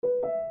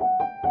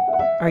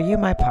Are you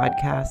my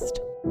podcast?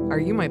 Are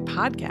you my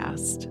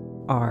podcast?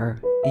 Are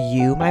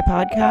you my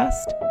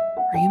podcast?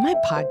 Are you my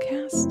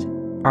podcast?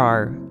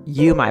 Are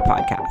you my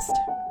podcast?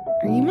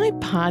 Are you my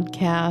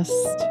podcast?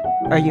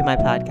 Are you my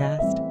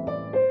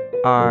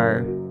podcast?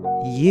 Are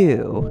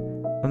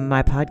you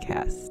my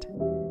podcast?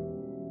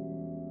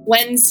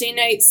 Wednesday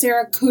night,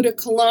 Sarah Coda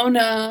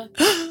Colonna.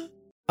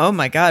 Oh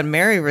my God,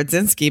 Mary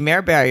Radzinski,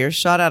 Mare Bear, you're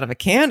shot out of a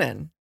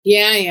cannon.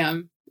 Yeah, I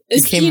am.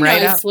 You came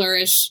right I up.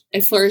 flourish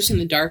in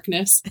the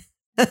darkness.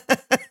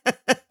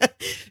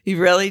 You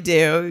really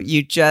do.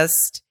 You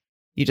just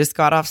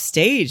got off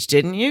stage,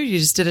 didn't you? You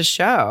just did a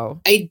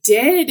show. I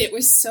did. It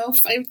was so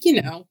fun. If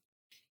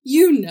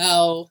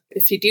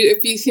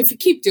you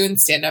keep doing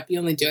stand up, you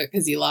only do it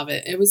because you love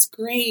it. It was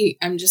great.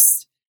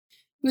 It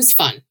was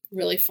fun.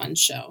 Really fun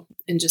show.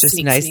 And just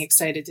makes nice. me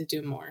excited to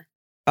do more.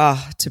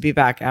 Oh, to be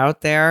back out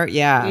there.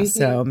 Yeah. Mm-hmm.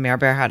 So Mare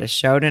Bear had a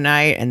show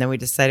tonight, and then we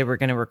decided we're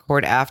going to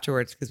record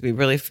afterwards because we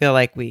really feel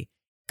like we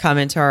come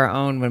into our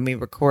own when we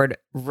record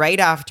right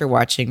after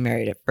watching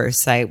Married at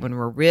First Sight, when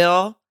we're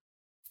real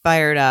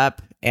fired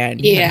up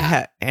and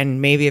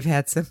and maybe have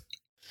had some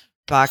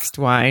boxed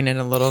wine and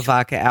a little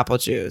vodka apple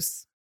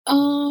juice.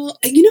 Oh,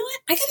 you know what?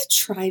 I got to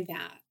try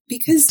that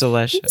because It's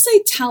delicious. what was I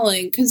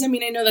telling? Because I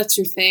know that's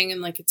your thing and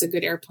like it's a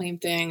good airplane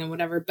thing and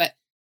whatever, but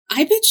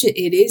I bet you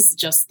it is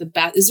just the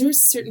best. Is there a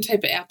certain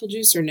type of apple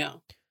juice or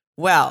no?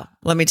 Well,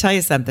 let me tell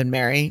you something,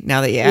 Mary,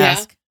 now that you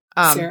ask.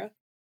 Sarah?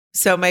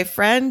 So my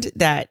friend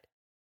that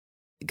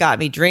got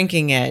me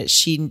drinking it,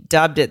 she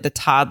dubbed it the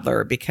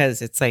toddler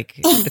because it's like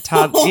the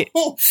toddler.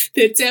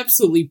 That's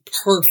absolutely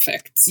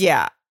perfect.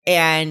 Yeah.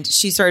 And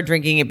she started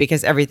drinking it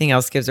because everything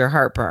else gives her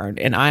heartburn.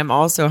 And I'm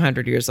also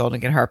 100 years old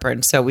and get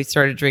heartburn. So we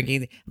started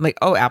drinking. I'm like,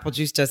 oh, apple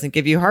juice doesn't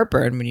give you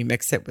heartburn when you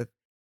mix it with.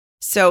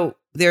 So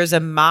there's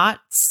a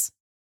Mott's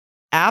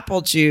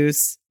apple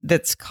juice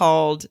that's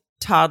called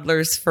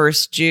Toddler's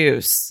First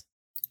Juice.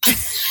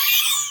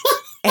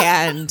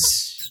 And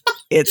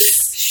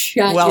it's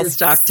well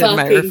stocked in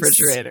my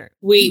refrigerator.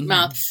 Sweet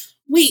mouth.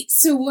 Wait,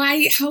 so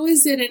how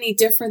is it any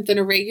different than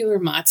a regular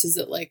Mott's? Is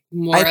it like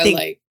more I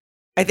think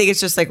it's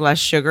just like less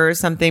sugar or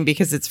something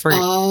because it's for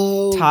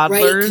toddlers.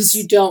 Right, because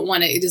you don't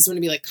want it doesn't want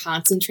to be like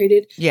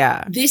concentrated.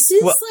 Yeah. This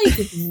is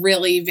like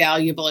really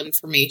valuable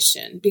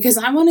information because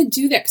I want to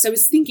do that because I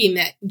was thinking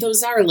that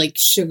those are like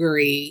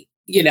sugary,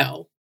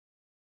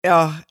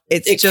 Oh,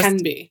 it can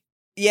be.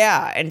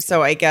 Yeah. And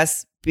so I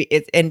guess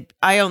and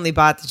I only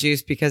bought the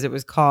juice because it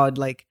was called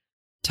like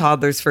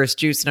Toddler's First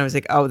Juice. And I was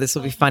like, oh, this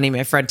will be funny.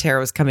 My friend Tara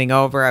was coming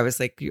over. I was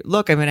like,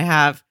 look, I'm going to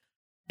have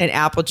an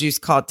apple juice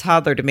called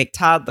Toddler to make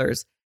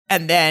toddlers.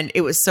 And then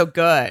it was so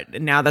good.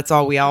 And now that's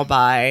all we all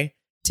buy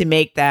to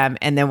make them.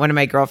 And then one of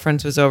my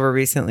girlfriends was over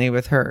recently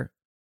with her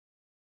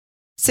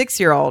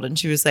 6-year-old. And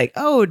she was like,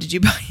 oh, did you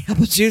buy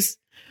apple juice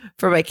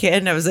for my kid?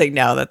 And I was like,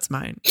 no, that's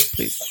mine.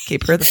 Please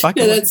keep her the fuck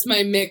away. That's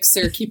my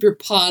mixer. Keep your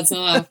paws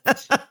off.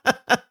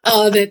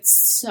 Oh,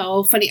 that's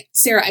so funny.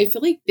 Sarah, I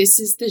feel like this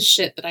is the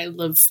shit that I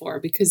live for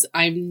because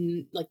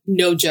I'm like,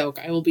 no joke.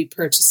 I will be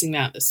purchasing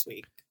that this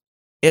week.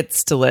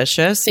 It's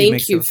delicious.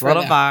 Thank you for a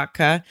little that.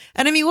 vodka.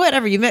 And I mean,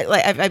 whatever you make,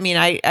 like,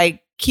 I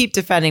keep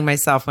defending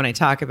myself when I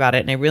talk about it,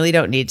 and I really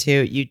don't need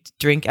to. You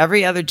drink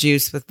every other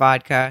juice with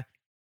vodka.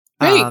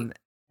 Right.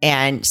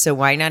 And so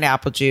why not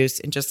apple juice?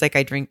 And just like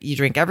you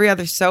drink every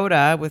other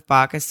soda with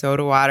vodka,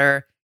 soda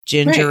water,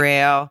 ginger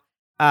ale.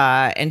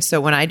 And so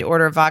when I'd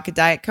order a vodka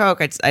Diet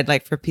Coke, I'd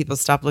like for people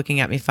to stop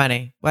looking at me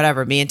funny.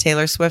 Whatever. Me and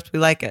Taylor Swift, we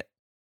like it.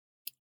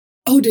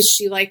 Oh, does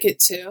she like it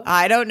too?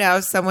 I don't know.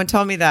 Someone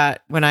told me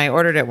that when I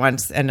ordered it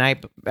once, and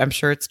I'm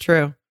sure it's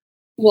true.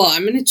 Well,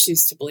 I'm going to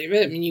choose to believe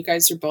it. I mean, you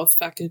guys are both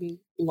fucking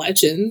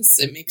legends.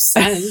 It makes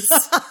sense.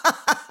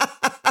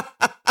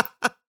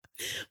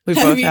 We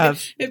both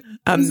have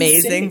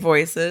amazing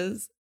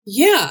voices.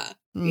 Yeah.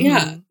 Mm-hmm.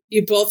 Yeah.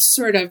 You both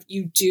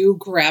you do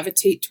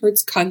gravitate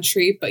towards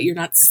country, but you're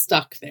not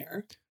stuck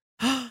there.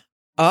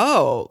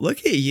 Oh, look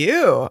at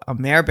you. A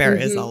Mare Bear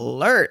is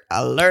alert.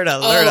 Alert.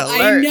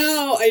 I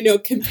know.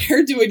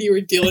 Compared to when you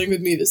were dealing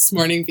with me this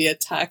morning via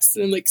text.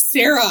 And I'm like,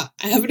 Sarah,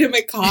 I have it in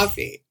my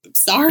coffee. I'm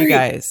sorry. You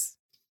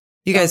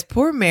guys,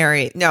 poor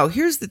Mary. No,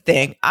 here's the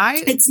thing.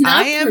 It's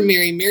not for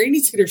Mary. Mary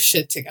needs to get her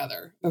shit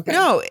together. Okay.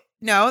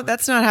 No,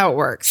 that's not how it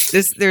works.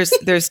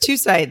 There's two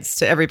sides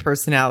to every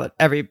personality,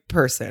 every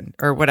person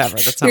or whatever.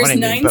 That's not what I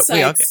mean. There's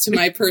 9 sides to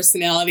my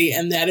personality,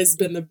 and that has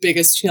been the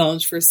biggest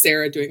challenge for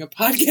Sarah doing a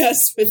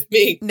podcast with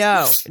me.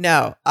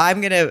 No,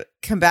 I'm going to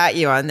combat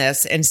you on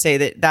this and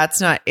say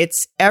that's not.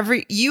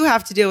 You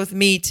have to deal with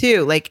me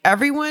too. Like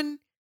everyone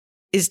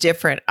is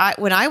different.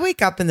 When I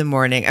wake up in the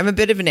morning, I'm a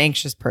bit of an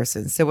anxious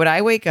person. So when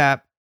I wake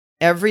up,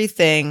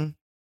 everything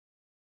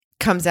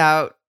comes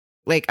out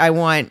like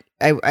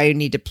I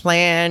need to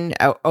plan.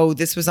 Oh,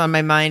 this was on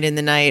my mind in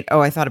the night. Oh,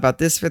 I thought about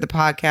this for the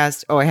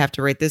podcast. Oh, I have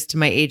to write this to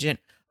my agent.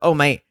 Oh,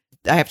 I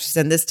have to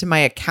send this to my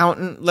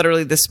accountant.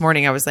 Literally this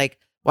morning, I was like,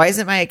 why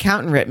isn't my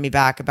accountant written me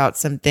back about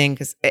something?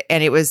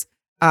 And it was,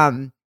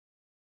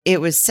 it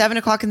was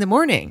 7:00 in the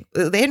morning.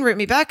 They hadn't written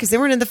me back because they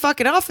weren't in the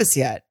fucking office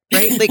yet.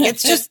 Right. Like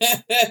it's just,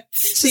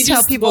 She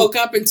just woke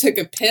up and took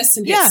a piss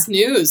and hit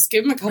snooze.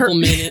 Give him a couple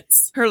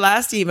minutes. Her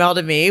last email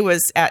to me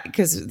was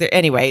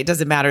anyway, it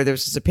doesn't matter. There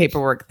was just a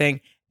paperwork thing.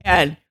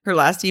 And her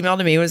last email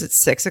to me was at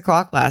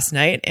 6:00 last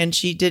night. And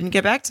she didn't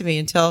get back to me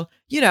until,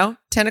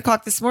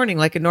 10:00 this morning,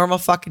 like a normal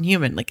fucking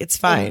human. Like it's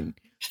fine.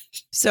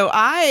 So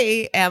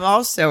I am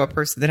also a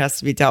person that has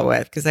to be dealt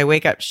with because I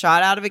wake up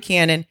shot out of a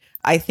cannon.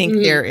 I think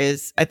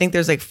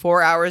there's like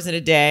 4 hours in a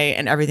day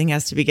and everything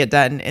has to get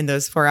done in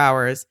those 4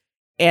 hours.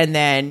 And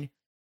then,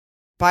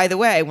 by the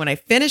way, when I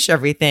finish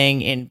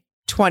everything in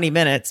 20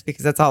 minutes,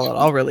 because that's all it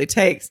all really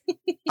takes,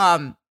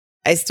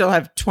 I still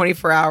have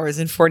 24 hours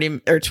and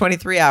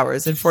 23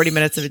 hours and 40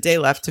 minutes of a day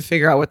left to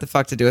figure out what the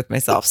fuck to do with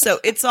myself. So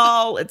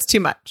it's too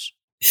much.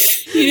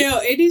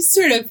 It is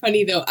sort of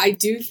funny though. I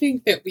do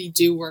think that we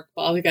do work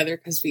well together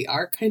because we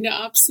are kind of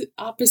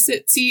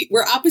opposite-y.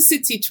 We're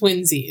opposite-y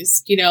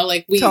twinsies,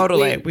 like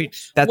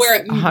that's where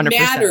it 100%.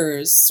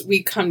 Matters,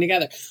 we come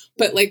together.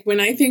 But like when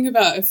I think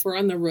about if we're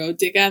on the road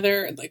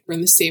together, like we're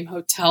in the same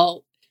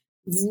hotel,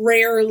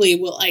 rarely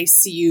will I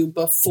see you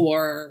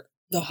before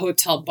the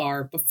hotel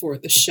bar before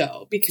the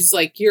show because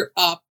like you're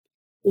up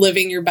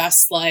living your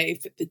best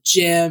life at the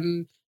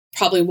gym,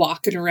 probably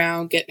walking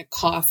around getting a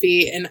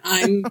coffee, and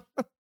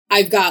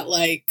I've got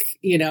like,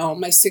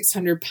 my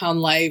 600-pound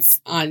life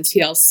on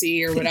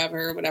TLC or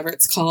whatever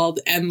it's called,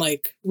 and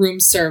like room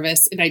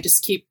service. And I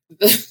just keep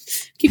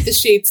the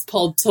shades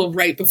pulled till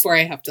right before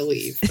I have to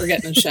leave or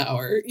get in the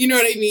shower. You know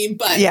what I mean?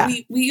 But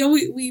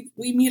we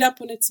meet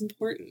up when it's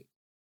important.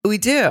 We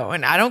do.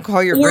 And I don't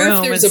call your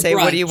room and say,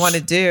 what do you want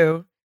to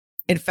do?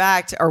 In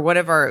fact, or one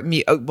of our,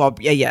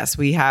 yes,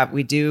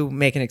 we do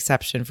make an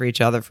exception for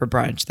each other for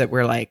brunch that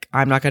we're like,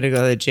 I'm not going to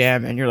go to the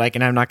gym. And you're like,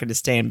 and I'm not going to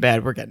stay in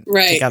bed. We're getting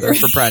together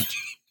for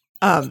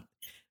brunch.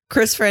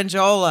 Chris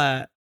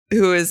Frangiola,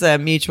 who is a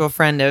mutual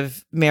friend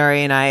of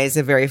Mary and I, is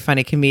a very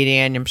funny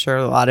comedian. I'm sure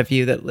a lot of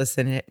you that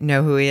listen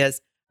know who he is.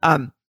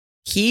 I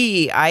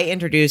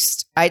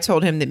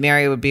told him that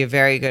Mary would be a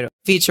very good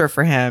feature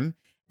for him.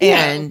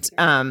 And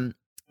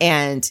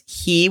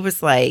he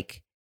was like,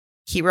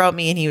 he wrote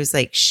me and he was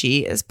like,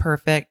 she is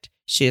perfect.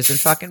 She doesn't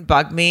fucking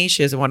bug me.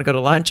 She doesn't want to go to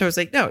lunch. I was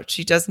like, no,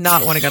 she does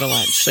not want to go to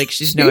lunch. Like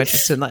she's no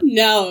interest in lunch.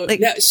 No,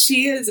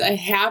 she is a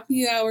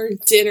happy hour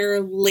dinner,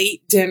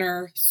 late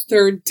dinner,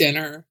 third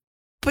dinner.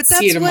 But that's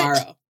see you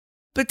tomorrow.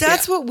 But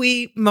that's what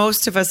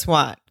most of us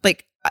want.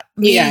 Like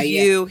me,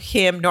 you,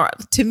 him.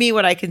 To me,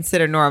 what I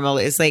consider normal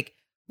is like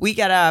we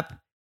get up,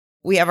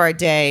 we have our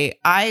day.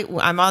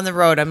 I'm on the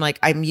road. I'm like,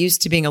 I'm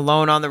used to being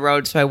alone on the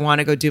road. So I want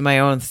to go do my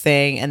own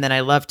thing. And then I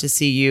love to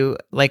see you,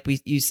 like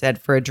you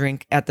said, for a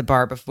drink at the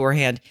bar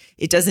beforehand.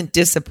 It doesn't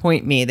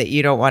disappoint me that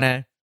you don't want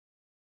to,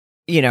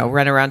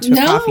 run around to a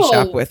coffee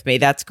shop with me.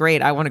 That's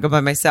great. I want to go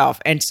by myself.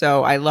 And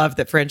so I love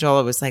that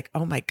Frangiola was like,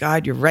 oh my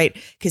God, you're right.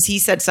 Because he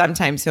said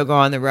sometimes he'll go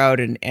on the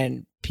road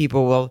and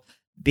people will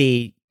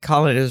be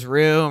calling at his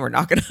room or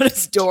knocking on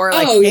his door.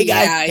 Like, hey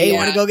guys, you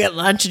want to go get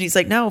lunch? And he's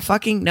like, no,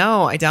 fucking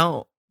no, I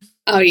don't.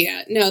 Oh,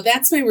 yeah. No,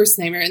 that's my worst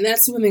nightmare. And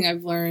that's one thing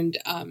I've learned,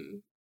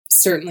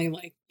 certainly,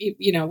 like,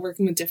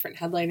 working with different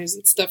headliners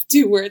and stuff,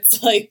 too, where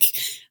it's like,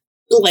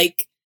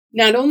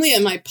 not only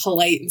am I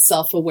polite and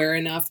self-aware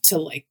enough to,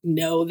 like,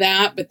 know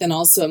that, but then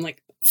also I'm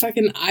like,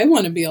 fucking, I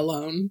want to be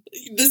alone.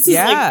 This is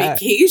like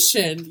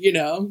vacation,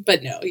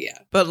 but no, yeah.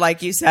 But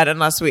like you said,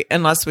 unless we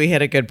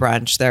hit a good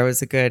brunch, there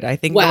was I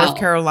think North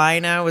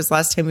Carolina was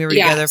last time we were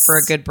together for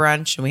a good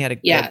brunch, and we had a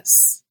good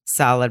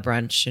solid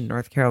brunch in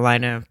North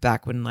Carolina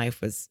back when life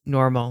was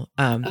normal.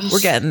 We're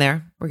getting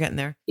there.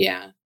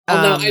 Yeah.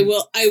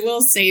 Although I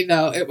will say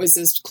though, it was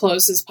as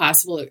close as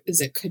possible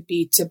as it could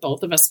be to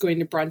both of us going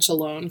to brunch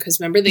alone. Cause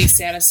remember they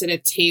sat us at a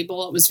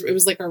table. It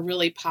was like a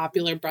really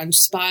popular brunch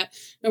spot.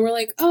 And we're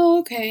like, oh,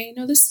 okay,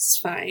 no, this is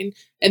fine.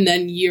 And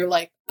then you're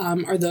like,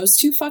 are those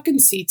two fucking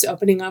seats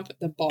opening up at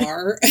the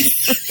bar?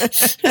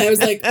 And I was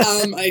like,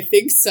 I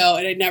think so.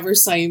 And I never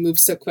saw you move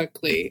so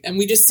quickly. And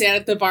we just sat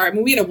at the bar. I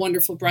mean, we had a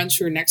wonderful brunch.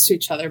 We were next to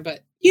each other,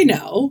 but we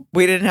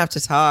didn't have to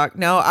talk.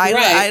 No,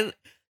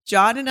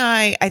 John and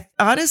I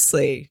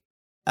honestly,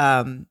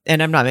 and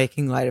I'm not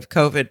making light of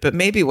COVID, but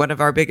maybe one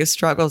of our biggest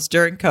struggles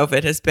during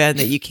COVID has been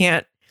that you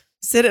can't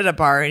sit at a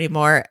bar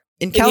anymore.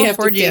 In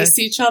California, you have to face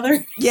each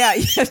other. Yeah,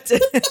 you have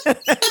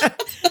to.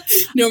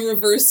 No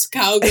reverse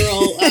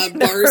cowgirl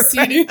bar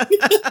seating.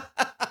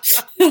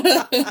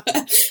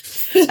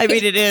 I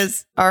mean, it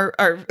is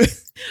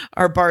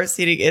our bar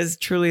seating is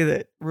truly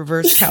the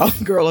reverse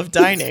cowgirl of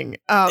dining.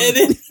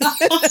 It is.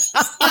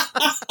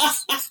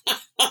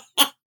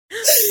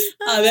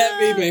 That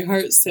made my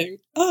heart sing.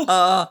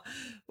 Well,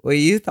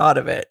 you thought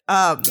of it.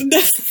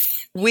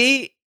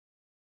 We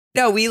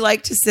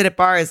like to sit at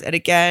bars. And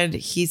again,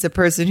 he's a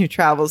person who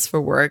travels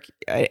for work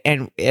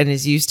and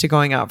is used to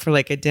going out for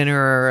like a dinner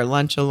or a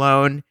lunch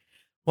alone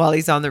while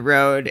he's on the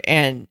road.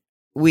 And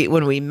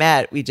when we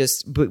met, we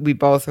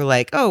both were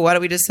like, oh, why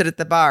don't we just sit at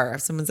the bar?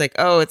 If someone's like,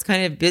 oh, it's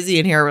kind of busy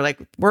in here, we're like,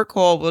 we're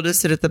cool. We'll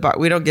just sit at the bar.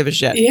 We don't give a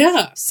shit.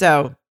 Yeah.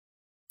 So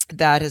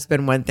that has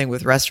been one thing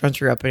with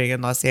restaurants reopening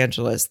in Los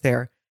Angeles.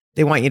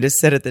 They want you to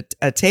sit at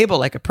a table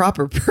like a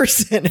proper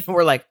person. And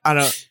we're like,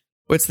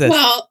 what's this?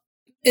 Well,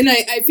 and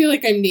I feel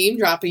like I'm name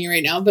dropping you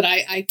right now, but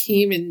I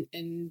came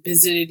and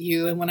visited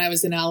you, and when I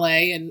was in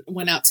LA and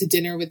went out to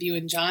dinner with you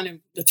and John, and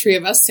the three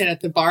of us sat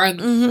at the bar,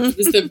 and it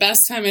was the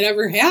best time I'd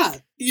ever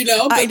had.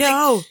 But I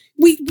know.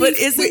 But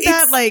isn't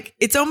that like,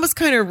 it's almost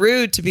kind of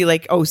rude to be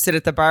like, oh, sit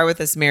at the bar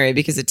with us, Mary,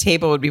 because a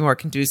table would be more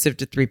conducive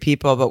to 3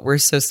 people, but we're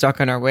so stuck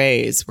in our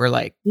ways. We're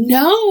like,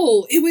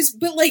 no, it was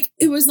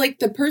like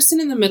the person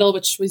in the middle,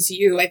 which was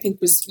you, I think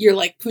you're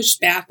like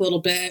pushed back a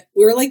little bit.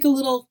 We were like a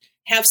little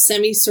half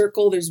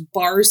semicircle. There's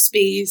bar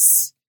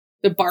space.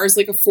 The bar's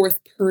like a 4th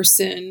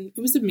person. It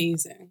was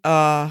amazing.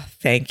 Oh,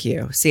 thank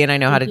you. See, and I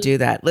know how to do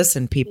that.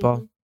 Listen,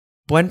 people,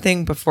 one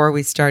thing before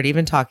we start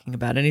even talking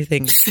about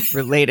anything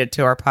related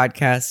to our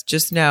podcast,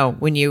 just know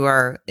when you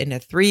are in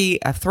a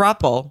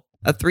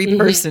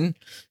 3-person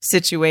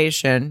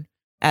situation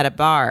at a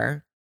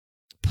bar,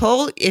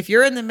 if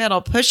you're in the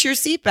middle, push your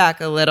seat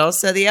back a little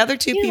so the other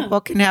 2 people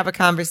can have a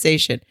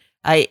conversation.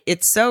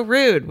 It's so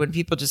rude when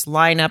people just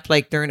line up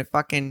like they're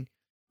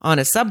on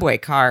a subway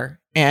car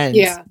and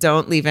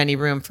don't leave any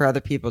room for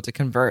other people to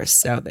converse.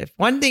 So if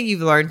one thing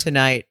you've learned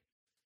tonight,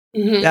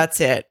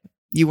 that's it.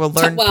 You will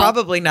learn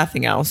probably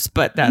nothing else,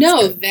 but that's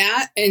good.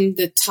 That and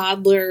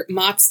the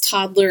Mott's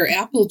toddler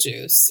apple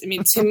juice. I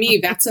mean, to me,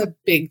 that's a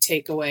big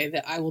takeaway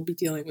that I will be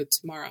dealing with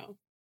tomorrow.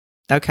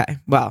 Okay.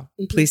 Well,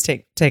 please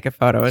take a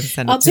photo and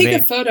send it to me. I'll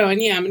take a photo,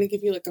 and I'm going to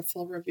give you like a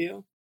full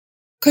review.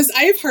 Because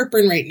I have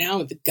heartburn right now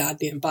with the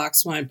goddamn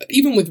box wine, but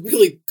even with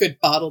really good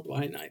bottled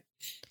wine,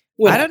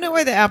 I don't know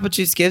why the apple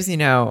juice gives, I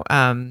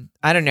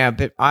don't know,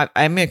 but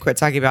I'm going to quit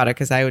talking about it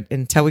because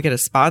until we get a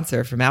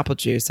sponsor from apple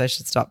juice, I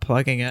should stop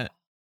plugging it.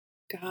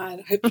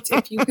 God,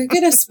 if you could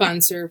get a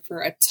sponsor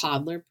for a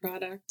toddler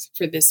product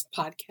for this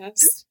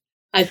podcast,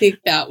 I think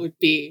that would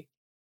be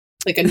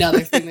like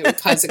another thing that would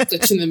cause a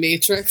glitch in the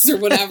matrix or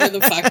whatever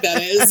the fuck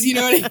that is. You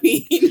know what I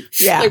mean?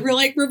 Yeah. Like we're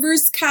like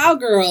reverse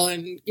cowgirl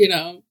and,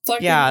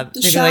 fucking the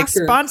they'd be like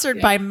sponsored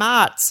by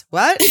Mott's.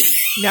 What?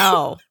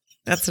 No,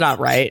 that's not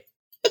right.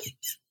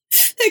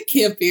 That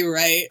can't be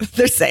right.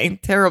 They're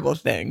saying terrible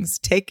things.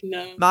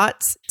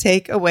 Mott's,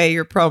 take away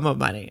your promo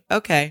money.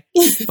 Okay.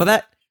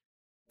 Well,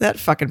 that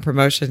fucking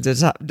promotion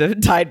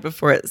died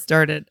before it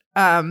started.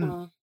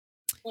 I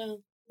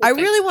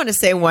really want to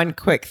say one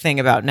quick thing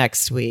about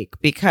next week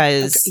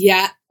because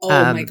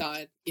my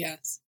God,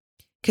 yes,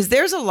 because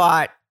there's a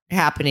lot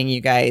happening,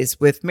 you guys,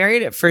 with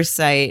Married at First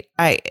Sight.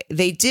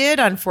 They did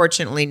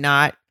unfortunately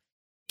not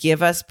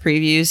give us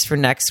previews for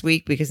next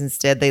week because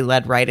instead they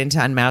led right into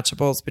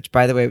Unmatchables, which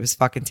by the way was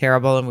fucking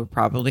terrible, and we're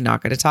probably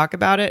not going to talk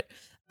about it.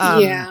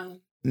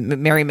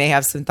 Mary may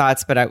have some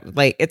thoughts, but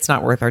it's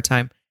not worth our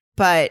time.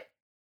 But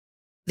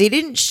they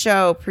didn't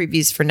show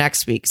previews for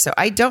next week. So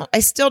I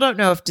still don't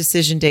know if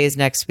Decision Day is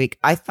next week.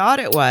 I thought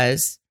it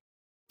was.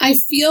 I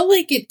feel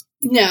like it.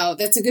 No,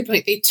 that's a good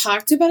point. They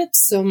talked about it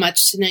so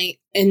much tonight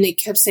and they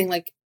kept saying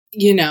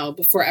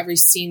before every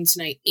scene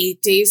tonight,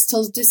 8 days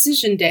till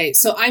Decision Day.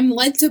 So I'm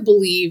led to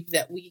believe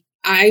that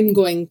I'm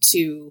going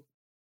to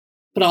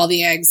put all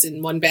the eggs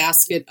in one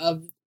basket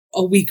of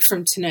a week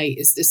from tonight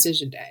is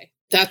Decision Day.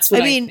 That's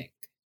what I think.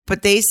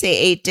 But they say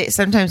 8 days.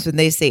 Sometimes when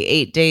they say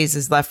 8 days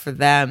is left for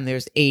them,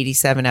 there's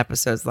 87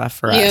 episodes left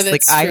for us. Yeah,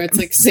 that's true. It's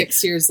like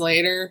 6 years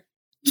later.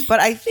 But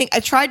I think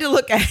I tried to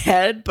look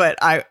ahead, but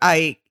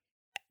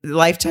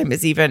Lifetime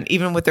is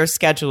even with their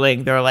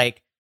scheduling, they're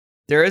like,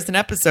 there is an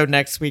episode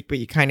next week, but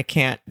you kind of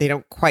can't. They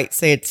don't quite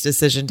say it's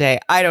Decision Day.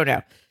 I don't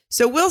know.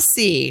 So we'll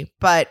see.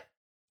 But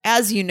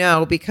as you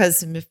know,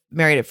 because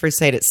Married at First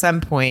Sight at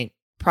some point,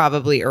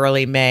 probably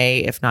early May,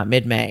 if not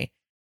mid-May,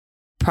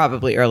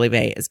 probably early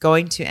May is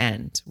going to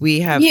end.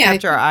 We have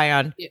kept our eye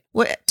on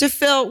what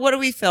do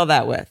we fill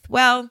that with?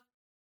 Well,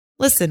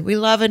 listen, we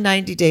love a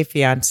 90 Day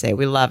Fiance.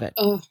 We love it.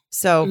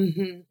 So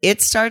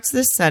it starts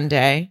this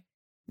Sunday.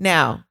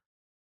 Now,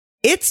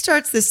 it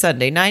starts this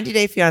Sunday, 90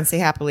 Day Fiance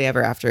Happily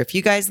Ever After. If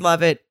you guys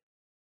love it,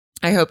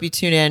 I hope you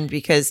tune in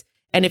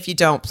and if you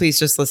don't, please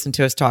just listen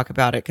to us talk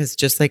about it because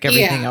just like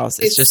everything else,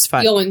 it's just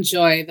fun. You'll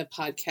enjoy the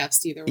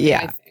podcast either way,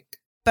 I think.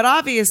 But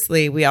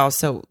obviously, we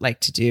also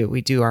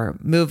we do our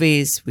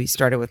movies. We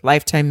started with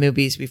Lifetime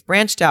movies. We've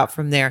branched out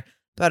from there.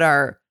 But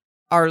our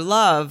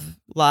love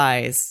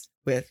lies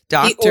with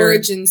The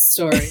origin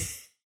story.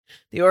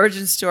 The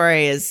origin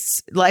story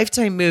is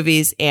Lifetime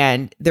movies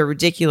and the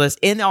ridiculous,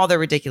 in all the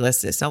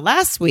ridiculousness. Now,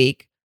 last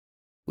week,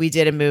 we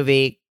did a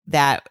movie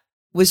that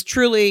was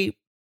truly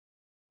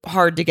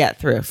hard to get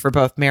through for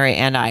both Mary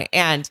and I.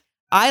 And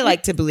I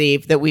like to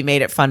believe that we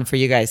made it fun for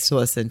you guys to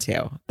listen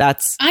to.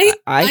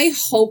 I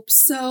hope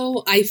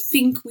so. I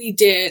think we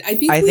did. I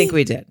think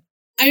we did.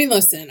 I mean,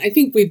 listen, I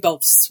think we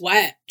both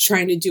sweat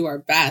trying to do our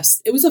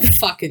best. It was a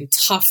fucking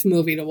tough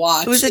movie to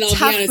watch. It was a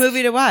tough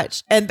movie to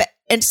watch.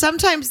 And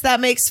sometimes that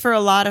makes for a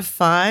lot of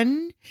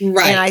fun.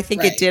 Right. And I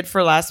think it did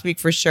for last week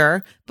for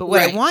sure. But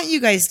what I want you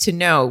guys to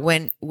know,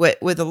 when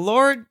the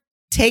Lord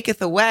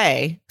taketh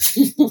away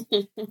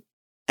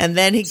and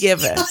then he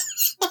giveth.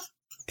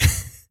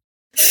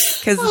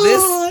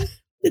 Because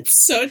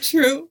it's so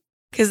true.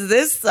 Because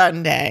this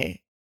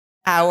Sunday,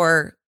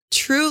 our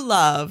true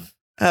love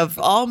of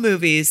all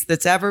movies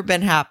that's ever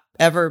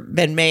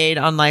been made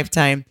on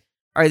Lifetime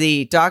are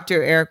the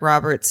Dr. Eric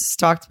Roberts,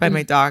 Stalked by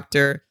My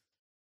Doctor.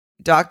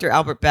 Dr.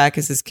 Albert Beck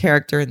is his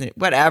character in the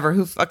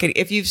whatever.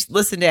 If you've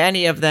listened to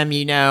any of them,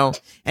 you know.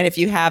 And if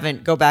you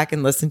haven't, go back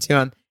and listen to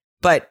them.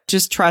 But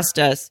just trust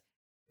us.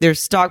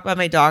 There's Stalked by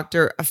My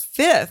Doctor,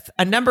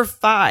 a number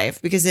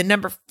 5, because in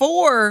number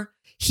 4,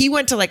 he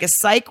went to like a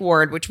psych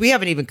ward, which we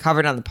haven't even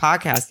covered on the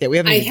podcast yet. We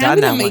haven't even done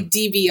that one. I have it on my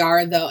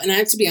DVR though, and I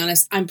have to be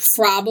honest, I'm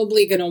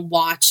probably going to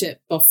watch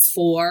it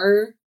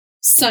before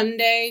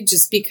Sunday,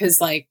 just because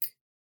I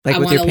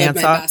want to live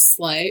my best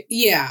life.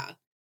 Yeah.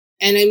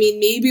 And I mean,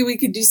 maybe we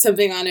could do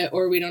something on it,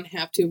 or we don't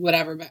have to,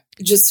 whatever. But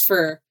just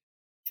for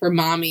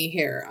mommy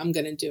here, I'm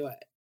going to do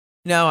it.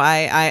 No,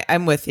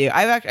 I'm with you.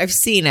 I've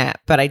seen it,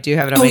 but I do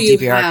have it on my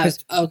DVR.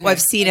 Okay.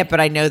 I've seen it,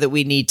 but I know that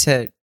we need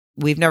to.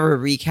 We've never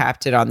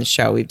recapped it on the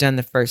show. We've done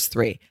the first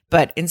 3,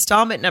 but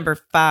installment number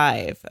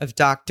 5 of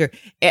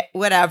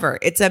whatever.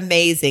 It's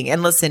amazing.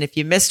 And listen, if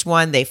you missed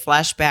one, they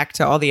flash back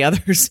to all the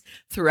others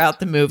throughout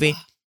the movie.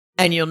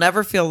 And you'll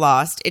never feel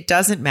lost. It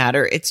doesn't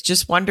matter. It's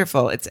just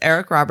wonderful. It's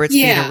Eric Roberts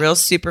being a real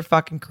super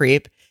fucking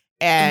creep.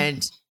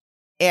 And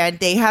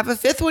they have a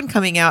 5th one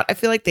coming out. I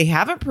feel like they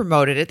haven't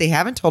promoted it. They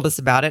haven't told us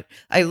about it.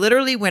 I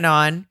literally went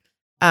on,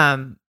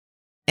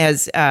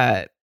 as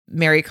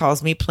Mary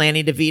calls me,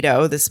 Planny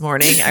DeVito this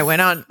morning. I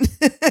went on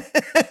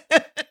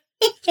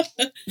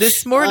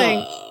this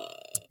morning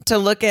to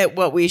look at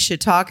what we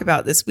should talk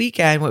about this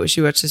weekend, what we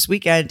should watch this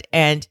weekend.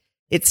 And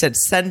it said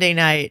Sunday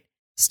night,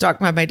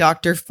 Stalked by My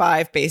Doctor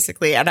 5,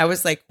 basically. And I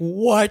was like,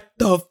 what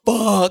the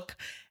fuck?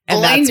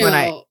 And that's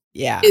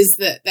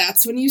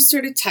when you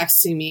started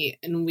texting me.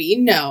 And we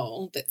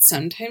know that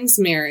sometimes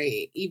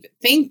Mary,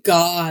 thank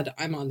God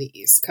I'm on the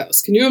East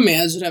Coast. Can you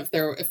imagine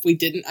if we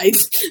didn't, I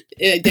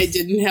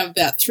didn't have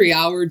that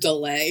 3-hour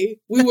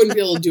delay, we wouldn't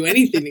be able to do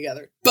anything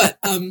together. But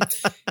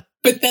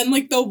then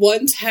the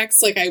one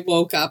text, I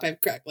woke up, I've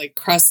got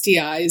crusty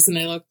eyes, and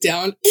I looked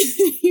down,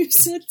 and you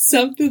said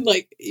something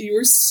you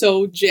were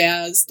so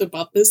jazzed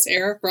about this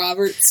Eric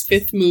Roberts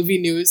 5th movie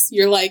news.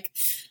 You're like,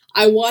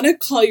 I want to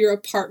call your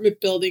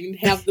apartment building and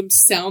have them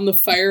sound the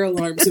fire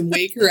alarms and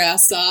wake her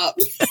ass up.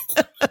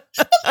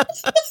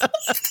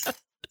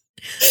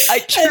 I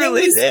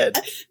truly did.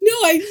 No,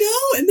 I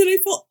know. And then I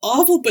felt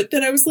awful. But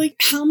then I was like,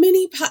 how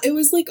many? It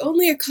was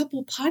only a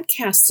couple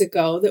podcasts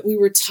ago that we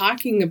were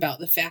talking about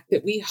the fact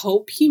that we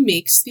hope he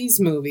makes these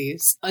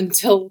movies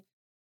until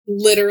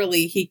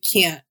literally he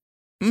can't,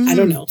 I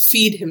don't know,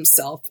 feed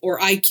himself,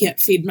 or I can't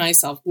feed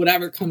myself,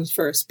 whatever comes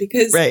first,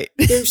 because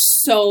they're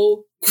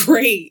so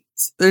great.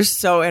 They're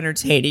so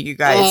entertaining, you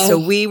guys. So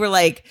we were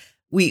like,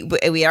 we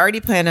already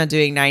planned on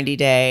doing 90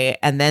 Day,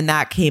 and then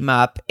that came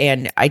up,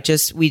 and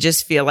we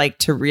just feel like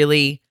to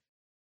really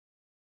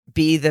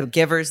be the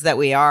givers that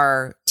we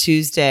are,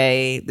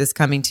 this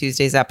coming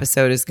Tuesday's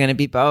episode is going to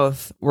be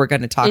both. We're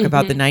going to talk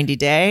about the 90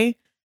 Day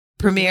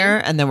premiere,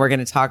 and then we're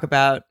going to talk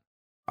about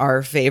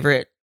our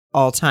favorite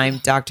all-time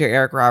Dr.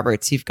 Eric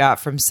Roberts. You've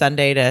got from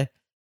Sunday to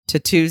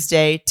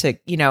Tuesday to,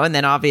 and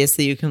then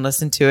obviously you can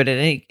listen to it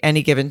at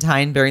any given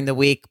time during the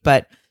week,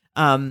 but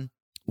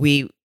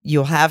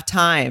you'll have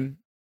time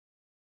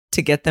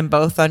to get them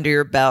both under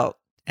your belt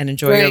and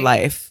enjoy your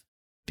life,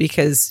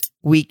 because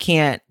we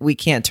can't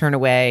turn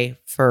away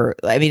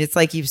it's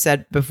like you've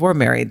said before,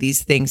 Mary,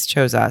 these things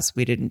chose us.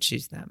 We didn't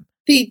choose them.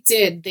 They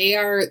did. They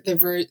are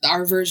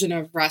our version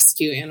of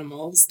rescue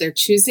animals. They're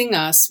choosing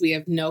us. We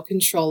have no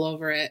control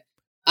over it.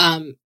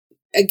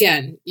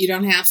 Again, you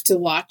don't have to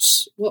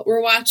watch what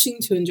we're watching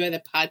to enjoy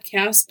the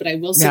podcast, but I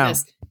will say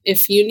this.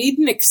 If you need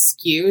an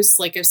excuse,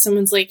 if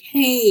someone's like,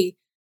 hey,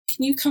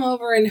 can you come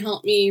over and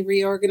help me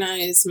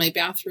reorganize my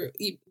bathroom?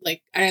 I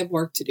have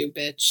work to do,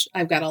 bitch.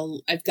 I've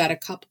got a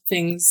couple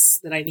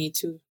things that I need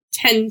to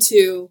tend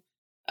to.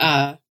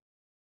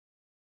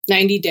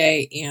 90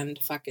 Day and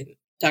fucking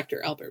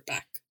Dr. Albert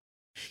Beck.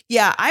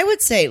 Yeah, I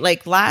would say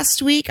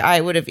last week,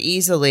 I would have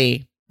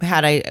easily,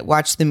 had I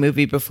watched the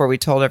movie before we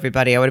told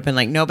everybody, I would have been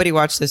like, nobody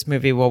watched this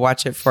movie. We'll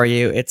watch it for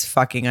you. It's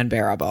fucking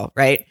unbearable.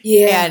 Right.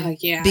 Yeah.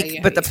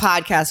 But the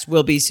podcast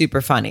will be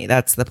super funny.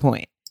 That's the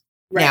point.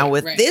 Right, now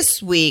with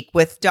this week,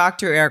 with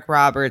Dr. Eric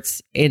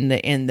Roberts in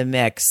the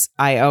mix,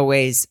 I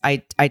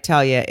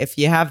tell you, if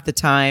you have the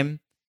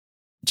time,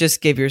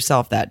 just give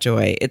yourself that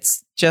joy.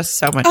 It's just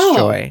so much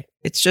joy.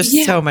 It's just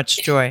so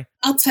much joy.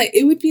 I'll tell you,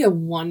 it would be a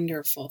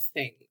wonderful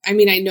thing. I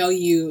mean, I know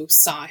you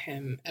saw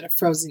him at a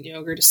frozen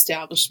yogurt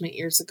establishment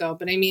years ago,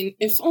 but I mean,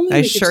 if only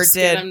we could just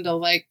get him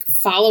to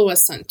follow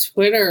us on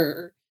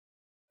Twitter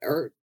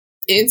or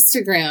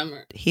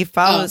Instagram. He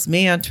follows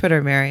me on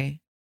Twitter,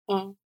 Mary.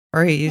 Oh.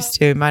 Or he used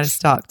to. He might have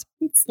stopped.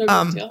 It's no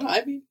big deal.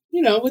 I mean,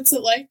 what's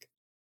it like?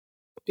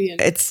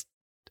 It's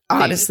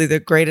honestly the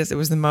greatest. It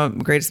was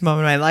the greatest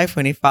moment of my life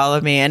when he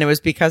followed me. And it was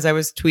because I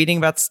was tweeting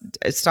about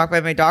Stalked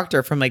by My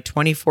Doctor from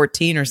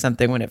 2014 or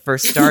something when it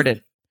first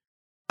started.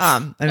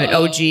 I'm an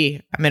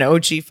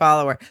OG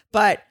follower.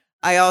 But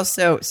I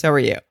also, so are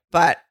you.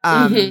 But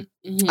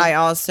I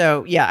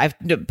also,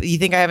 you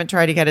think I haven't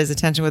tried to get his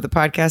attention with the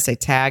podcast? I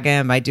tag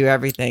him. I do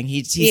everything.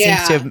 He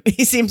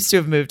seems to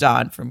have moved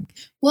on from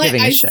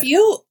giving a shit.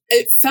 Feel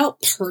it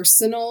felt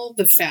personal,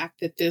 the fact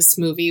that this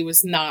movie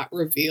was not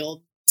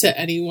revealed to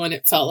anyone.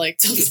 It felt like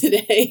till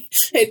today.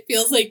 It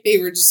feels like they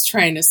were just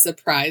trying to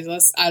surprise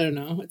us. I don't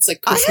know. It's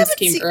like Christmas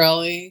came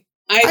early.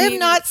 I have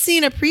not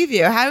seen a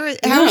preview. How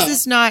is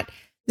this not?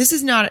 This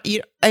is not.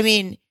 I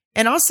mean,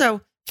 and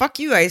also, fuck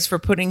you guys for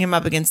putting him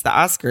up against the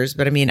Oscars.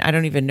 But I mean, I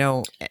don't even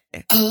know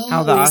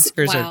how the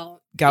Oscars are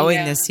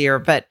going this year.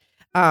 But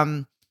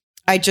my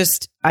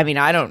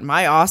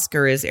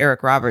Oscar is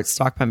Eric Roberts'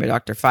 Talk by My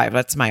Doctor 5.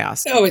 That's my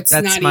Oscar. Oh, it's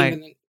not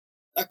even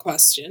a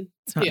question.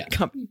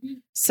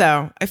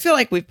 So I feel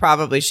like we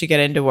probably should get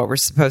into what we're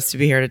supposed to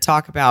be here to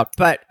talk about.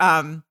 But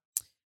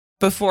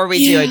before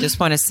we do, I just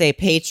want to say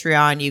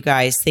Patreon, you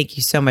guys, thank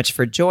you so much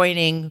for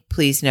joining.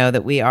 Please know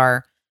that we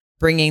are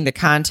bringing the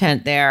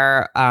content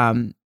there.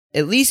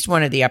 At least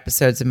one of the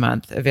episodes a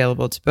month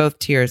available to both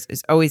tiers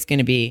is always going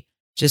to be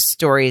just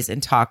stories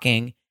and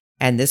talking.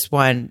 And this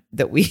one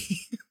that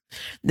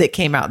that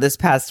came out this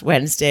past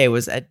Wednesday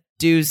was a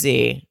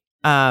doozy,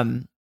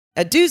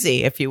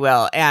 if you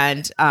will.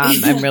 And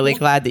I'm really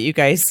glad that you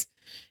guys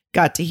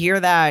got to hear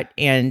that.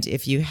 And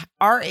if you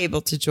are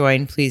able to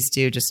join, please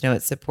do. Just know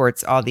it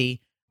supports all the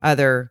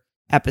other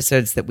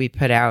episodes that we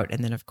put out.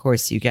 And then, of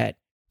course, you get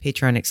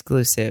Patreon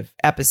exclusive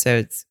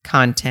episodes,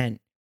 content,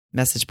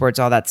 message boards,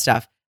 all that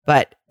stuff.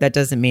 But that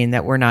doesn't mean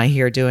that we're not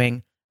here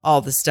doing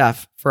all the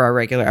stuff for our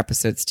regular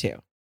episodes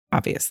too,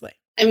 obviously.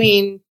 I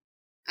mean,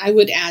 I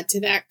would add to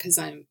that because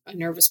I'm a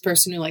nervous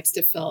person who likes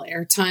to fill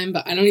airtime,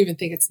 but I don't even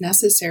think it's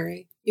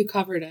necessary. You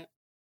covered it.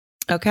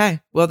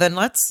 Okay. Well, then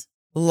let's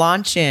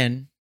launch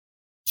in.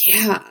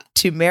 Yeah.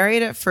 To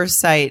Married at First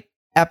Sight,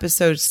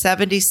 episode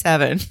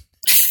 77.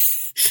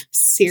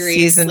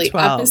 Seriously. Season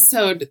 12.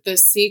 The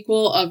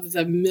sequel of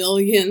the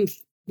millionth.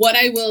 What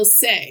I will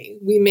say,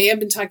 we may have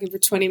been talking for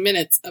 20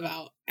 minutes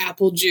about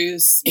apple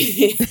juice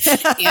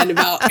and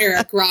about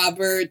Eric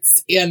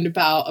Roberts and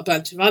about a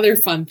bunch of other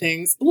fun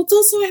things. Well, it's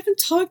also, I haven't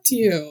talked to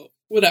you.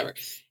 Whatever.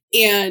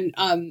 And,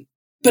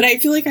 but I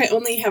feel like I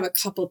only have a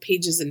couple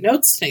pages of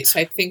notes tonight. So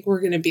I think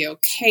we're going to be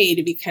okay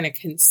to be kind of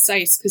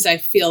concise because I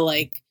feel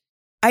like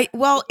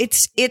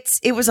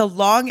it was a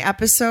long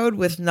episode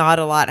with not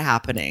a lot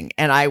happening,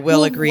 and I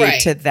will agree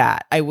to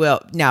that. I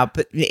will now,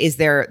 but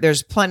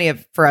there's plenty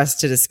for us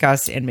to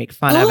discuss and make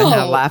fun of and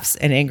have laughs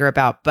and anger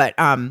about. But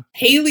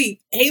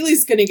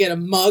Haley's gonna get a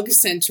mug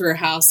sent to her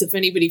house if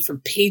anybody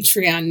from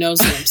Patreon knows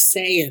what I'm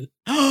saying.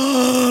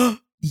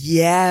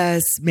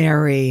 Yes,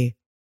 Mary.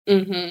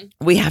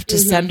 Mm-hmm. We have to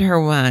send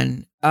her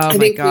one. Oh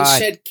my God.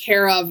 We should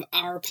care of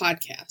our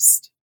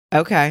podcast.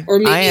 Okay. Or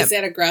maybe is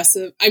that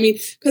aggressive? I mean,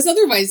 because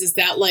otherwise is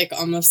that like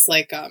almost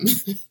like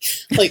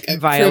like a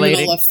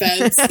violating criminal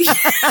offense?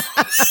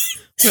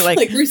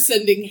 we're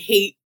sending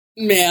hate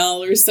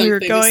mail or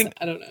something.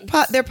 I don't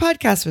know. Their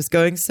podcast was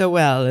going so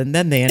well, and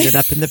then they ended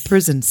up in the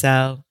prison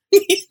cell.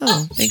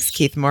 Oh, thanks,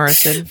 Keith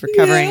Morrison, for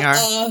covering our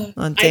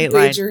on Dateline. I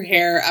braid your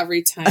hair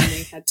every time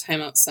they had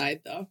time outside,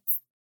 though.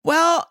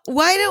 Well,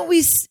 why don't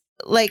we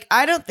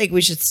I don't think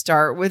we should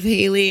start with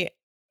Haley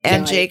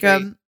and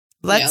Jacob.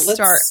 Let's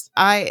start.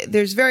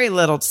 There's very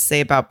little to say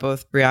about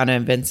both Brianna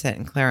and Vincent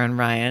and Clara and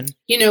Ryan.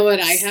 You know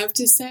what I have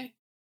to say?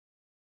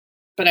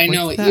 But I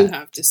know what you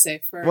have to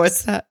say first.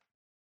 What's that?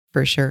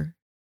 For sure.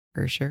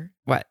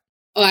 What?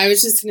 Oh, I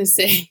was just going to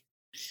say,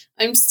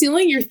 I'm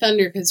stealing your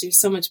thunder because you're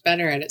so much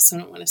better at it, so I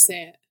don't want to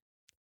say it.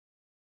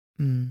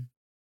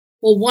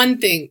 Well, one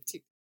thing.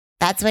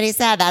 That's what he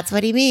said. That's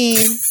what he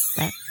means.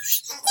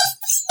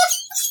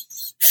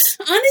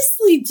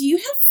 Honestly, do you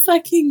have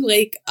fucking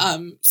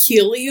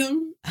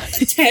helium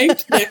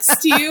tank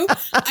next to you?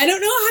 I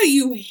don't know how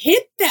you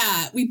hit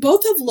that. We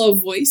both have low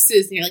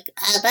voices, and you're like,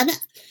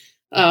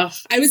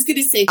 I was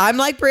gonna say, I'm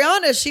like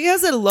Brianna. She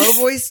has a low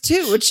voice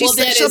too. Which true.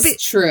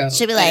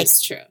 She'll be like,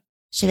 that's true.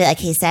 She'll be like,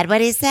 he said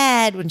what he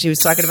said when she was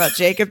talking about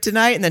Jacob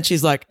tonight, and then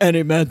she's like, and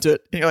he meant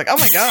it. And you're like, oh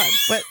my God,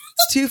 what?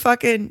 It's two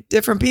fucking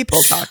different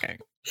people talking.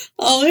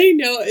 All I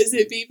know is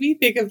it made me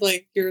think of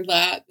your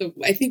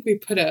I think we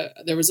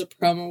there was a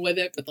promo with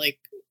it, but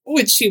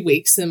when she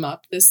wakes him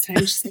up this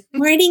time, she's like,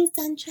 morning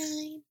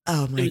sunshine.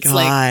 Oh my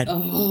God.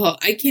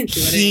 I can't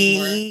do it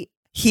anymore.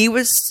 He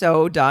was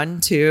so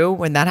done too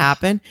when that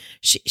happened.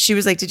 She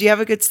was like, did you have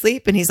a good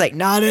sleep? And he's like,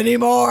 not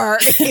anymore.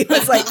 He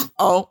was like,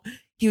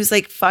 he was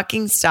like,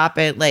 fucking stop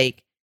it.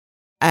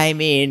 I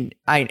mean,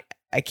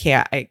 I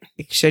can't. I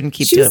shouldn't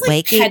keep doing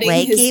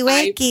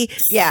wakey.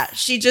 Yeah,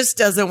 she just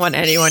doesn't want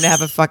anyone to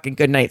have a fucking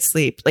good night's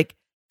sleep.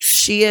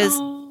 She is,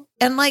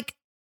 and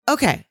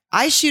okay,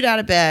 I shoot out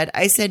of bed.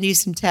 I send you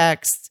some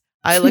texts.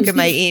 I look at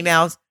my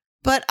emails,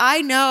 but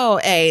I know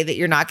that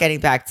you're not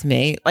getting back to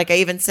me. I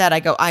even said,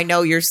 I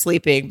know you're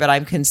sleeping, but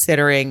I'm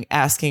considering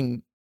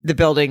asking the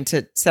building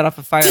to set off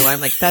a fire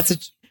alarm. That's a.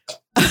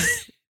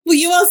 Well,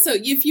 you also,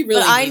 if you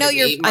really, I know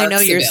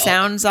your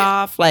sound's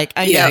off. I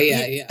know,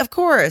 yeah. of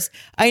course.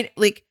 I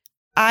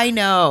I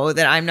know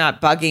that I'm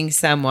not bugging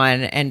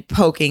someone and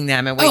poking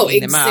them and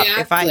waking them up.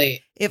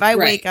 If I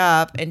wake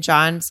up and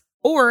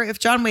if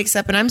John wakes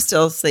up and I'm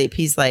still asleep,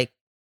 he's like,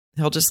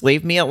 he'll just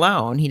leave me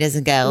alone. He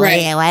doesn't go,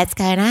 hey, what's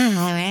going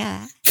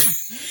on?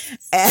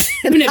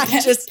 I'm going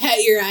to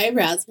pet your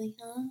eyebrows.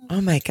 Oh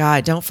my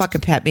God, don't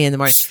fucking pet me in the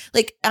morning.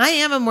 Like, I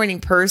am a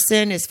morning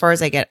person as far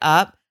as I get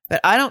up,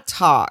 but I don't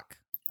talk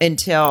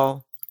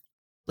until,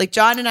 like,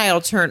 John and I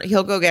will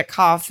he'll go get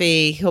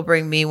coffee. He'll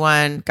bring me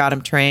one. Got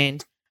him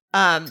trained.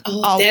 That's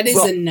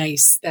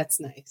nice.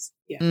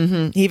 Yeah.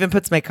 Mm-hmm. He even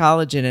puts my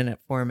collagen in it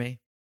for me.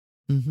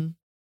 Mm-hmm.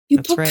 You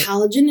put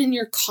collagen in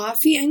your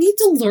coffee? I need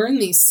to learn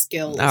these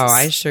skills. Oh,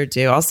 I sure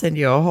do. I'll send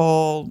you a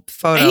whole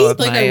photo of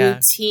my a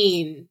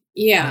routine.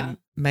 Yeah.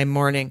 My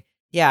morning.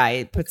 Yeah,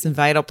 I put some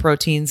Vital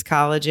Proteins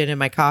collagen in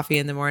my coffee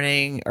in the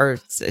morning, or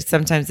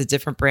sometimes a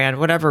different brand,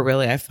 whatever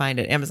really I find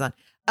at Amazon.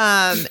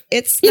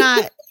 It's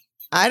not,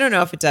 I don't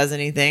know if it does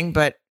anything,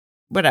 but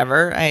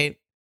whatever. I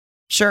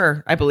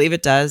believe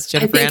it does.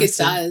 Jennifer Aniston it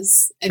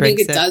does. I think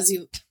it does.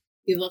 You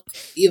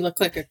look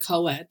like a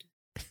co-ed.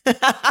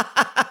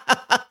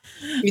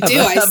 You do.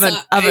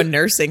 Of a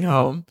nursing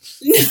home.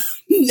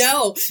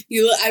 No,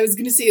 I was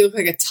going to say you look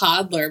like a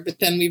toddler, but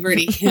then we've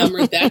already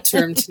hammered that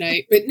term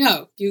tonight. But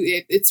no,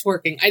 it's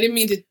working. I didn't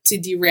mean to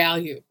derail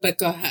you, but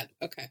go ahead.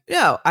 Okay.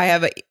 No, I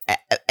have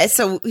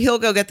so he'll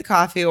go get the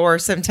coffee, or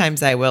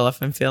sometimes I will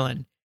if I'm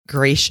feeling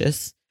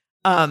gracious.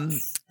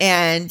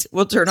 And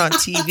we'll turn on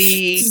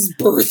TV. It's his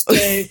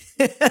birthday.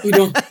 You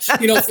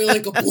don't feel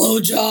like a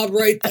blowjob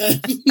right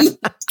then.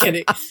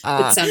 Kidding.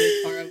 It sounded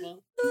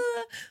horrible.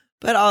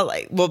 But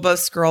we'll both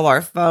scroll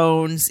our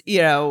phones,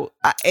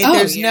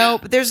 there's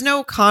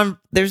no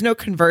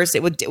converse.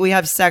 We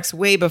have sex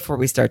way before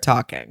we start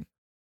talking.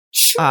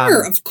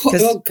 Sure. Of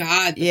course. Oh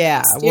God.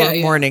 Yeah.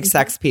 We're morning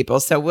sex people.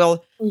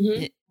 So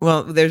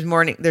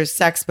there's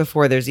sex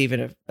before there's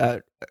even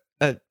a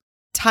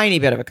tiny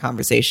bit of a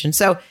conversation.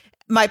 So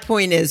my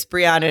point is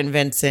Brianna and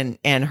Vincent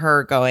and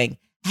her going,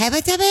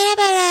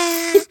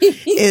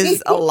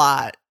 is a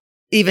lot,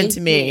 even to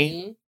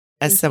me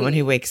as someone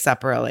who wakes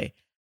up early.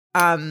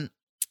 Their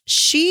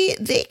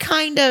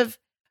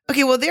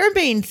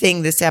main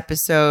thing this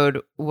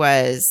episode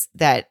was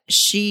that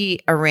they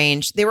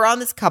were on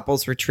this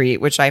couples retreat,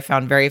 which I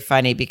found very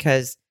funny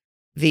because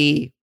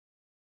the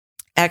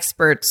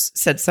experts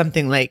said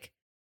something like,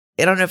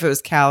 I don't know if it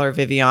was Cal or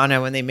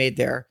Viviana when they made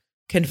their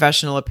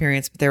confessional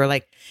appearance, but they were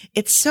like,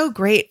 it's so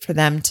great for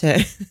them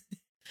to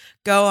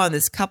go on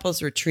this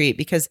couples retreat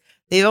because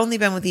they've only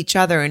been with each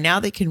other and now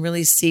they can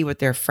really see what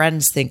their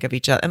friends think of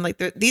each other. I'm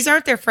like, these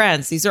aren't their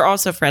friends. These are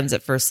also friends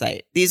at first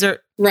sight. These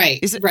are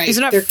These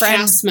are not they're friends.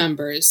 Cast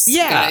members.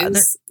 Yeah.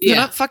 They're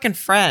not fucking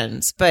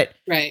friends, but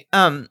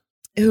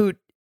who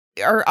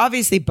are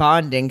obviously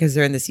bonding because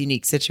they're in this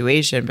unique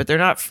situation, but they're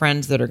not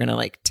friends that are going to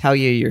like tell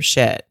you your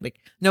shit.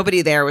 Like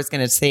nobody there was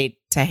going to say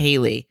to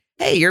Haley,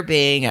 hey, you're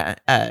being a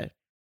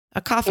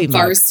coffee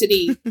mug.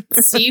 Varsity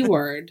C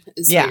word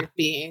is what you're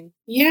being.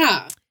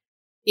 Yeah.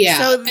 Yeah.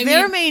 So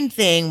their main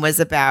thing was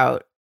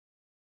about,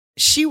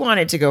 she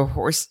wanted to go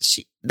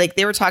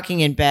they were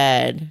talking in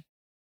bed.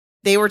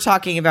 They were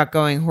talking about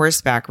going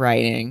horseback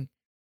riding.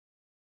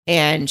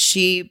 And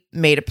she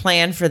made a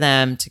plan for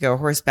them to go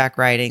horseback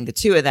riding, the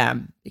two of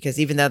them, because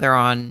even though they're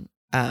on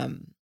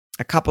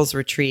a couples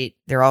retreat,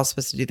 they're all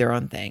supposed to do their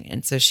own thing.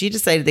 And so she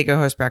decided to go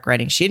horseback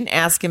riding. She didn't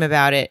ask him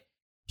about it.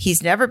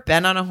 He's never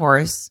been on a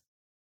horse.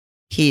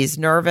 He's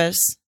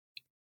nervous.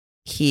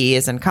 He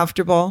is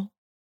uncomfortable.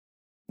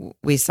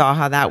 We saw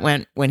how that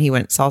went when he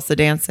went salsa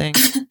dancing.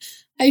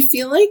 I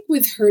feel like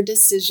with her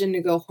decision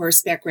to go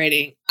horseback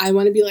riding, I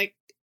want to be like,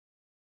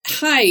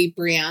 hi,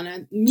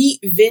 Brianna, meet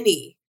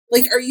Vinny.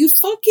 Like, are you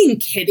fucking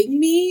kidding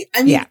me?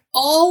 I mean,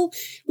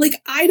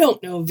 I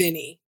don't know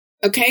Vinny.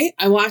 Okay.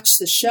 I watched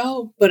the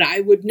show, but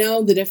I would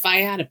know that if I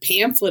had a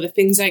pamphlet of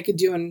things I could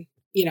do in,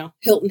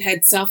 Hilton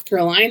Head, South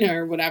Carolina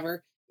or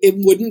whatever, it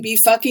wouldn't be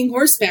fucking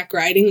horseback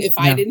riding if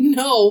I didn't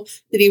know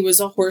that he was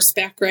a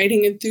horseback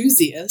riding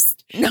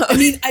enthusiast. No. I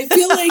mean, I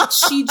feel like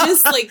she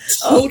just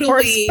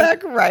totally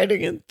horseback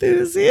riding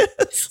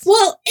enthusiast.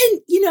 Well, and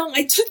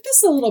I took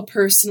this a little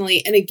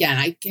personally, and again,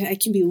 I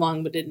can be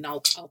long-winded, and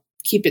I'll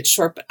keep it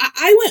short. But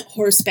I went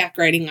horseback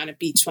riding on a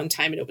beach one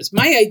time, and it was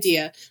my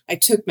idea. I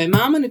took my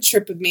mom on a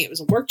trip with me. It was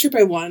a work trip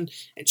I won,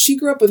 and she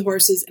grew up with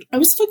horses, and I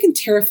was fucking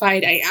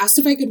terrified. I asked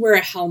if I could wear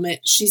a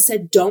helmet. She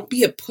said, "Don't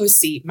be a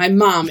pussy." My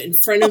mom, in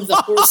front of the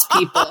horse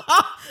people,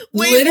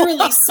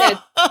 literally said,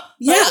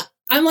 "Yeah."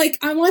 I'm like,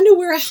 I wanted to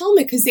wear a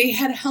helmet because they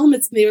had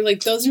helmets and they were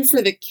like, those are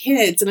for the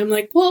kids. And I'm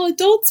like, well,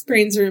 adults'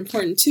 brains are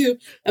important too.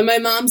 And my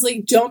mom's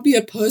like, don't be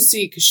a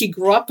pussy, because she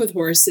grew up with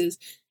horses.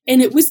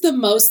 And it was the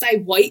most, I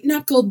white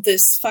knuckled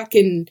this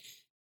fucking,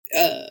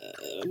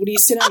 what do you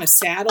sit on a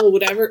saddle,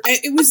 whatever.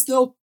 It was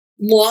the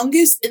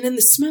longest. And then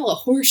the smell of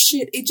horse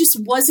shit, it just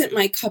wasn't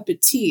my cup of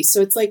tea.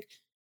 So it's like,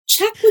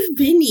 check with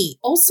Vinny.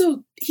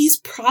 Also, he's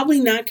probably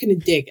not going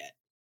to dig it.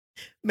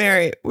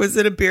 Mary, was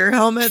it a beer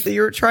helmet that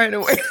you were trying to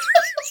wear?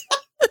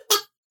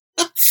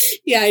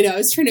 Yeah, I know. I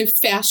was trying to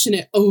fashion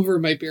it over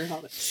my beer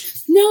helmet.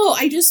 No,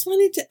 I just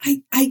wanted to,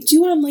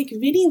 I'm like,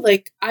 Vinny,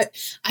 like,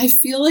 I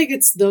feel like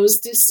it's those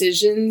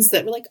decisions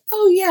that were like,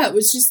 oh yeah, it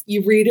was just,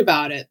 you read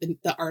about it,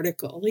 the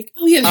article, like,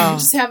 oh yeah, they're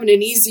just having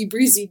an easy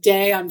breezy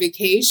day on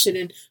vacation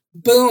and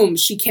boom,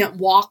 she can't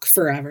walk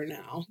forever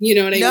now. You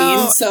know what I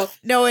mean? So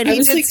no, and he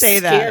did like, say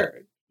scared.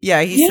 That.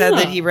 Yeah, he said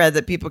that he read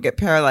that people get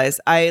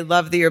paralyzed. I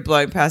love that you're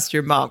blowing past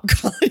your mom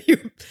calling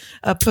you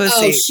a pussy.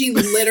 Oh, she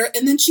literally,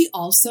 and then she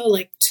also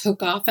like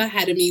took off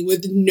ahead of me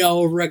with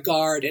no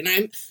regard.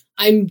 And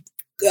and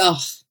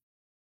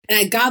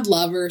God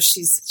love her.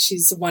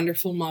 She's a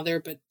wonderful mother,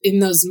 but in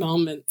those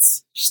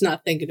moments, she's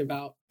not thinking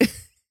about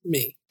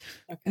me.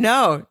 Okay.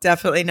 No,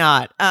 definitely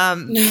not.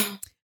 No.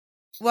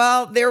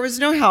 Well, there were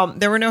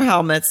no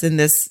helmets in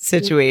this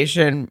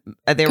situation.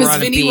 They were on a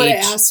beach. Vinny would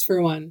have asked for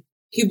one.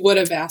 He would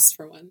have asked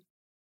for one.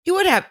 He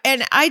would have.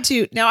 And I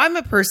do. Now, I'm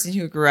a person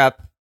who grew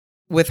up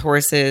with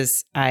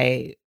horses.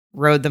 I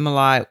rode them a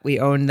lot.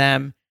 We owned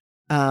them.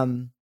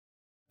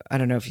 I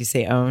don't know if you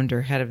say owned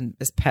or had them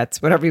as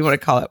pets, whatever you want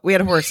to call it. We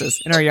had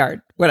horses in our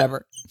yard,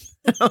 whatever.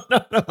 I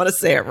don't want to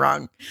say it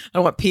wrong. I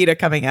don't want PETA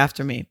coming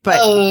after me. But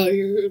oh,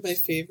 you're my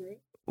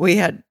favorite. We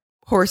had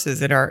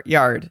horses in our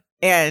yard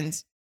and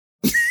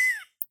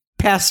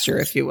pasture,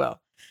 if you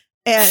will.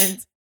 And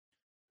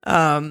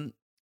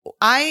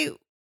I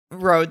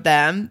rode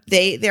them.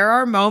 There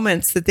are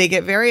moments that they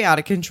get very out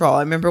of control. I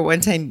remember one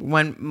time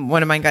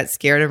one of mine got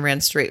scared and ran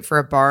straight for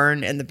a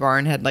barn, and the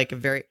barn had like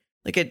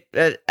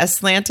a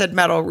slanted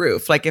metal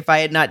roof. Like if I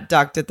had not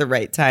ducked at the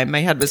right time,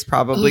 my head was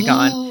probably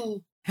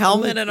gone.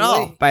 Helmet and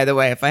all, by the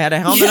way. If I had a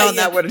helmet on,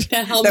 that would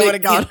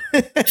have gone.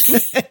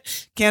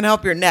 Can't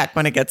help your neck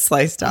when it gets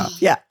sliced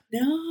off. Yeah.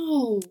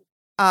 No.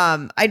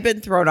 I'd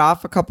been thrown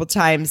off a couple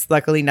times.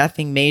 Luckily,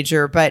 nothing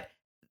major, but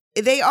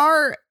they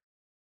are.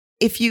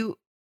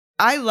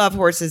 I love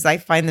horses. I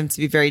find them to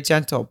be very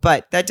gentle,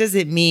 but that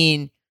doesn't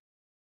mean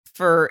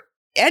for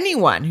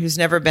anyone who's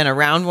never been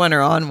around one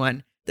or on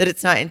one that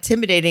it's not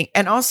intimidating,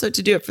 and also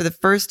to do it for the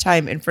first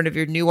time in front of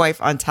your new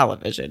wife on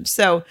television.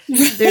 So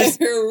there's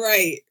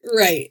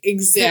right.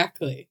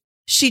 Exactly.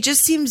 She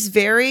just seems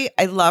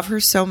I love her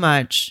so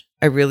much.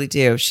 I really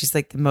do. She's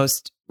like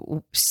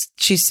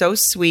she's so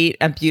sweet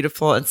and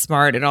beautiful and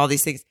smart and all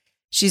these things.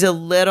 She's a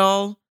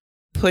little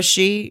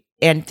pushy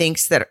and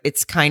thinks that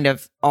it's kind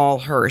of all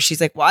her. She's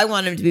like, well, I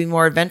want him to be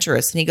more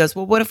adventurous. And he goes,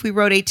 well, what if we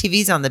rode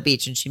ATVs on the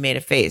beach? And she made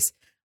a face.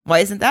 Why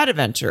isn't that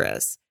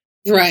adventurous?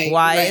 Right.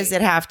 Why does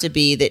it have to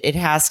be that it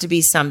has to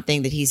be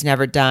something that he's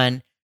never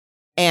done?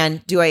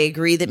 And do I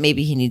agree that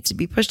maybe he needs to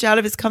be pushed out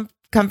of his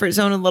comfort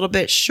zone a little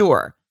bit?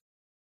 Sure.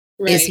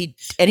 Right.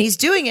 And he's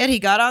doing it. He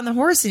got on the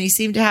horse and he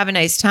seemed to have a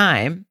nice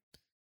time.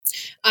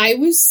 I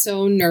was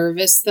so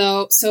nervous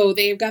though. So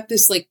they've got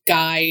this like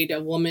guide,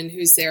 a woman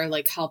who's there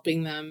like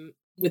helping them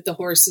with the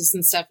horses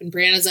and stuff. And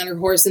Brianna's on her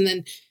horse.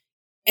 And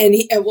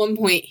at one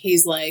point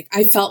he's like,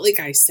 I felt like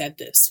I said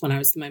this when I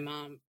was with my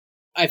mom.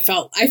 I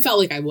felt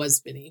like I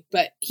was Vinny,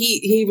 but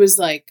he was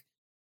like,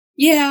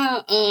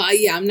 yeah,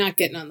 I'm not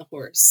getting on the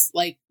horse.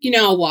 Like,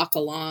 I'll walk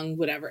along,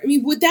 whatever. I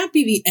mean, would that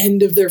be the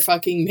end of their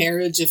fucking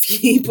marriage if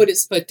he put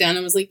his foot down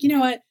and was like, you know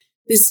what?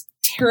 This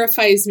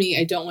terrifies me.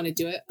 I don't want to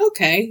do it.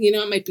 Okay.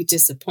 It might be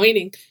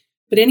disappointing.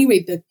 But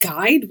anyway, the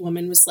guide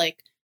woman was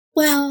like,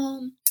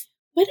 well,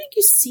 why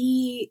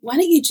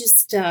don't you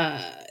just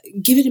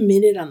give it a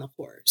minute on the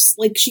horse?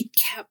 Like she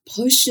kept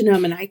pushing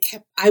him and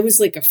I was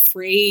like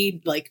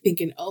afraid, like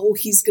thinking, oh,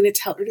 he's going to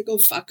tell her to go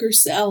fuck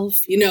herself,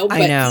 but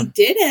I know. He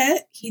did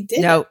it.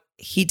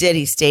 He did.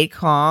 He stayed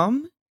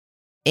calm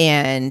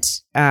and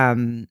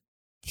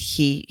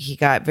he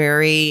got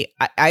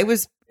I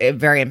was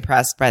very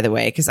impressed, by the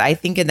way, because I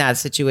think in that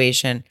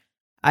situation,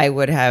 I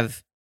would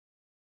have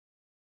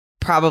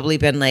probably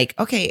been like,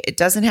 okay, it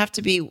doesn't have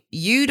to be,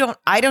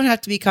 I don't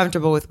have to be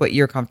comfortable with what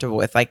you're comfortable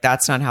with. Like,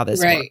 that's not how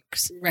this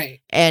works.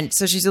 Right. And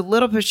so she's a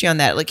little pushy on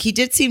that. Like, he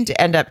did seem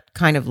to end up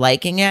kind of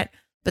liking it.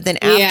 But then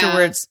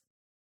afterwards,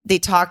 they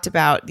talked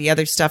about the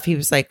other stuff. He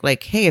was like,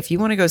 hey, if you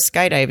want to go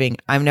skydiving,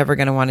 I'm never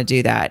going to want to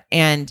do that.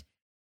 And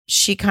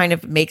she kind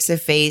of makes a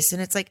face.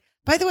 And it's like,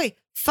 by the way,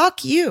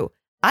 fuck you.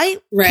 I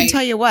can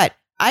tell you what.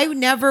 I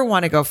never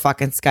want to go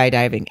fucking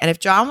skydiving. And if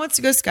John wants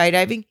to go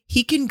skydiving,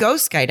 he can go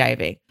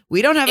skydiving.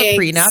 We don't have a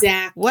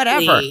prenup.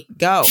 Whatever.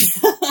 Go.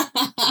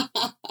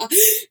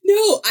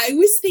 No, I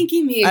was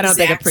thinking the exact I don't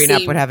think a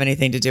prenup would have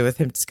anything to do with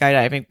him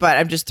skydiving, but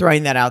I'm just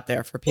throwing that out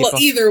there for people.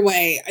 Well, either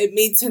way, it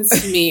made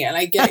sense to me, and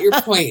I get your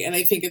point, and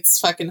I think it's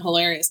fucking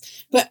hilarious.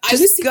 But I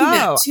was thinking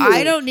that too.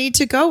 I don't need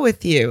to go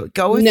with you.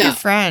 Go with your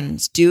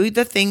friends. Do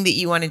the thing that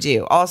you want to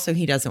do. Also,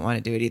 he doesn't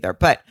want to do it either.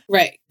 But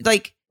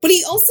But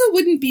he also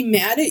wouldn't be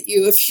mad at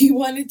you if you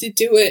wanted to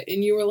do it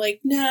and you were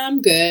like, nah,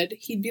 I'm good.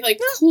 He'd be like,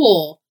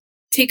 cool,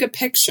 take a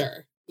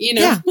picture.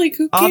 Like,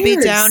 who cares? I'll be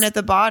down at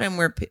the bottom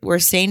where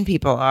sane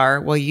people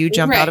are while you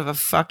jump out of a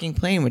fucking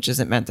plane, which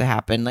isn't meant to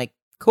happen. Like,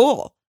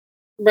 cool.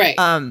 Right.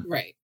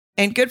 Right.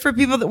 And good for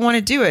people that want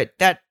to do it.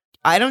 That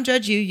I don't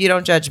judge you. You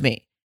don't judge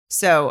me.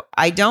 So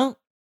I do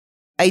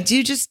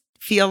just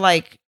feel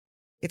like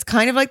it's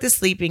kind of like the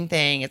sleeping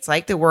thing. It's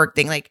like the work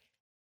thing. Like,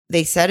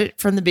 they said it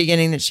from the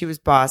beginning that she was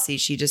bossy.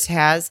 She's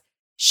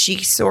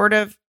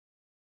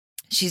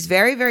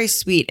very, very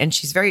sweet, and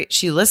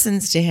she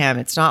listens to him.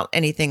 It's not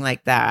anything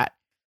like that.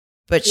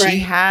 But she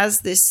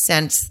has this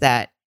sense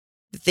that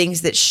the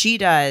things that she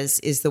does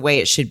is the way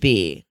it should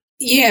be.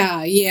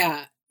 Yeah,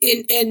 yeah.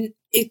 And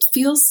it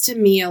feels to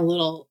me a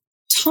little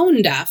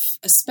tone deaf,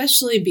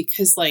 especially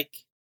because like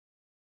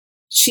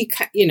she,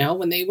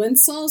 when they went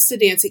salsa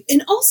dancing,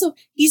 and also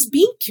he's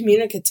being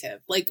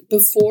communicative. Like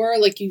before,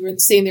 like you were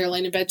saying there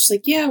laying in bed, she's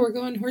like, yeah, we're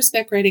going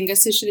horseback riding.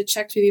 Guess I should have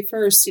checked with you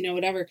first,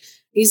 whatever.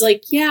 He's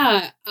like,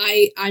 yeah,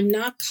 I'm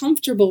not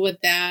comfortable with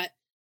that.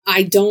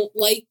 I don't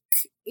like,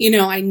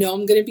 I know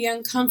I'm going to be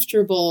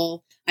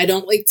uncomfortable. I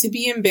don't like to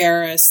be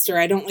embarrassed, or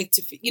I don't like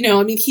to,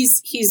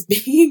 he's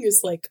being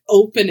as like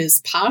open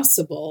as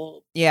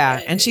possible.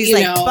 Yeah. And she's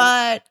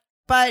like,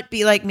 but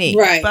be like me,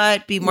 right?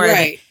 But be more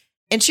like,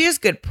 and she has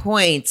good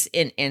points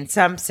in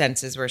some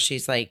senses where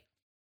she's like,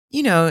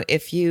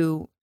 if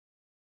you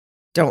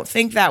don't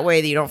think that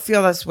way, that you don't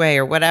feel this way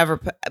or whatever,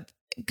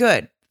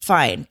 good,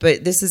 fine.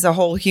 But this is a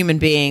whole human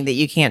being that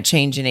you can't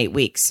change in 8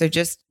 weeks. So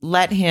just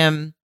let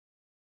him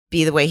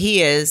be the way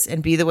he is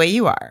and be the way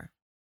you are.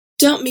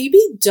 I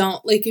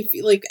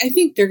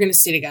think they're going to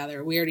stay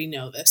together. We already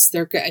know this.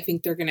 I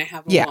think they're going to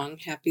have a long,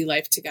 happy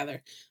life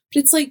together.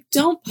 But it's like,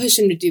 don't push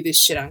him to do this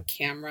shit on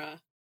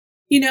camera.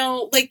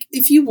 Like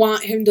if you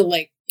want him to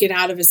like get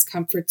out of his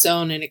comfort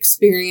zone and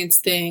experience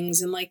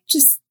things and like,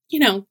 just,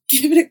 give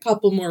it a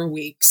couple more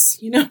weeks.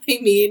 You know what I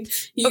mean?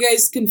 You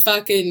guys can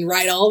fucking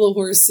ride all the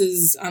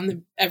horses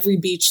on every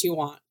beach you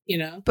want,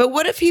 But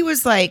what if he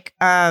was like,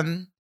 yeah,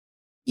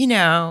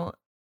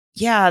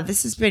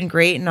 this has been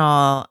great and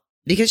all,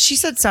 because she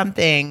said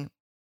something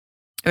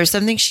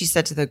she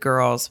said to the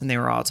girls when they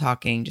were all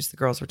talking, just the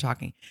girls were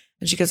talking.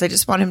 And she goes, I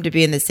just want him to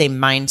be in the same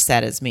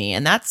mindset as me.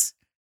 And that's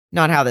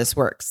not how this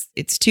works.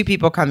 It's two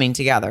people coming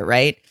together,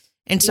 right?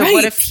 And so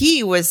what if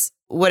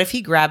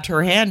he grabbed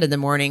her hand in the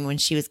morning when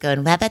she was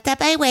going,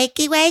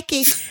 wakey,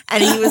 wakey.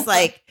 And he was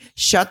like,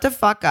 shut the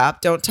fuck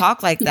up. Don't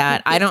talk like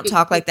that. I don't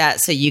talk like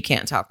that. So you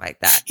can't talk like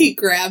that. He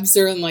grabs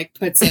her and like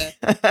puts an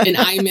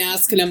eye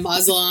mask and a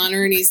muzzle on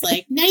her. And he's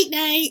like, night,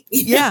 night.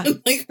 Yeah.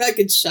 Like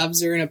fucking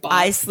shoves her in a box.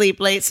 I sleep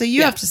late. So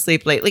you have to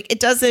sleep late. Like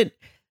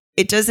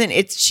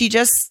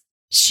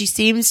she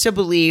seems to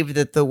believe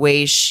that the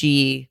way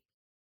she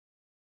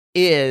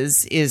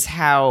is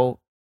how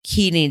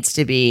he needs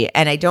to be.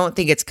 And I don't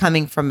think it's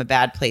coming from a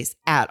bad place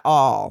at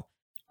all.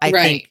 I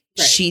think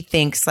she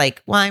thinks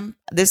like, well,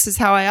 this is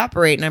how I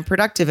operate and I'm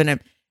productive. And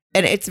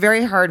it's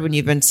very hard when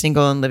you've been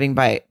single and living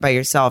by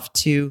yourself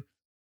to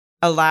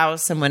allow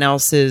someone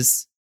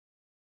else's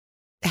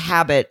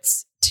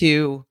habits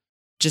to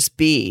just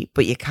be,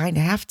 but you kind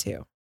of have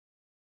to.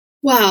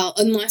 Well,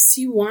 unless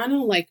you want to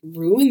like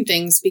ruin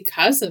things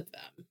because of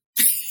them.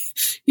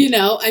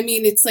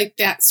 It's like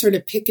that sort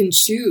of pick and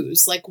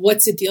choose. Like,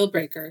 what's a deal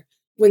breaker?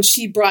 When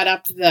she brought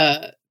up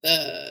the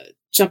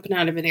jumping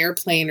out of an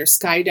airplane or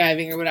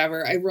skydiving or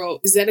whatever, I wrote,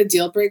 is that a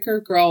deal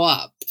breaker? Grow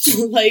up.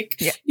 Like,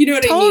 you know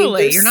what I mean?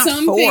 There's You're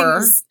not 4.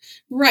 Things,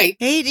 right.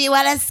 Hey, do you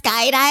want to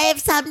skydive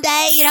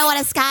someday? You don't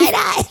want to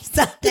skydive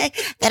someday?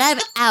 Then I'm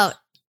out.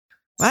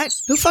 What?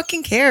 Who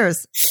fucking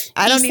cares?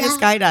 I don't need to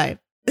skydive.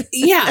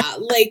 Yeah,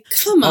 like,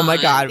 come on. Oh my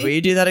God, will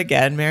you do that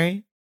again,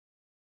 Mary?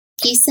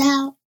 Peace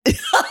out.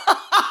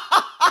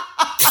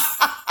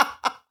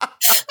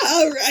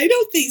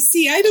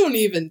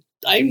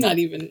 I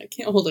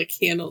can't hold a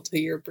candle to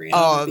your brand.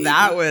 Oh, baby.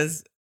 That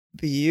was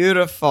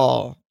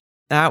beautiful.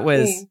 That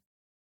was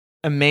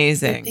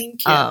amazing.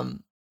 Thank you.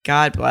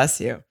 God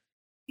bless you.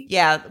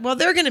 Yeah. Well,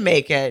 they're going to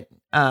make it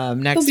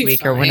next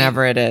week or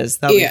whenever it is.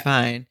 They'll be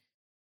fine.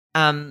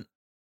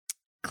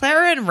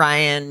 Clara and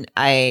Ryan,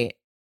 I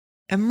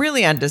am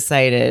really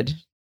undecided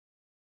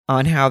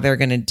on how they're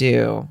going to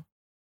do.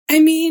 I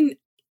mean,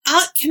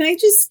 can I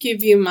just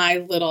give you my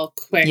little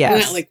quick,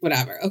 not like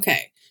whatever.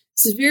 Okay.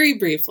 So very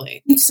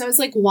briefly. So I was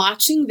like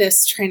watching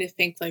this, trying to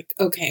think like,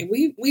 okay,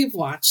 we've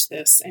watched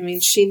this. I mean,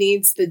 she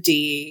needs the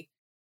D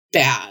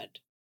bad.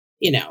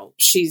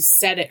 She's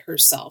said it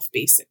herself,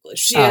 basically.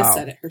 She has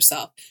said it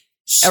herself.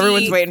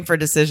 Everyone's waiting for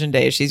decision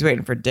day. She's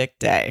waiting for dick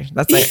day.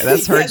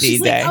 That's her D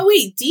day. Like, oh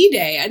wait, D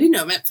day. I didn't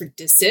know it meant for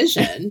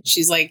decision.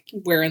 She's like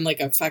wearing like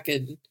a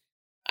fucking,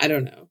 I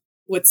don't know.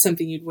 What's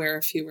something you'd wear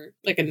if you were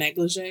like a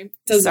negligee?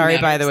 Sorry,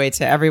 by the way,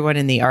 to everyone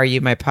in the Are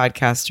You My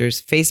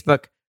Podcasters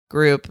Facebook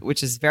group,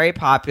 which is very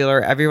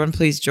popular. Everyone,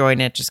 please join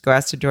it. Just go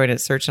ask to join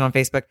it. Search it on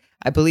Facebook.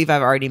 I believe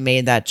I've already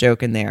made that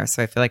joke in there.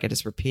 So I feel like I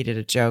just repeated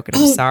a joke and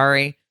I'm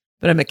sorry,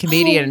 but I'm a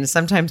comedian and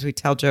sometimes we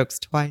tell jokes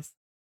twice.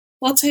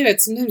 Well, I'll tell you what,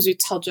 sometimes we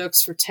tell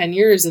jokes for 10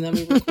 years and then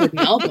we record an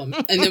album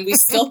and then we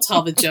still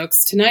tell the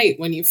jokes tonight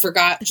when you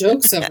forgot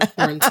jokes over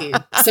quarantine.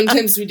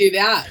 Sometimes we do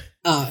that.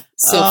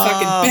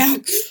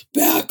 Fucking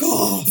back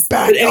off.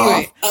 But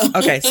anyway.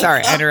 Okay,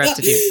 sorry, I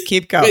interrupted you.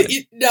 Keep going.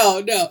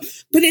 No.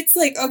 But it's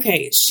like,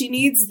 okay, she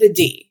needs the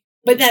D.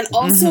 But then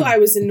also I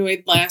was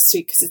annoyed last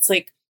week because it's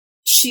like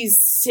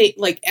she's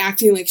like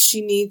acting like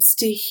she needs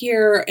to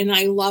hear "and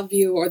I love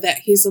you," or that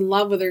he's in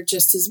love with her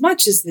just as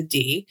much as the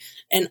D.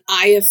 And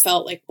I have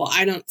felt like, well,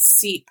 I don't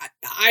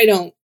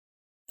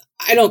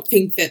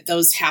think that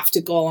those have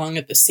to go along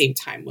at the same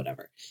time,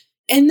 whatever.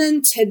 And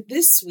then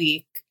this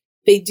week,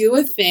 they do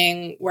a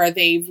thing where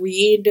they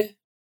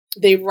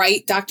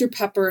write, Dr.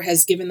 Pepper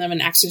has given them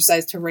an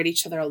exercise to write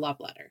each other a love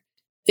letter.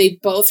 They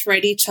both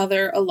write each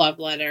other a love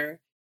letter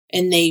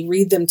and they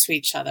read them to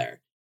each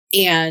other.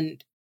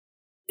 And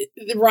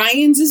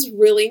Ryan's is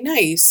really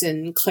nice,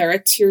 and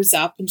Clara tears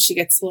up and she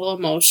gets a little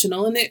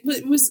emotional, and it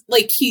was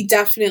like, he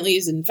definitely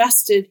is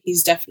invested.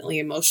 He's definitely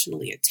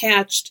emotionally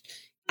attached.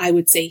 I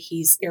would say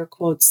he's, air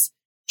quotes,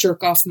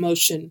 jerk off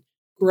motion,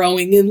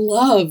 growing in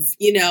love,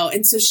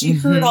 and so she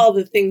heard all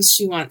the things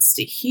she wants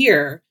to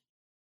hear.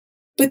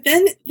 But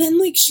then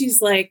like, she's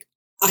like,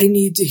 I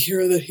need to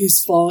hear that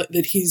he's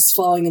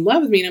falling in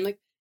love with me. And I'm like,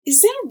 is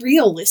that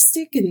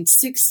realistic in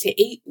 6 to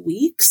 8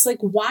 weeks? Like,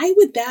 why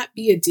would that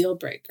be a deal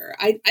breaker?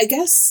 I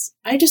guess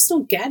I just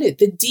don't get it.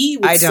 The D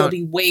would still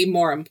be way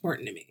more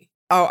important to me.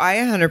 Oh, I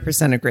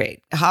 100%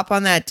 agree. Hop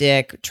on that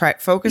dick,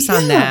 focus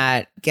on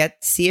that,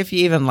 see if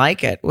you even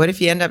like it. What if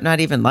you end up not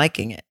even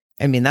liking it?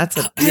 I mean, that's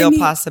a real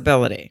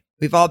possibility.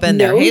 We've all been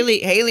there.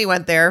 Haley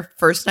went there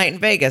first night in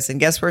Vegas, and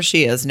guess where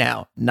she is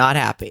now? Not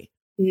happy.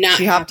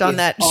 She hopped on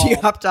that. She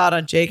hopped out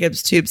on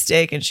Jacob's tube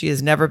steak, and she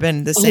has never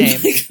been the same.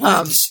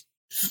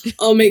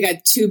 Oh my God,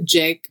 Tube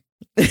Jake.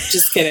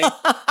 Just kidding.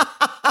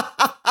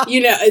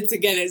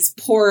 It's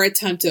poor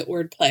attempt at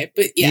wordplay,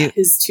 but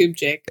his Tube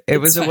Jake. It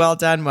was fun. A well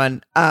done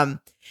one. I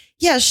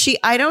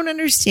don't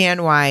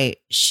understand why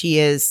she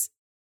is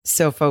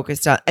so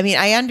focused on. I mean,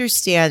 I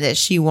understand that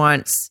she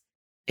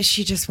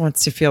just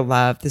wants to feel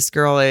loved. This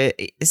girl,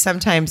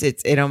 sometimes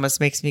it almost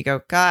makes me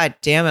go, God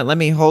damn it, let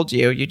me hold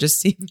you. You just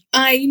seem.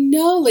 I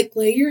know, like,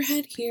 lay your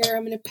head here.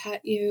 I'm going to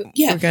pet you.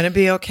 Yeah. We're going to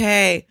be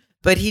okay.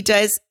 But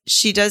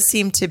she does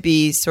seem to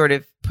be sort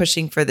of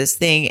pushing for this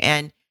thing.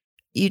 And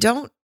you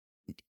don't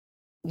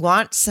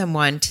want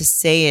someone to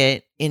say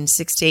it in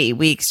 6 to 8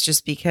 weeks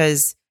just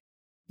because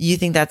you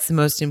think that's the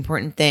most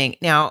important thing.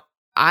 Now,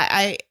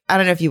 I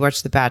don't know if you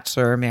watch The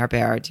Bachelor or Mare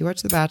Bear. Do you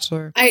watch The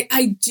Bachelor?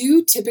 I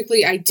do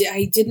typically. I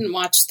didn't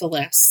watch the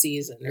last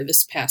season or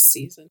this past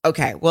season.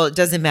 Okay. Well, it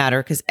doesn't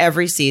matter because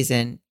every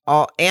season,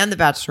 and The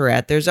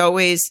Bachelorette, there's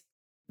always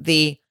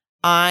the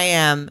I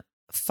am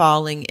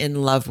falling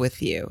in love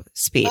with you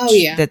speech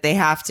that they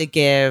have to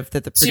give,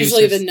 that the producers,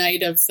 it's usually the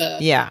night of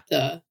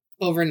the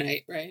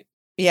overnight, right?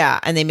 Yeah.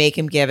 And they make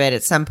him give it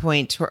at some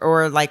point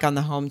or like on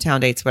the hometown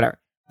dates, whatever.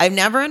 I've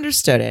never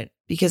understood it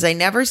because I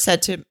never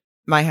said to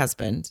my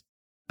husband,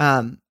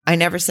 I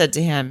never said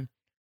to him,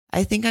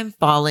 I think I'm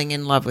falling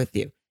in love with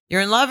you.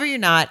 You're in love or you're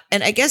not.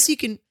 And I guess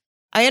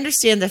I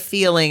understand the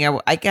feeling.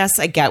 I guess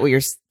I get what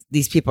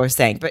these people are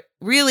saying, but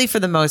really for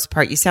the most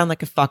part, you sound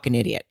like a fucking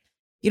idiot.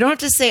 You don't have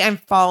to say I'm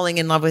falling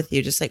in love with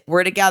you. Just like,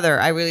 we're together.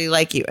 I really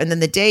like you. And then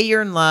the day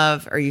you're in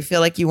love or you feel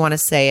like you want to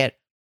say it,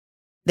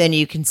 then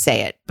you can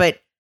say it.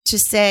 But to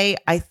say,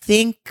 I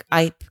think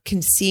I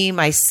can see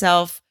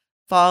myself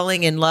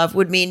falling in love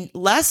would mean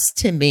less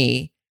to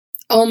me.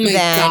 Oh my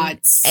God.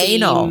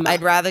 Anal.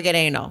 I'd rather get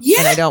anal. Yeah.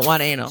 And I don't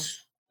want anal.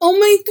 Oh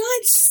my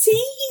God.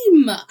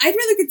 Same. I'd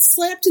rather get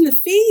slapped in the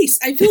face.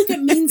 I feel like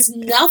it means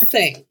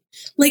nothing.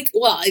 Like,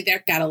 well,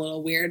 that got a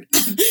little weird.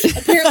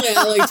 Apparently,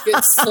 I like to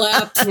get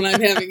slapped when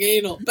I'm having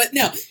anal. But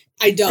no,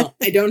 I don't.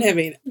 I don't have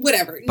anal.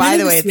 Whatever. By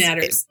the way,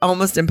 it's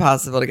almost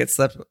impossible to get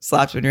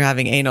slapped when you're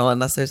having anal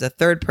unless there's a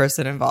third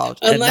person involved.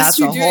 Unless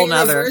you're doing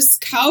reverse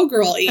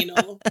cowgirl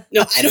anal.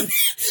 No,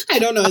 I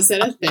don't know. Is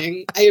that a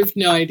thing? I have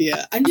no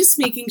idea. I'm just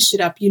making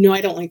shit up.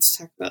 I don't like to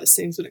talk about these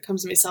things when it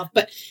comes to myself.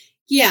 But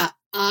yeah,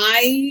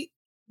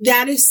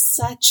 that is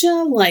such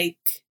a like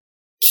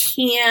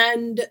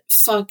canned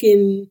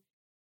fucking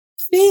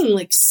thing.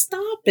 Like,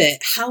 stop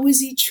it. How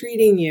is he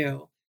treating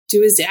you?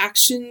 Do his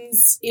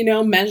actions,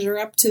 measure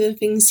up to the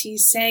things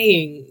he's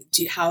saying?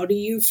 How do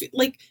you feel?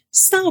 Like,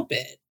 stop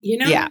it,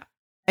 Yeah.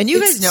 And you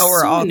guys know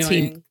we're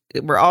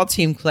all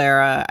team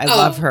Clara. I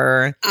love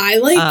her. I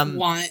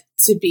want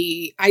to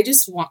be,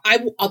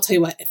 I'll tell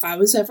you what, if I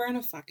was ever on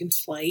a fucking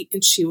flight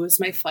and she was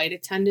my flight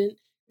attendant,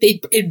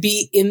 it'd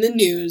be in the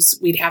news.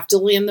 We'd have to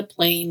land the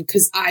plane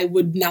because I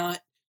would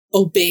not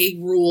obey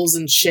rules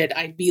and shit.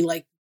 I'd be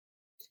like,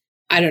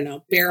 I don't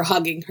know, bear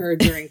hugging her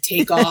during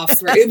takeoff.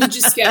 Or it would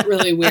just get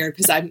really weird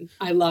because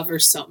I love her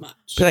so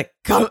much. Be like,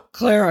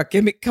 Clara,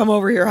 come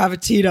over here, have a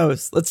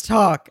Tito's. Let's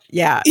talk.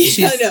 Yeah.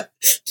 No.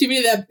 Give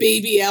me that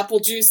baby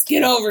apple juice.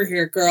 Get over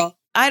here, girl.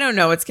 I don't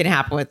know what's going to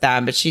happen with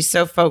them, but she's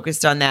so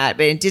focused on that.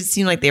 But it did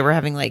seem like they were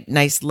having like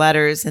nice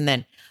letters. And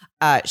then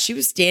she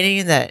was standing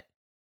in that.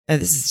 And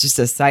this is just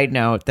a side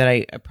note that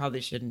I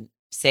probably shouldn't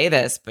say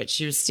this, but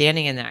she was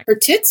standing in that. Her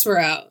tits were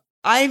out.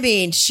 I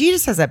mean, she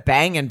just has a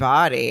banging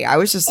body. I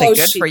was just like,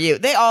 good for you.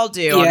 They all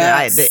do.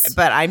 Yes.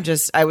 But I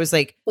was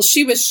like. Well,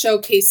 she was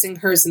showcasing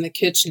hers in the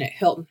kitchen at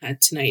Hilton Head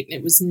tonight, and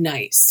it was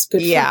nice.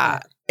 Good for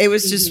her. It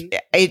was just,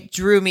 it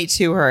drew me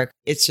to her.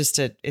 It's just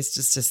a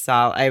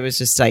solid. I was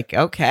just like,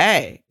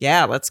 okay,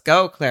 yeah, let's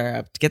go,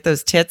 Clara. Get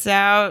those tits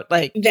out.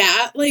 Like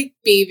that, like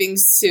bathing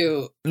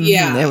suit.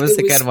 Yeah. It was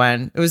a good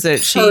one. It was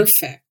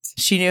perfect.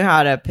 She knew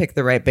how to pick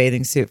the right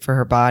bathing suit for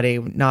her body.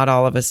 Not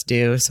all of us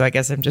do. So I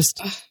guess I'm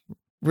just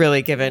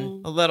really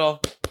giving a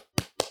little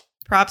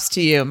props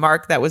to you,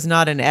 Mark. That was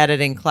not an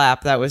editing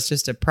clap. That was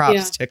just a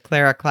props to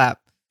Clara clap.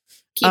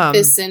 Keep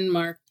this in,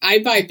 Mark. I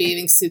buy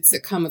bathing suits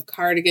that come with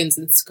cardigans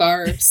and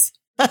scarves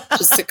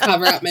just to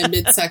cover up my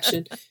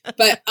midsection.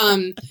 But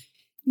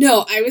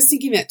no, I was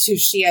thinking that too.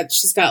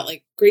 She's got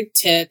like great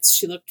tits.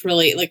 She looked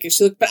really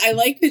but I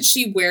like that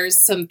she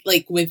wears some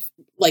like with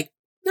like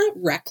not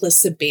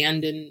reckless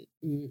abandon.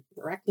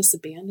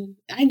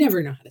 I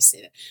never know how to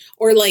say that.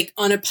 Or like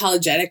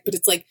unapologetic, but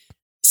it's like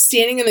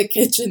standing in the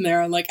kitchen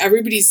there and like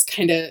everybody's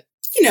kind of,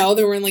 you know,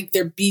 they're wearing like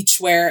their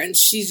beachwear and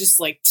she's just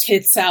like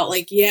tits out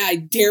like, yeah, I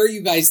dare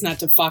you guys not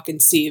to fucking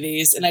see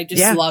these. And I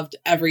just loved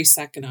every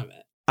second of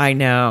it. I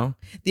know.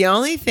 The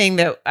only thing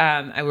that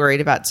I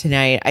worried about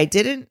tonight, I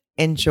didn't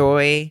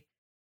enjoy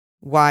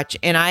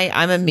and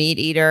I'm a meat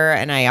eater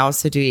and I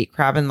also do eat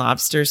crab and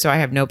lobster. So I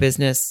have no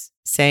business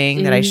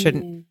saying that I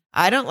shouldn't.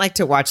 I don't like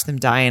to watch them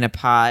die in a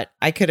pot.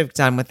 I could have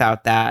done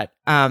without that.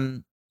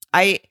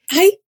 I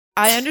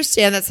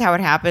understand that's how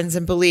it happens.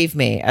 And believe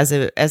me, as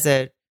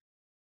a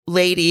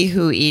lady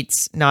who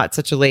eats, not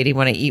such a lady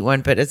when I eat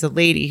one, but as a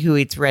lady who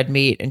eats red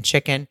meat and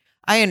chicken,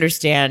 I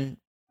understand.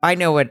 I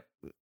know what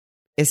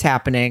is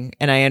happening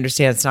and I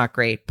understand it's not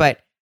great, but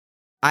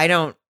I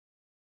don't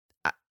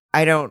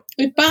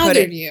it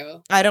bothered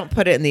you. I don't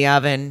put it in the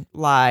oven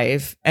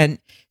live. And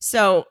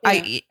so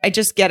I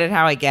just get it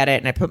how I get it.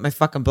 And I put my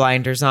fucking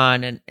blinders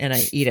on and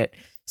I eat it.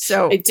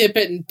 So I dip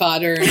it in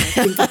butter and I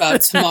think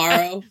about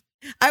tomorrow.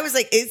 I was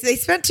like, they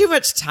spent too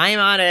much time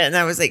on it. And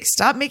I was like,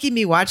 stop making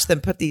me watch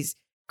them put these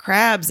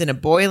crabs in a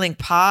boiling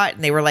pot.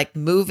 And they were like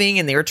moving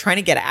and they were trying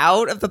to get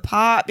out of the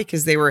pot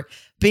because they were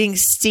being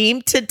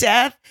steamed to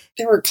death.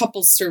 There were a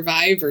couple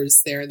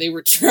survivors there. They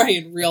were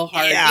trying real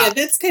hard. Yeah,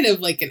 that's kind of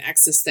like an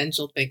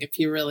existential thing. If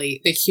you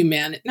really, because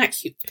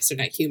they're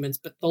not humans,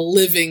 but the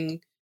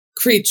living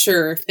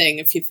creature thing,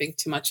 if you think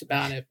too much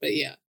about it. But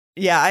yeah.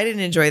 Yeah, I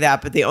didn't enjoy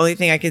that. But the only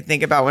thing I could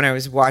think about when I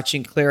was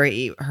watching Clara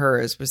eat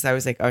hers was I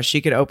was like, oh,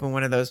 she could open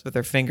one of those with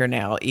her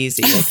fingernail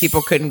easy. Like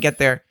people couldn't get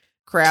their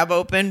crab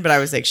open, but I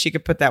was like, she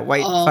could put that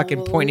white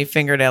fucking pointy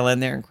fingernail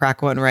in there and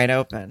crack one right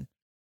open.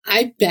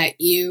 I bet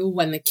you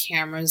when the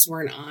cameras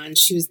weren't on,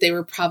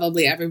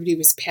 everybody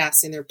was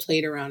passing their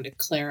plate around to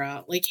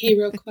Clara, like, hey,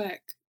 real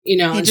quick, you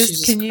know, and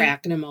she's just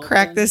cracking them open.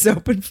 Crack this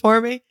open for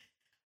me.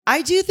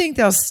 I do think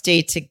they'll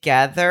stay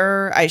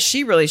together.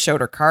 She really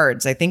showed her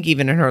cards. I think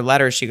even in her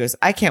letter, she goes,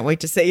 I can't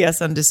wait to say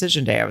yes on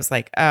decision day. I was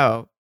like,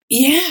 oh.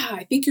 Yeah,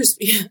 I think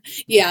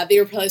they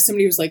were probably,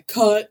 somebody was like,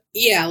 cut.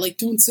 Yeah, like,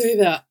 don't say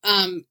that.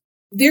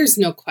 There's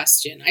no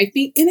question. I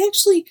think, and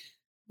actually,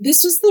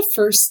 this was the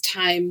first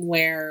time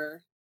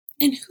where,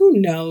 and who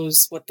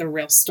knows what the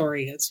real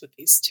story is with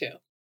these two.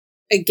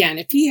 Again,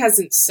 if he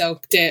hasn't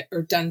soaked it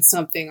or done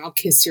something, I'll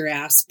kiss your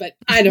ass, but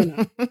I don't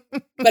know.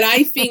 But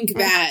I think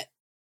that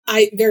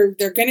they're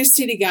going to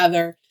stay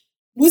together.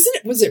 Was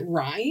it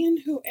Ryan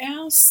who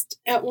asked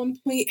at one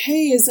point,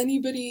 hey, has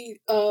anybody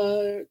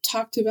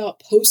talked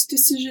about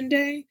post-decision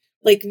day?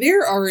 Like,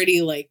 they're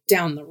already like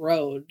down the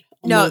road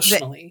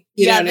emotionally.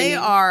 They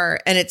are.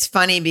 And it's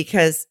funny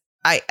because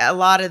a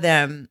lot of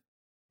them,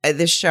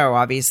 this show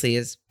obviously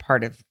is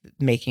part of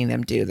making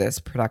them do this.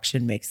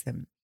 Production makes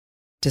them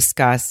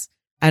discuss.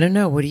 I don't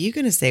know. What are you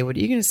going to say? What are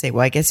you going to say?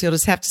 Well, I guess you'll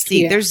just have to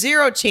see. Yeah. There's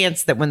zero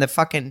chance that when the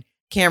fucking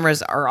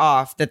cameras are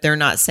off that they're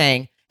not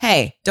saying,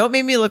 hey, don't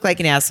make me look like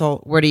an asshole.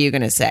 What are you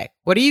going to say?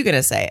 What are you going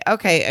to say?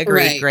 Okay, agreed.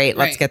 Right, great.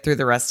 Let's get through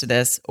the rest of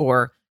this.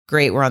 Or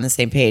great, we're on the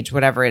same page,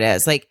 whatever it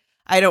is. Like,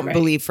 I don't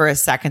believe for a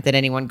second that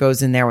anyone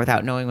goes in there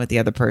without knowing what the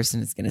other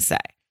person is going to say.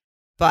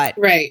 But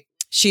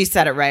she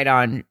said it right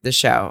on the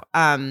show.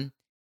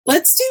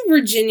 Let's do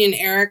Virginia and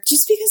Eric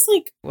just because,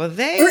 like... Well,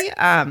 they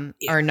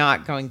are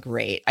not going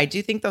great. I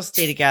do think they'll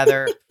stay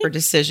together for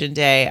decision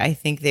day. I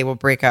think they will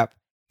break up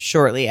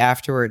shortly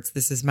afterwards.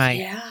 This is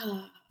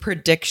my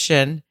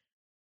prediction.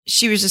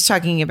 She was just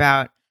talking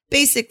about...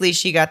 Basically,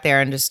 she got there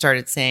and just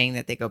started saying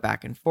that they go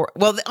back and forth.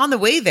 Well, on the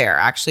way there,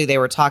 actually, they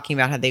were talking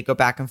about how they go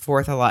back and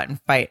forth a lot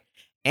and fight.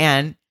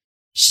 And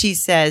she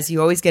says, you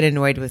always get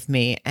annoyed with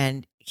me.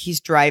 And he's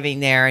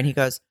driving there and he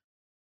goes...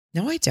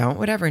 No, I don't.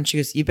 Whatever. And she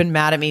goes, you've been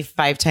mad at me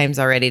 5 times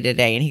already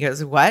today. And he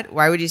goes, what?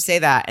 Why would you say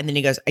that? And then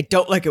he goes, I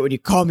don't like it when you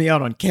call me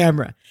out on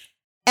camera.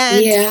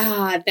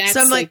 And that's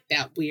so like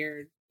that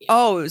weird. Yeah.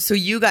 Oh, so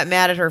you got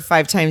mad at her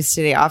 5 times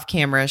today off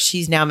camera.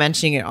 She's now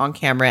mentioning it on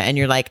camera. And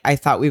you're like, I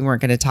thought we weren't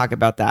going to talk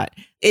about that.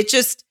 It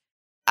just,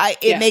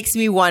 it makes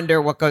me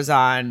wonder what goes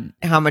on,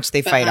 how much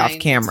they fight off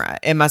camera.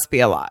 It must be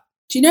a lot.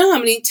 Do you know how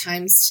many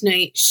times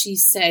tonight she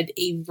said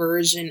a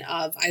version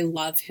of, I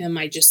love him,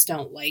 I just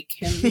don't like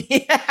him?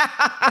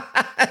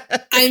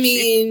 I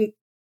mean,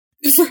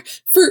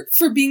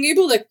 for being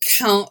able to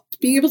count,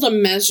 being able to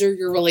measure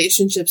your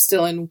relationship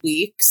still in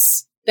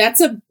weeks, that's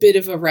a bit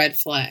of a red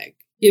flag.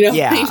 You know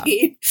what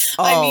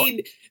I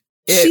mean?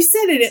 She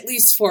said it at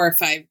least 4 or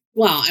 5.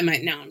 Well,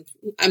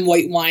 I'm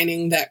white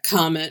whining that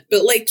comment,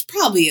 but like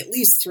probably at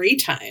least 3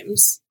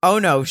 times. Oh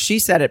no, she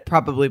said it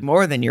probably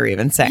more than you're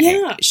even saying.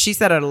 Yeah. She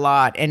said it a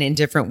lot and in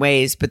different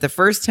ways. But the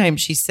first time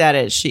she said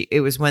it, it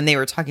was when they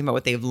were talking about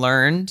what they've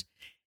learned.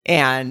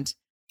 And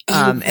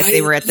if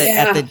they were at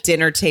the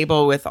dinner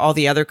table with all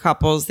the other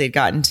couples, they'd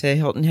gotten to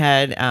Hilton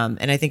Head.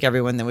 And I think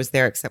everyone that was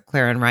there except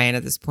Claire and Ryan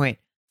at this point.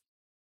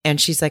 And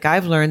she's like,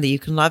 I've learned that you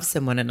can love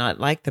someone and not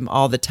like them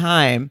all the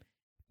time.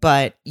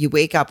 But you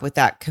wake up with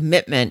that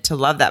commitment to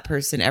love that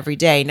person every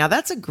day. Now,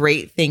 that's a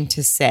great thing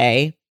to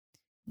say,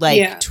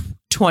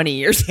 20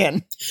 years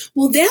in.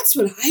 Well, that's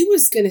what I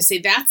was going to say.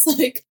 That's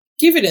like,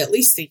 give it at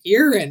least a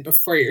year in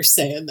before you're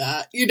saying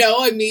that. You know,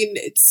 I mean,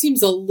 it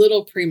seems a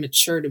little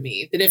premature to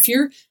me that if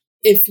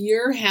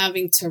you're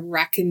having to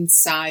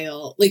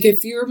reconcile, like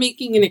if you're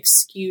making an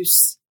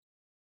excuse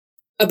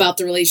about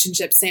the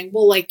relationship saying,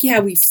 well, like, yeah,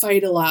 we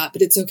fight a lot,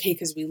 but it's okay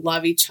because we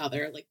love each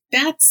other. Like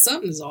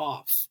something's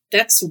off.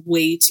 That's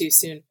way too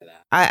soon for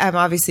that. I'm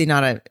obviously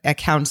not a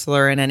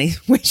counselor in any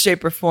way,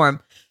 shape, or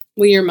form.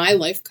 Well, you're my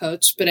life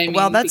coach, but I mean,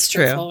 well, that's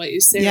true. What you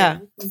say. Yeah.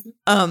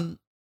 Mm-hmm.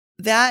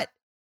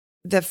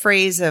 The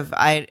phrase of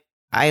I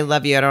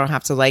love you, I don't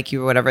have to like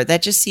you or whatever,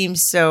 that just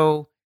seems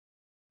so,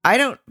 I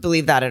don't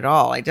believe that at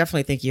all. I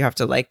definitely think you have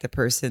to like the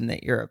person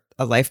that you're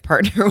a life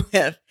partner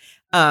with.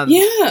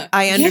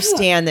 I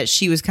understand that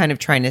she was kind of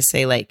trying to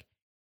say like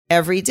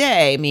every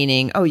day,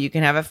 meaning, oh, you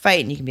can have a fight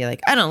and you can be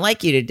like, I don't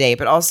like you today.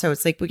 But also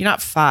it's like, well, you're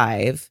not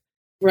 5.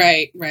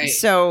 Right.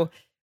 So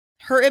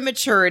her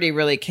immaturity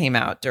really came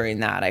out during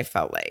that, I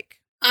felt like.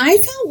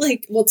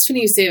 Well, it's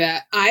funny you say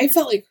that. I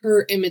felt like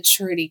her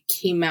immaturity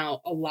came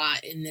out a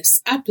lot in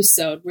this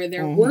episode where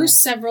there were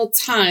several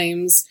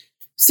times.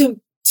 So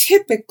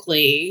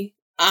typically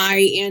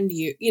I and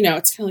you know,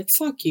 it's kind of like,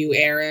 fuck you,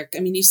 Eric. I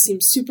mean, he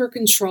seems super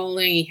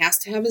controlling. He has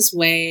to have his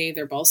way.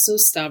 They're both so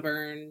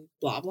stubborn,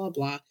 blah, blah,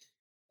 blah.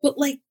 But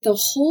like there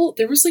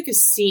was like a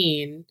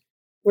scene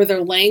where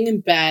they're laying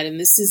in bed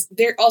and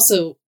their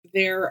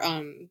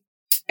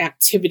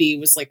activity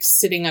was like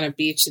sitting on a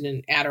beach in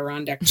an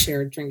Adirondack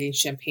chair drinking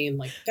champagne.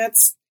 Like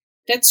that's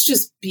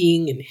just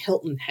being in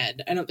Hilton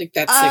Head. I don't think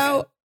that's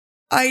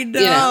I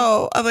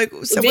know. I'm like,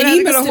 someone had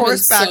to go to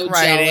horseback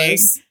riding.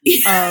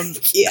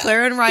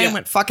 Claire and Ryan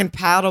went fucking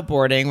paddle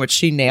boarding, which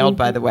she nailed,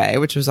 by the way,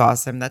 which was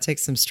awesome. That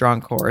takes some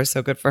strong core.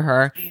 So good for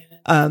her.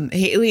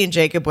 Haley and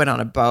Jacob went on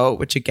a boat,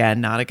 which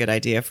again, not a good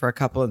idea for a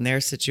couple in their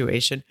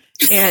situation.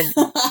 And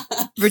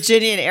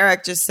Virginia and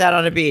Eric just sat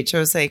on a beach. I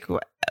was like,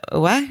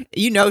 what?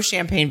 You know,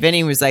 Champagne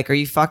Vinny was like, are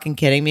you fucking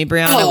kidding me,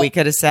 Brianna? We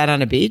could have sat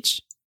on a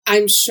beach.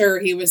 I'm sure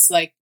he was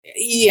like,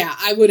 yeah,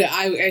 I would.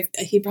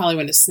 He probably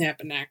would have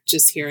snapped a neck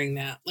just hearing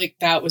that. Like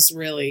that was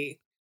really.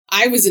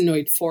 I was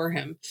annoyed for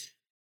him,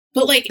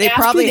 but like they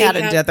probably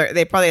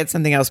had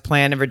something else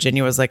planned, and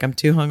Virginia was like, "I'm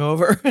too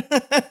hungover."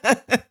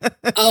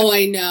 Oh,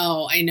 I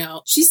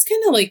know. She's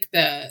kind of like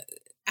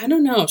I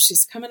don't know.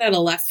 She's coming out of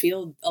left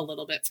field a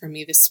little bit for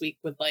me this week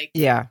with like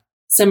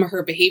some of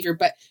her behavior.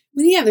 But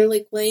they're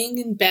like laying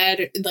in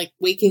bed, like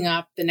waking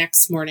up the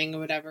next morning or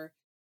whatever,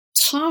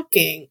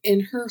 talking,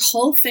 and her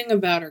whole thing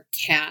about her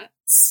cat.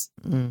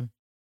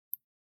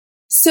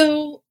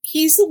 So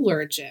he's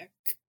allergic,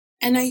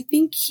 and I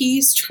think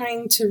he's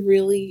trying to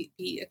really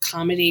be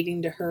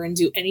accommodating to her and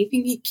do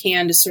anything he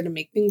can to sort of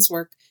make things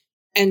work.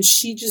 And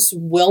she just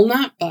will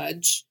not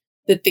budge.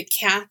 That the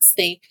cats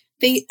they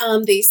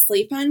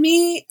sleep on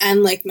me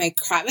and like my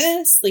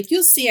crevice. Like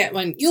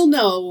you'll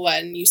know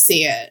when you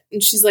see it.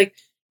 And she's like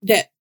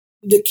that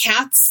the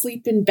cats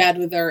sleep in bed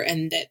with her,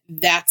 and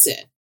that's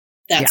it.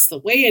 That's the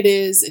way it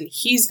is. And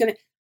he's gonna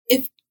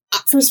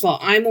first of all,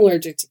 I'm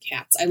allergic to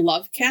cats. I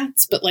love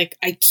cats, but like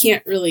I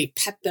can't really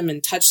pet them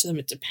and touch them.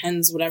 It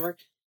depends, whatever.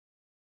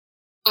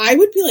 I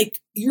would be like,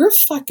 you're a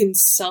fucking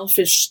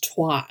selfish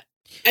twat.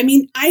 I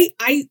mean,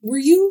 were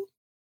you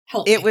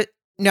helping?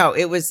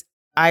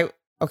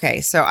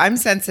 Okay, so I'm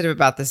sensitive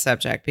about this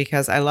subject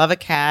because I love a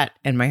cat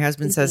and my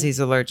husband says he's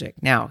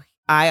allergic. Now,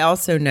 I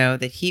also know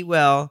that he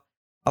will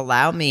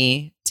allow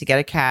me to get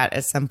a cat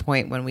at some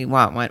point when we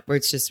want one, where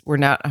it's just, we're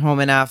not home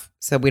enough,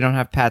 so we don't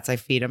have pets. I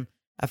feed them.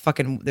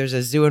 There's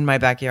a zoo in my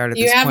backyard at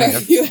this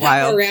point. You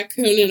have a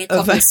raccoon and a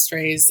couple of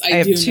strays. I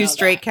have 2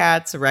 stray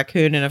cats, a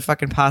raccoon, and a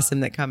fucking possum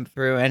that come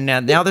through. And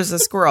now there's a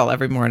squirrel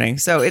every morning.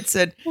 So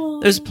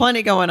there's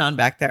plenty going on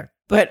back there.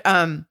 But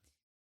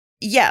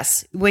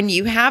yes, when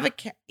you have a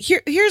cat,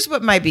 here's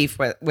what my beef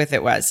with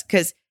it was.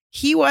 Because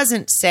he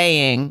wasn't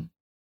saying,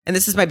 and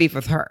this is my beef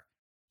with her,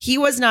 he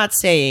was not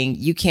saying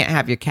you can't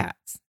have your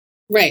cats.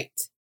 Right.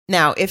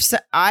 Now,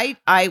 I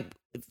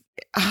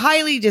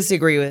highly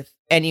disagree with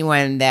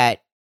anyone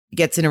that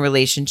gets in a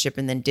relationship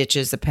and then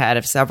ditches a pet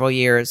of several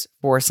years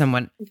for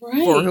someone, for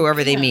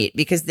whoever they meet,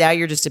 because now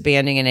you're just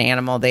abandoning an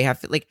animal. They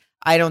have to,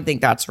 I don't think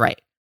that's right.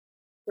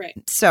 Right.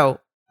 So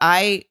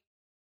I,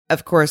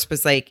 of course,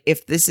 was like,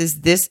 if this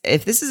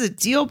is a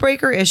deal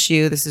breaker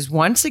issue, this is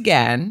once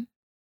again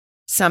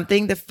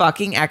something the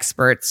fucking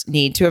experts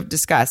need to have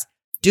discussed.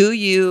 Do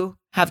you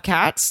have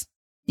cats?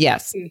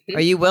 Yes. Mm-hmm.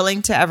 Are you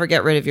willing to ever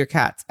get rid of your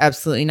cats?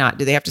 Absolutely not.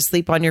 Do they have to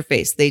sleep on your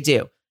face? They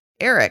do.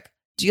 Eric,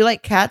 do you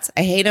like cats?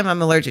 I hate them.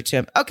 I'm allergic to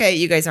them. Okay,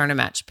 you guys aren't a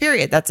match.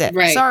 Period. That's it.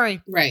 Right.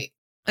 Sorry. Right.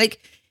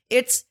 Like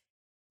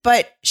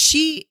but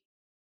she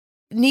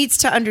needs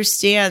to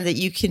understand that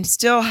you can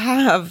still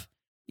have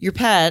your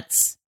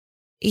pets.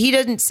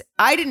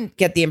 I didn't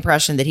get the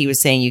impression that he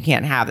was saying you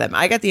can't have them.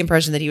 I got the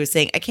impression that he was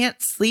saying, I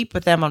can't sleep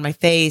with them on my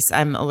face.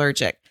 I'm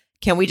allergic.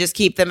 Can we just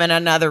keep them in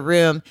another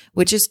room?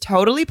 Which is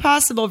totally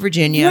possible,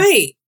 Virginia.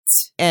 Right.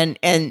 And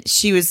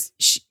she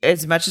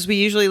as much as we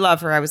usually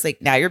love her, I was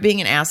like, now you're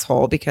being an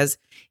asshole, because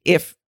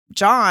if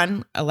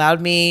John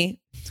allowed me,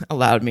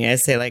 I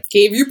say like,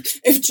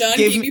 if John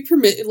gave me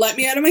permission, let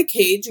me out of my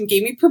cage and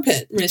gave me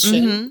permission.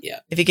 Mm-hmm. Yeah.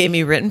 If he gave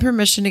me written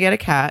permission to get a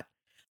cat,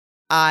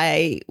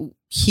 I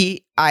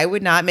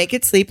would not make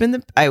it sleep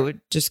I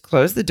would just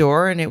close the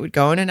door and it would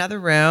go in another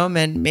room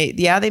and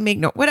they make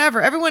no,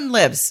 whatever. Everyone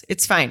lives.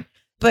 It's fine.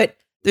 But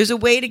there's a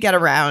way to get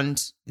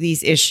around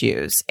these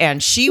issues.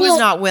 And she was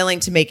not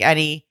willing to make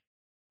any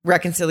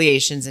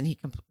reconciliations, and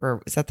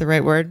or is that the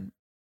right word?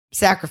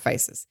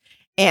 Sacrifices.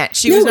 And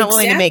she was not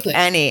willing to make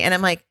any. And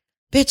I'm like,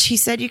 bitch, he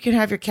said you can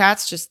have your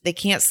cats, just they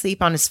can't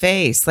sleep on his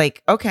face.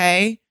 Like,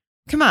 okay,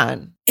 come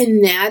on.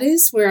 And that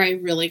is where I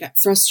really got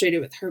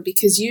frustrated with her,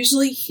 because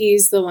usually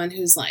he's the one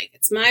who's like,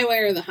 it's my way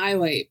or the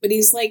highway. But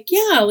he's like,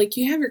 yeah, like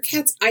you have your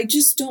cats. I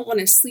just don't want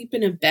to sleep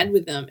in a bed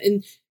with them.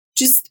 And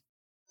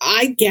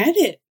I get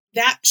it.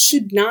 That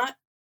should not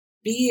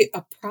be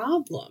a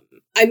problem.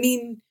 I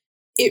mean,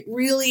 it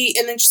really,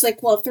 and then she's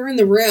like, well, if they're in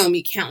the room,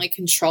 you can't like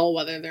control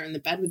whether they're in the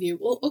bed with you.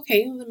 Well,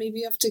 okay, well, then maybe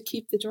you have to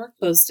keep the door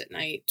closed at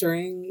night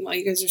while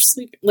you guys are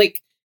sleeping.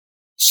 Like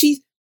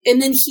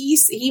and then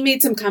he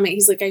made some comment.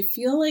 He's like, I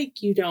feel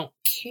like you don't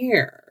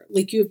care.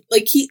 Like he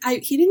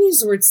didn't use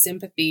the word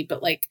sympathy,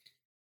 but like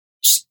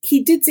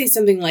he did say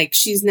something like,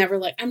 she's never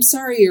like, I'm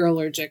sorry you're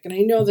allergic, and I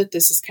know that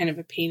this is kind of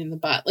a pain in the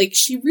butt. Like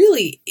she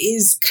really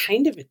is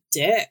kind of a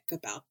dick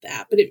about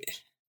that, but maybe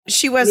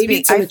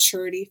it's a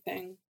maturity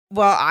thing.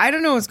 Well, I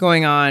don't know what's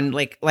going on.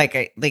 Like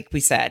we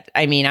said,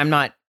 I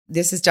mean,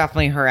 this is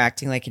definitely her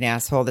acting like an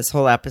asshole this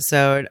whole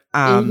episode.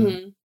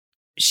 Mm-hmm.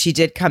 She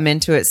did come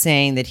into it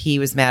saying that he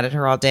was mad at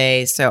her all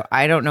day. So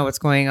I don't know what's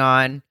going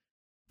on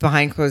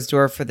behind closed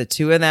door for the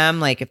two of them.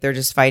 Like if they're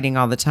just fighting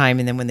all the time,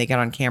 and then when they get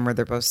on camera,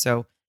 they're both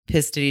so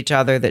pissed at each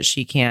other that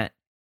she can't.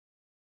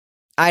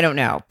 I don't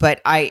know.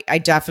 But I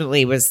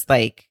definitely was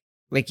like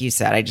you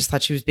said, I just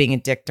thought she was being a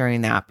dick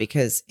during that,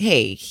 because,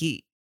 hey,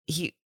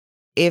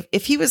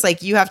 if he was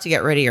like, you have to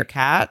get rid of your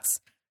cats,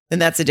 then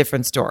that's a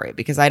different story,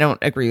 because I don't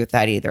agree with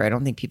that either. I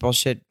don't think people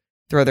should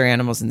throw their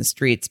animals in the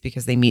streets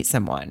because they meet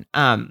someone.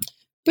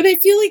 But I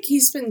feel like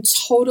he's been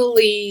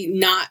totally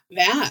not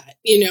that,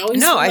 you know?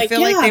 No, I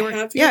feel like they were,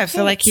 I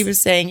feel like he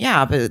was saying,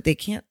 yeah, but they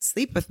can't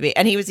sleep with me.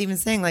 And he was even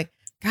saying like,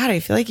 God, I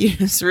feel like you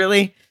just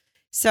really,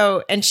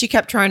 so, and she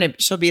kept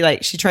she'll be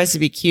like, she tries to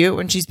be cute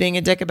when she's being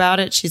a dick about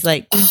it. She's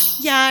like,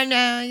 yeah,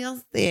 no,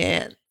 you'll see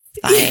it.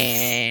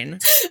 Fine.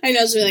 I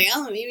know, she'll be like,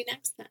 oh, maybe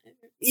next time.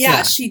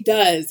 Yeah, she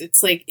does.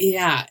 It's like,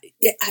 yeah.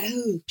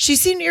 She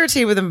seemed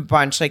irritated with him a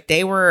bunch. Like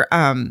they were,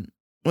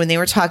 when they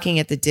were talking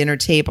at the dinner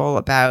table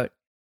about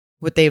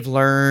what they've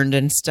learned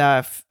and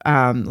stuff.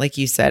 Like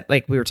you said,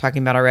 like we were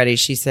talking about already,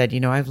 she said,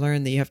 I've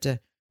learned that you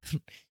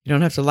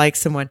don't have to like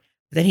someone.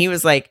 But then he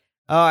was like,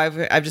 oh,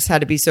 I've just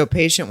had to be so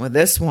patient with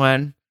this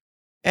one.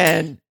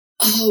 And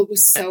it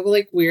was so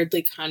like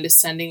weirdly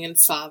condescending and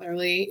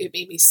fatherly. It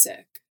made me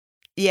sick.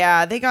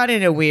 Yeah, they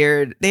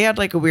had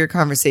like a weird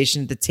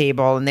conversation at the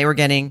table, and they were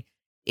getting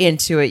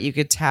into it, you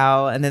could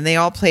tell. And then they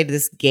all played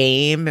this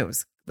game. It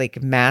was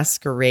like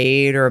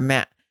Masquerade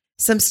or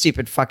some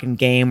stupid fucking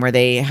game where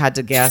they had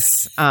to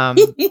guess. I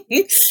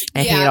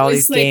hate all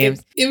these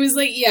games. It was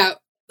like,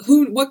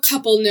 what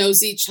couple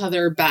knows each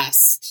other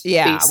best?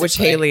 Yeah, basically. Which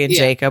Haley and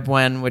Jacob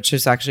won, which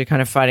was actually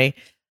kind of funny.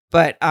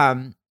 But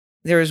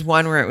there was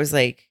one where it was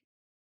like,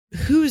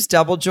 who's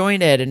double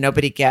jointed, and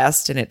nobody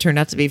guessed, and it turned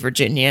out to be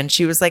Virginia, and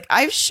she was like,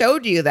 I've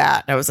showed you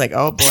that. And I was like,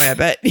 oh boy, I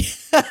bet.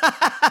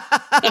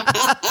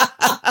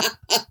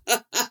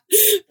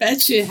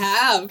 Bet you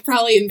have.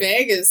 Probably in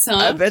Vegas, huh?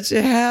 I bet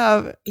you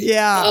have.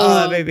 Yeah.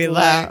 That made me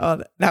laugh.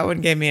 Oh, that one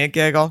gave me a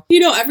giggle.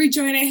 Every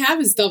joint I have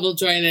is double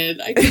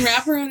jointed. I can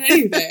wrap around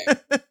anything.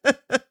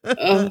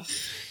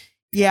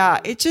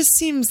 Yeah, it just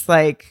seems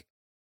like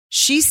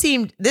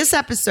this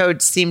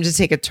episode seemed to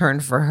take a turn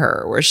for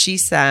her, where she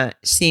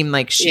seemed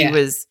like she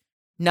was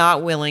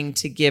not willing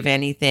to give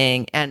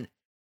anything. And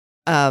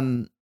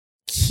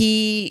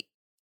he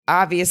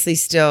obviously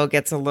still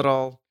gets a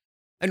little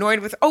annoyed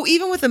with,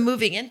 even with the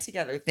moving in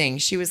together thing.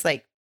 She was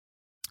like,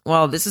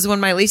 well, this is when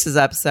my lease is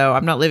up, so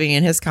I'm not living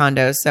in his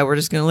condo, so we're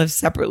just going to live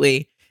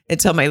separately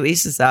until my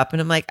lease is up.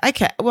 And I'm like, I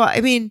can't. Well,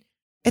 I mean,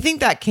 I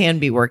think that can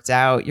be worked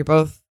out. You're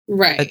both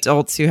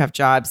adults who have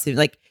jobs.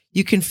 Like,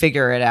 you can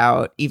figure it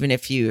out, even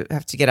if you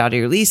have to get out of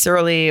your lease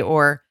early,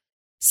 or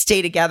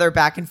stay together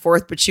back and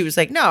forth. But she was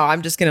like, no,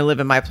 I'm just going to live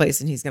in my place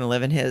and he's going to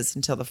live in his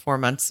until the 4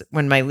 months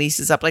when my lease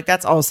is up. Like,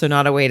 that's also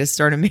not a way to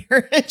start a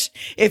marriage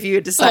if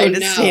you decide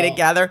to stay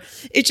together.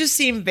 It just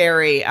seemed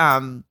very,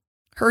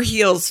 her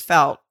heels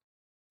felt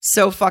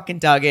so fucking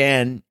dug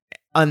in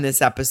on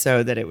this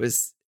episode that it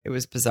was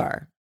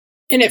bizarre.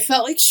 And it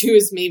felt like she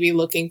was maybe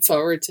looking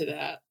forward to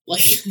that.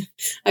 Like,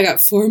 I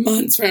got 4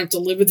 months where I have to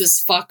live with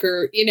this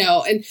fucker, you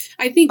know, and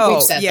I think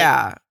we've said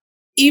that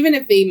even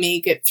if they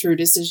make it through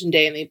decision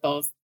day and they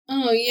both,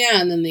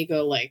 and then they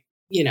go like,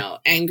 you know,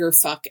 anger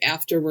fuck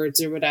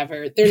afterwards or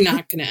whatever, they're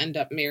not going to end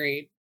up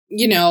married,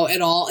 you know,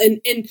 at all.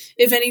 And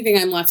if anything,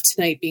 I'm left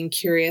tonight being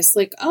curious,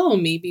 like,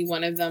 maybe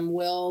one of them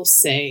will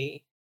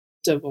say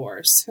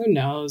divorce. Who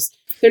knows?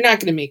 They're not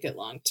going to make it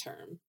long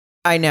term.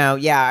 I know.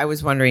 Yeah. I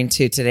was wondering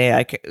too today,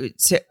 like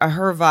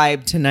her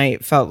vibe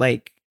tonight felt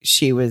like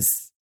she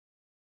was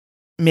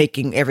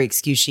making every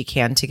excuse she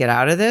can to get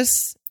out of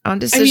this on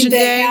decision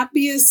day.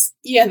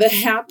 The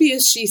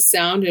happiest she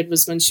sounded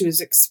was when she was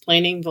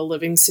explaining the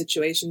living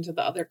situation to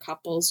the other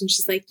couples. And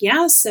she's like,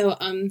 yeah, so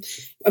I'm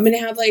going to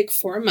have like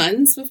 4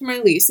 months before my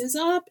lease is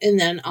up and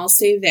then I'll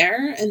stay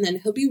there and then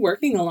he'll be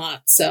working a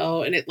lot.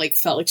 So, and it like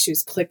felt like she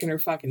was clicking her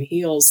fucking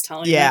heels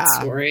telling that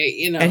story,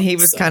 you know. And he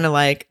was kind of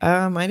like,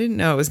 I didn't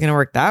know it was going to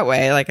work that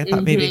way. Like I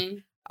thought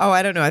maybe,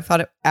 I don't know. I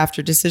thought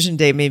after decision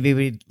day, maybe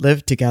we'd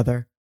live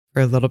together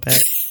for a little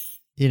bit,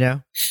 you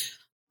know?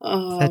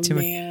 Oh,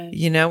 man.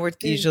 You know, we're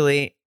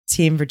usually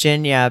Team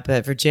Virginia,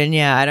 but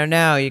Virginia, I don't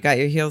know. You got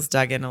your heels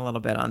dug in a little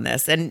bit on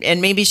this.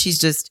 And maybe she's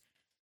just...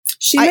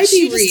 She might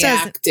be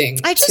reacting.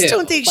 I just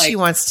don't think she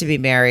wants to be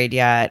married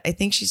yet. I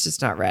think she's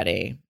just not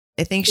ready.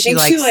 I think she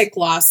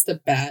lost the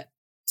bet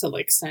to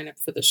like sign up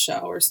for the show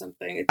or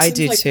something. I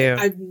do too.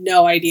 I have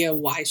no idea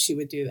why she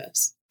would do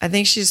this. I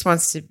think she just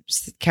wants to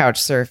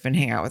couch surf and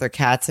hang out with her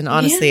cats. And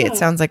honestly, it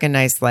sounds like a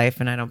nice life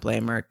and I don't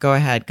blame her. Go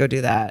ahead. Go do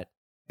that.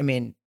 I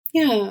mean...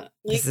 Yeah,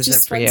 like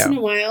just once in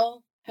a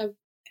while, have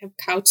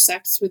couch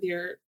sex with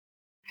your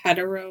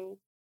hetero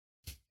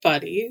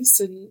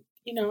buddies, and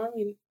you know, I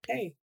mean,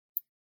 hey,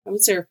 I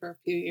was there for a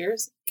few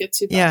years.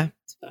 Gets you back. Yeah,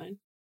 it's fine.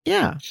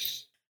 Yeah.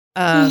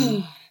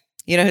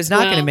 You know who's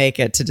not going to make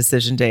it to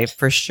decision day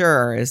for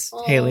sure is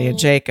Haley and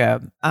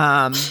Jacob.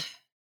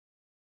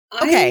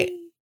 Okay,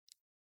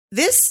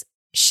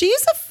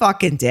 she's a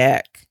fucking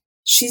dick.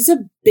 She's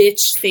a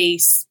bitch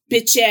face,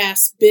 bitch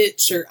ass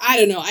bitch, or I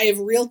don't know. I have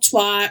real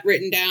twat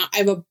written down. I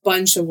have a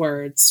bunch of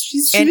words.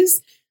 She's mean.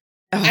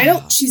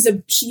 She's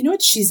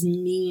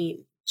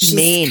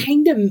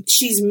mean.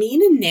 She's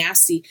mean and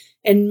nasty.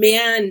 And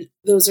man,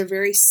 those are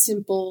very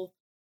simple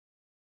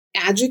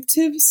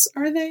adjectives,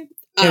 are they?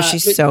 No,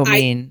 she's so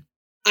mean.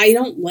 I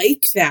don't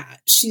like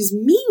that. She's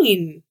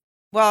mean.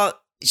 Well,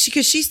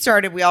 because she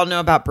started, we all know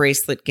about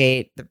Bracelet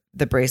Gate,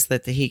 the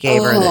bracelet that he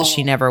gave her that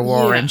she never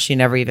wore and she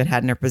never even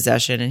had in her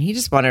possession. And he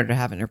just wanted her to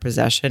have it in her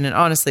possession. And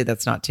honestly,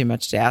 that's not too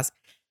much to ask.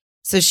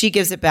 So she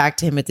gives it back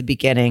to him at the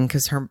beginning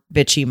because her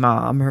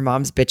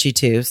mom's bitchy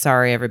too.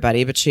 Sorry,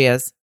 everybody, but she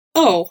is.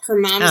 Oh, her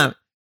mom's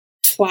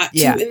twat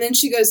too. And then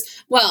she goes,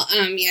 well,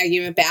 I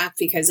give it back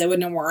because I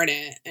wouldn't have worn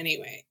it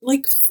anyway.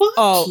 Like,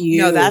 fuck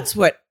you. No, that's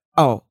what,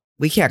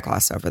 we can't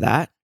gloss over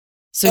that.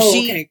 So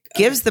she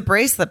gives the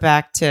bracelet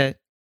back to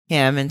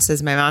him and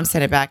says, my mom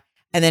sent it back.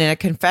 And then in a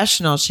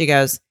confessional, she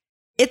goes,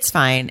 it's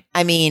fine.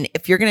 I mean,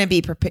 if you're going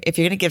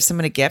to give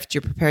someone a gift,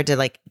 you're prepared to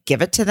like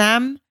give it to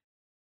them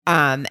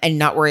and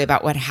not worry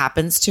about what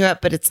happens to it.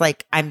 But it's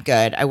like, I'm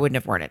good. I wouldn't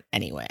have worn it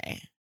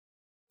anyway.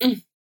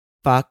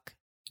 Fuck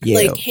you.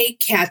 Like, hey,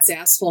 cat's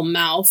asshole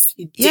mouth,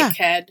 you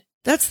dickhead.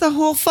 That's the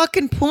whole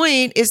fucking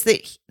point, is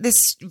that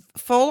this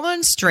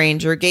full-on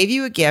stranger gave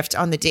you a gift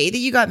on the day that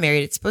you got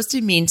married. It's supposed to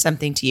mean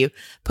something to you.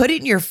 Put it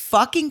in your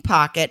fucking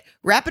pocket.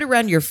 Wrap it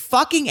around your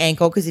fucking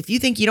ankle, because if you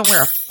think you don't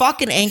wear a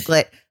fucking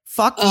anklet,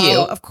 fuck you.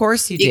 Of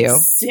course you do.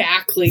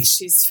 Exactly.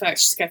 She's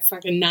got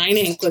fucking 9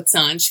 anklets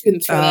on. She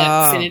couldn't throw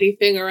that infinity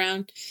thing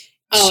around.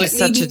 She's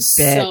such a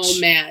bitch. So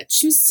mad.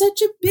 She was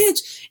such a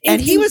bitch. And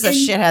he was a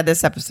shithead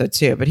this episode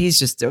too, but he's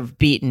just a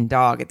beaten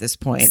dog at this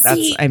point.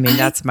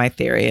 That's my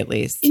theory, at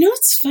least. You know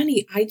what's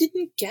funny? I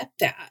didn't get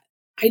that.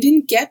 I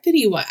didn't get that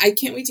he was. I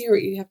can't wait to hear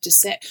what you have to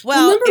say.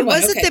 Well, it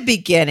was at the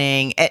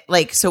beginning.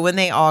 So when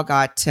they all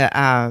got to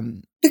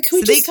but can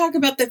we just talk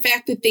about the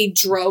fact that they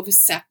drove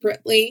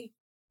separately?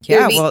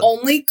 Yeah, they're the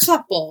only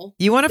couple.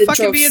 You want to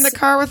fucking be in the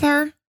car with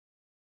her?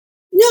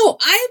 No,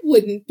 I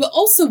wouldn't. But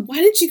also, why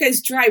didn't you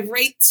guys drive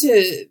right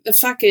to the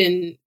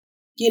fucking,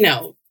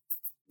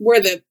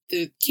 where the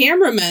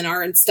cameramen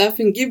are and stuff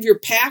and give your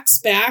packs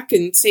back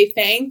and say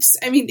thanks?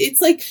 I mean, it's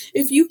like,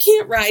 if you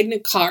can't ride in a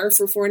car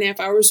for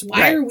 4.5 hours,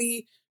 why are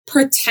we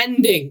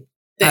pretending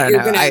that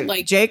you're going to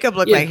like... Jacob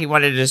looked like he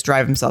wanted to just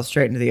drive himself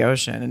straight into the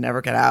ocean and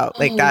never get out.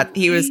 Like that.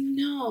 He was...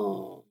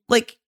 No.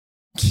 Like,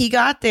 he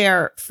got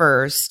there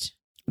first...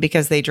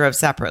 because they drove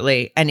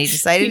separately, and he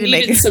decided to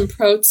make some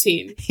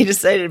protein. He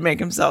decided to make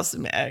himself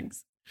some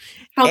eggs.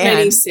 How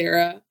many,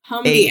 Sarah?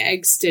 How many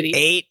eggs did he?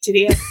 8. Did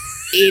he have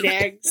 8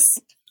 eggs?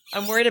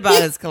 I'm worried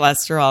about his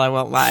cholesterol. I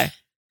won't lie.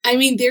 I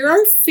mean, there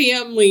are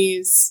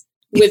families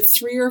with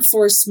 3 or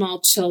 4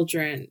 small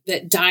children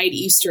that dyed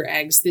Easter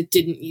eggs that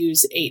didn't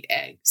use 8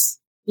 eggs.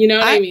 You know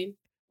what I mean?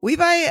 We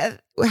buy,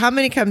 how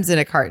many comes in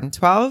a carton?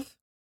 12?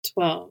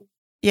 12.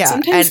 Yeah.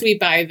 Sometimes we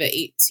buy the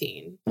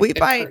 18. We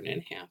buy a carton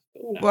and a half.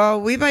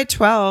 Well, we buy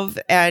 12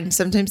 and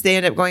sometimes they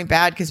end up going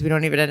bad because we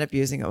don't even end up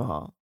using them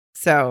all.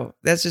 So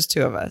that's just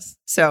 2 of us.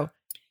 So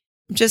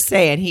I'm just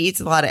saying he eats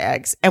a lot of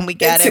eggs and we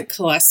get it's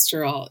a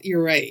cholesterol.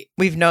 You're right.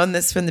 We've known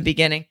this from the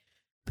beginning.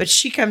 But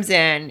she comes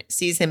in,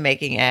 sees him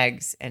making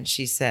eggs, and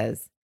she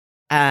says,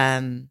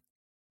 why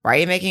are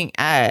you making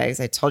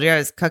eggs? I told you I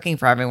was cooking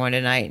for everyone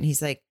tonight. And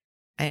he's like,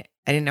 I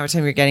didn't know what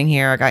time you're getting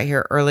here. I got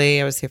here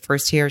early. I was here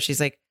first here.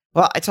 She's like,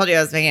 well, I told you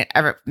I was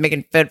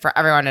making food for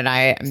everyone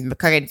tonight. I'm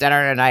cooking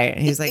dinner tonight.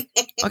 And he's like,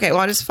 okay,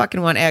 well, I just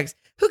fucking want eggs.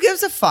 Who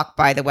gives a fuck,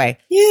 by the way?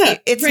 Yeah.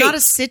 It's not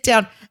a sit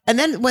down. And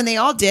then when they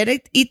all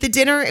did eat the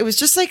dinner, it was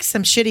just like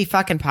some shitty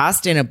fucking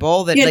pasta in a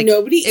bowl that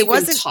nobody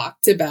even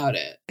talked about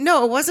it.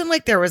 No, it wasn't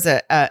like there was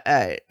a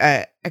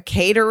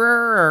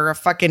caterer or a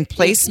fucking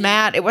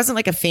placemat. It wasn't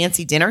like a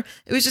fancy dinner.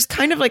 It was just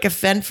kind of like a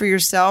fend for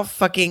yourself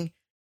fucking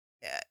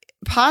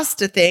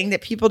pasta thing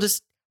that people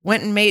just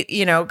went and made,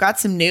 got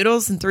some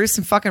noodles and threw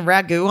some fucking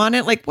ragu on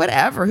it. Like,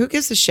 whatever. Who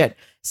gives a shit?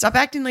 Stop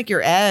acting like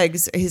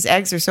his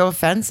eggs are so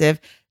offensive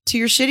to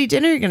your shitty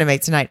dinner you're going to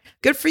make tonight.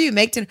 Good for you.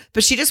 Make dinner.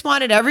 But she just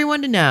wanted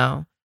everyone to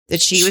know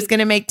that she was going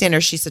to make dinner.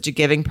 She's such a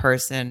giving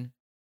person.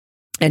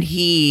 And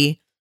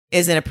he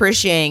isn't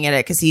appreciating it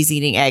because he's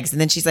eating eggs.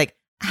 And then she's like,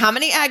 how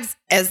many eggs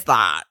is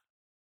that?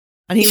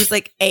 And he was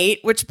like, 8,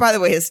 which, by the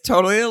way, is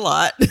totally a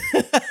lot.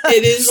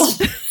 It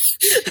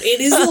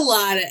is a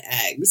lot of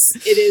eggs.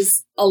 It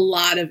is a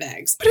lot of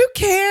eggs. But who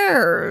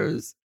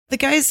cares? The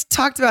guys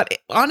talked about it.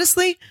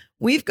 Honestly,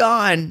 we've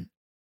gone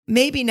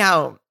maybe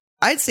now,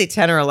 I'd say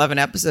 10 or 11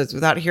 episodes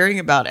without hearing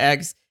about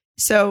eggs.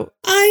 So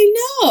I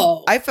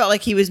know. I felt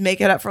like he was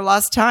making up for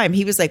lost time.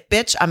 He was like,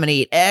 bitch, I'm going to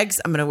eat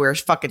eggs. I'm going to wear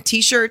fucking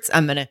t-shirts.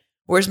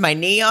 Where's my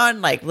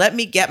neon? Like, let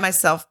me get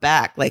myself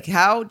back. Like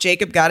how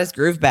Jacob got his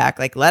groove back.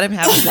 Like, let him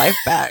have his life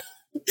back.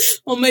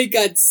 Oh my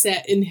God,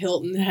 set in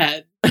Hilton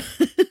Head.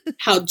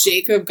 How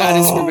Jacob got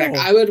his groove back.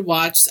 I would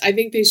watch. I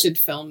think they should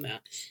film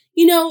that.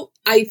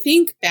 I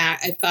think that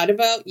I thought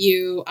about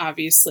you,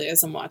 obviously,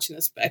 as I'm watching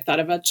this, but I thought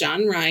about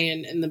John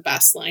Ryan and the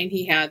best line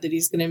he had that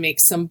he's going to make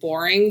some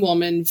boring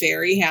woman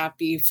very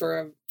happy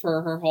for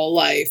her whole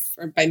life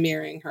or by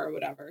marrying her or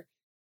whatever.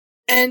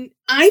 And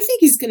I think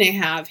he's going to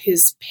have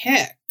his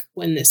pick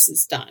when this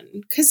is done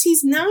because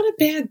he's not a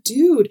bad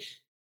dude.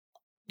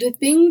 The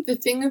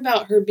thing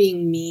about her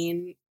being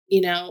mean,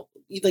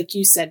 like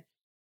you said,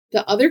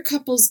 the other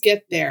couples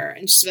get there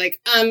and she's like,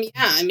 yeah,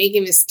 I'm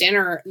making this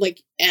dinner,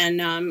 and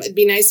it'd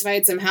be nice if I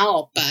had some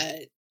help,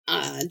 but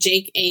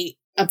Jake ate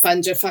a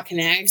bunch of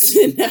fucking eggs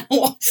and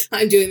now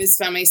I'm doing this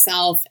by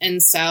myself.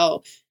 And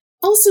so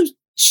also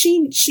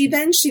she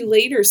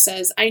later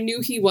says, I knew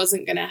he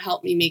wasn't going to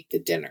help me make the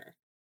dinner.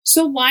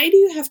 So why do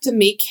you have to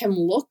make him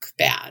look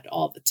bad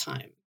all the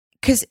time?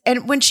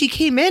 And when she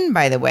came in,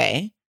 by the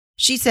way,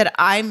 she said,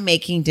 I'm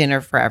making dinner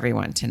for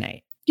everyone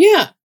tonight.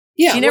 Yeah.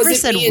 Yeah, she never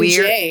said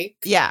weird. Jake?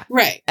 Yeah.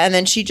 Right. And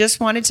then she just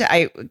wanted to,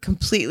 I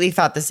completely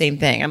thought the same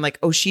thing. I'm like,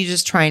 oh, she's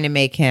just trying to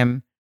make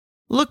him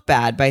look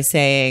bad by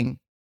saying,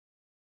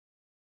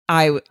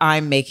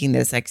 I'm making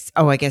this.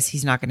 I guess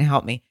he's not going to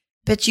help me.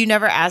 But you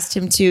never asked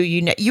him to.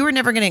 You were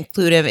never going to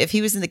include him. If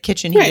he was in the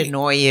kitchen, he'd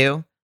annoy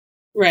you.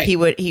 Right. He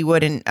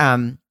wouldn't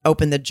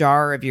open the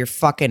jar of your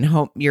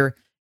fucking your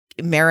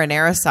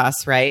marinara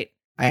sauce, right?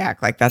 I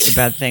act like that's a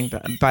bad thing.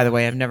 But by the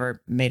way, I've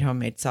never made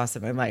homemade sauce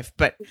in my life.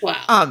 But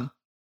wow.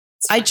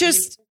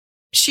 Here's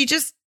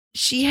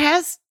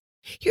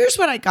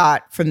what I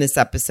got from this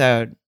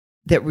episode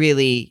that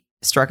really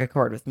struck a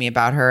chord with me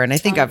about her. And I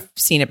think I've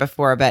seen it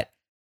before, but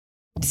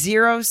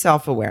zero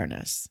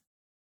self-awareness.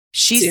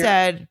 She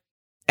said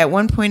at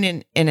one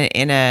point in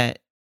a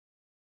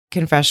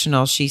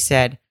confessional, she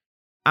said,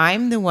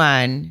 I'm the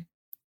one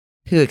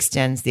who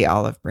extends the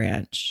olive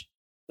branch.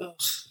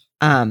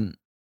 Ugh.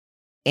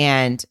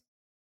 And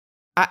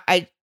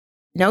I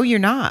no, you're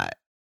not.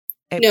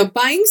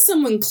 Buying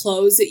someone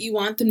clothes that you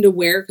want them to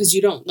wear because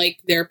you don't like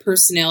their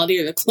personality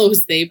or the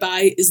clothes they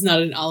buy is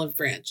not an olive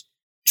branch.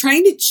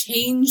 Trying to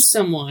change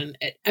someone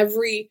at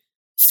every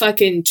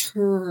fucking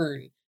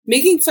turn.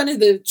 Making fun of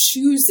the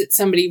shoes that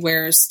somebody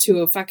wears to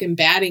a fucking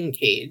batting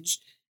cage.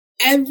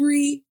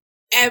 Everything.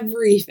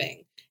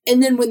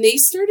 And then when they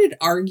started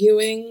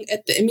arguing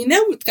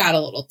that got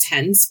a little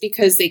tense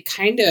because they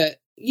kind of,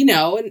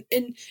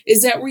 and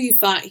is that where you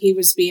thought he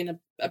was being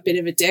a bit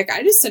of a dick?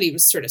 I just thought he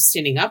was sort of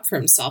standing up for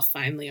himself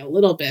finally a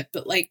little bit,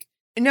 but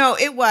no,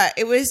 it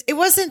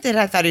wasn't that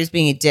I thought he was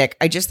being a dick.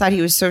 I just thought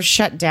he was so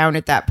shut down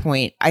at that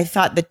point. I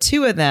thought the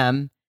two of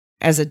them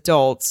as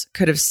adults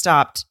could have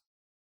stopped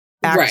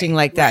acting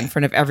like that in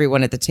front of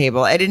everyone at the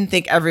table. I didn't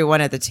think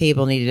everyone at the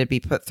table needed to be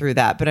put through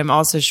that, but I'm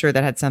also sure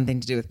that had something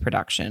to do with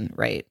production,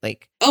 right?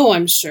 Oh,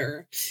 I'm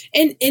sure.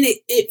 And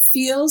it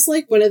feels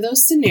like one of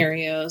those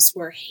scenarios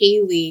where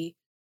Haley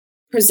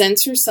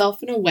presents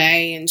herself in a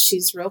way and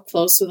she's real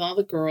close with all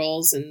the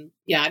girls and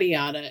yada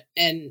yada,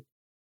 and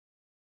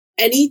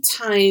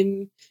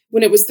anytime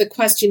when it was the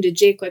question to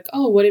Jake, like,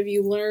 oh, what have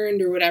you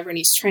learned or whatever, and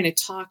he's trying to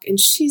talk, and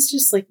she's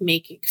just like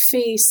making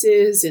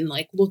faces and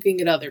like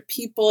looking at other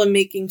people and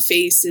making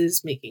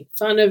faces, making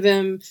fun of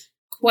him,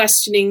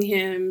 questioning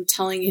him,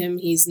 telling him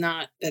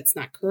that's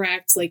not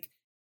correct. Like,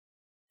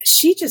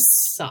 she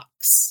just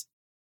sucks.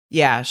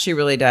 Yeah, she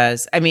really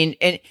does. I mean,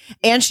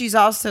 and she's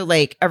also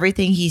like,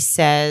 everything he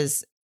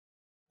says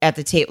at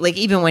the table, like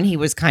even when he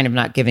was kind of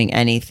not giving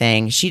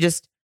anything, she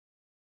just,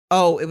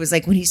 it was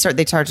like when they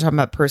started talking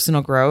about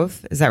personal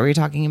growth. Is that what you're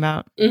talking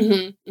about?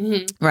 Mm-hmm,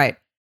 mm-hmm. Right.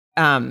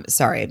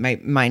 Sorry, my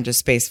mind just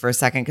spaced for a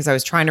second because I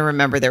was trying to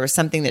remember. There was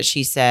something that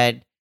she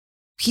said.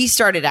 He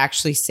started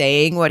actually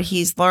saying what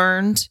he's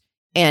learned,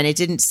 and it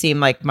didn't seem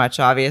like much,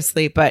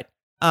 obviously, but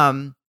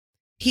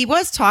he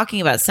was talking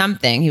about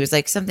something. He was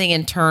like something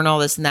internal,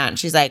 this and that, and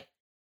she's like,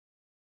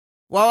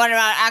 well, what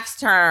about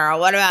external?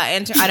 What about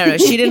internal? I don't know.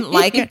 She didn't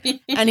like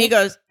it, and he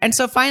goes, and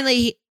so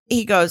finally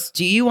he goes,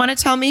 do you want to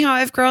tell me how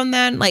I've grown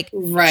then? Like,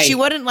 right. She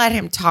wouldn't let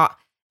him talk.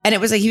 And it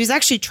was like he was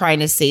actually trying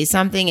to say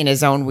something in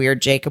his own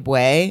weird Jacob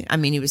way. I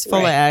mean, he was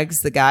full of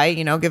eggs, the guy,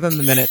 give him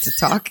a minute to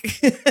talk.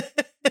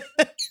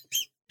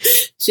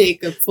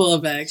 Jacob, full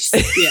of eggs.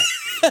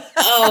 Yeah.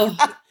 Oh.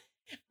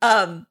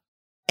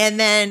 And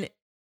then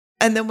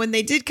when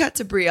they did cut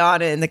to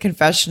Brianna in the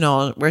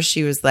confessional where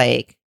she was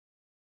like,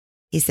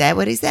 he said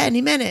what he said and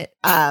he meant it.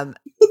 I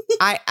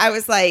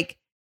was like,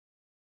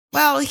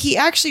 well, he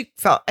actually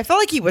I felt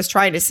like he was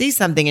trying to say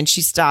something and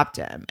she stopped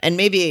him. And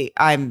maybe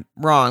I'm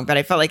wrong, but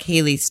I felt like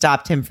Haley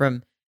stopped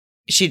him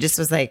she just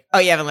was like, oh,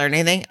 you haven't learned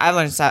anything? I've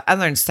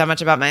learned so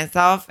much about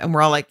myself. And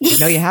we're all like,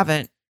 no, you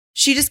haven't.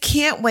 She just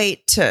can't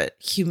wait to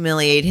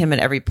humiliate him at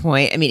every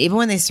point. I mean, even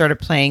when they started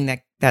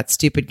playing that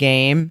stupid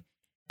game,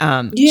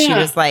 she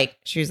was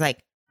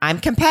like, I'm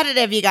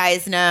competitive, you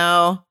guys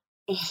know.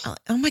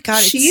 Oh my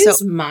God. She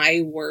is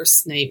my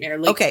worst nightmare.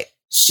 Like, okay.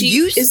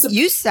 You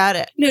said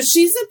it. No,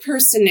 she's a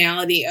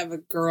personality of a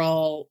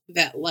girl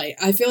that, like,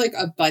 I feel like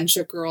a bunch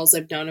of girls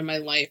I've known in my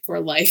life were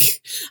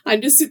like,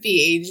 I'm just at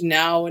the age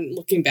now and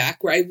looking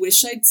back where I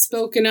wish I'd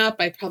spoken up.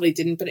 I probably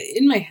didn't, but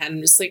in my head,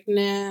 I'm just like,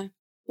 nah,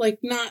 like,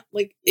 not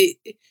like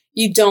it,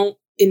 you don't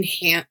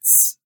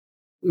enhance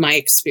my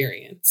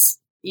experience.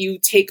 You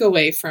take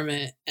away from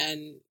it.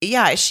 And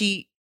yeah,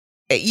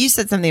 you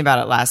said something about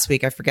it last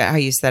week. I forget how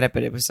you said it,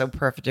 but it was so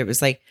perfect. It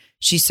was like,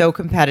 she's so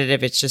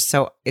competitive. It's just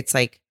it's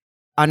like,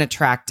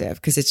 unattractive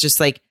because it's just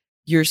like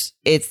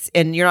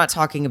and you're not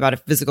talking about a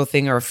physical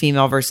thing or a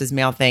female versus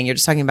male thing. You're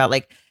just talking about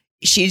like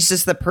she's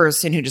just the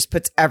person who just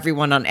puts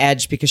everyone on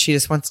edge because she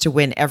just wants to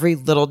win every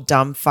little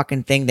dumb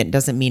fucking thing that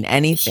doesn't mean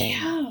anything.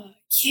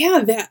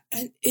 Yeah, that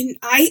and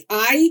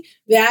I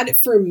that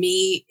for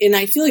me, and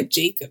I feel like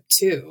Jacob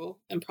too,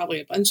 and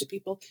probably a bunch of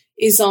people,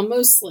 is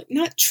almost like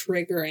not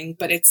triggering,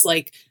 but it's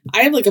like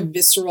I have like a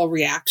visceral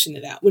reaction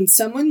to that when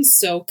someone's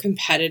so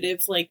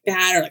competitive like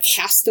that, or like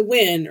has to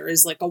win, or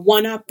is like a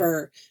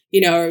one-upper,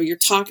 or you're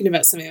talking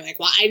about something like,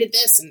 well, I did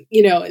this, and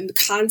and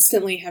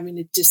constantly having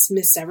to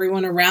dismiss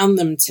everyone around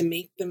them to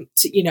make them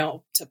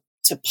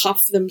to puff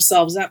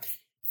themselves up.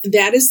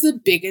 That is the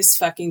biggest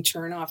fucking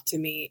turnoff to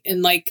me,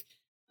 and like.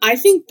 I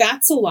think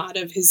that's a lot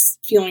of his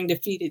feeling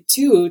defeated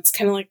too. It's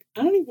kind of like,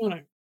 I don't even want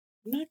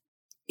to,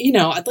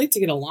 I'd like to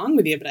get along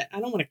with you, but I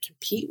don't want to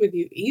compete with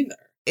you either.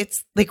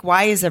 It's like,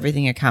 why is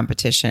everything a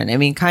competition? I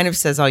mean, kind of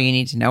says all you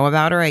need to know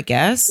about her, I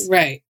guess.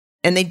 Right.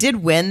 And they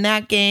did win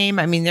that game.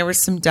 I mean, there was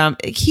some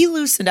he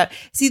loosened up.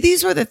 See,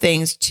 these were the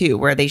things too,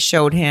 where they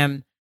showed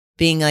him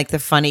being like the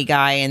funny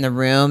guy in the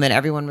room and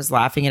everyone was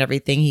laughing at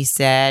everything he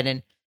said.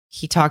 And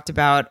he talked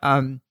about,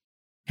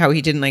 how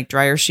he didn't like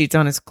dryer sheets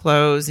on his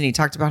clothes. And he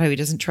talked about how he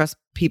doesn't trust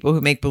people who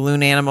make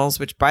balloon animals,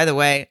 which, by the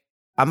way,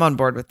 I'm on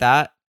board with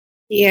that.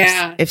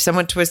 Yeah. If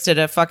someone twisted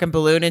a fucking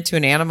balloon into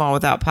an animal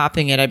without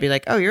popping it, I'd be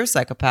like, oh, you're a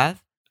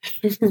psychopath.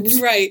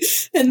 Right.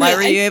 And why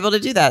were you able to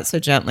do that so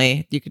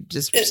gently? You could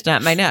just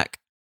snap my neck.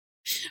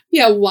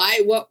 Yeah.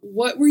 Why?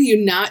 What were you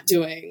not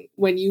doing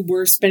when you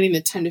were spending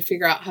the time to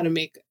figure out how to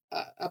make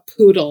a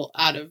poodle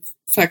out of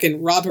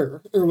fucking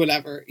rubber or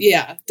whatever?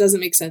 Yeah. Doesn't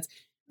make sense.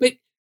 But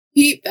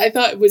I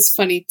thought it was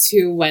funny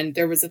too when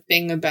there was a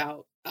thing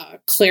about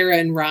Clara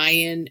and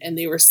Ryan, and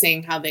they were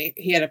saying how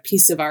he had a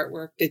piece of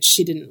artwork that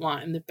she didn't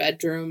want in the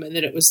bedroom, and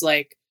that it was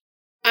like,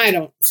 I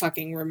don't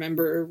fucking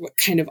remember what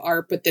kind of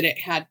art, but that it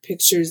had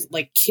pictures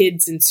like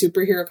kids in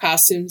superhero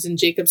costumes, and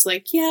Jacob's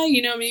like, yeah,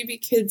 maybe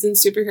kids in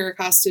superhero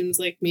costumes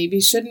like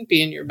maybe shouldn't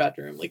be in your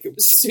bedroom. Like, it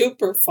was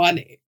super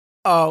funny.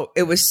 Oh,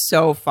 it was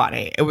so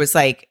funny. It was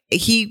like,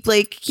 he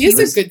has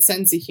a good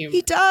sense of humor.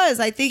 He does.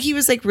 I think he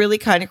was like really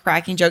kind of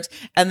cracking jokes.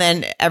 And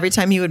then every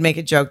time he would make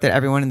a joke that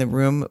everyone in the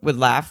room would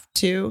laugh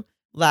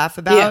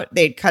about,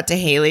 they'd cut to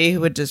Haley,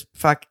 who would just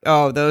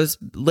those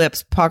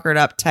lips puckered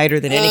up tighter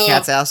than any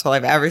cat's asshole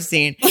I've ever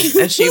seen.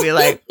 And she'd be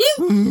like,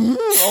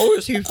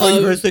 is he funny?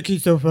 You guys think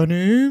he's so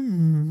funny?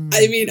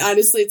 I mean,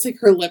 honestly, it's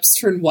like her lips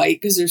turn white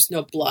because there's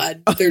no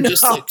blood. They're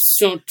just like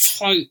so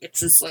tight.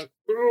 It's just like,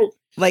 ugh.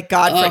 Like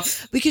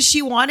Godfrey, because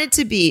she wanted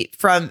to be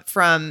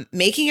from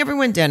making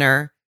everyone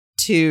dinner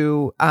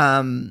to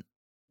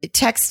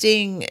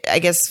texting, I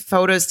guess,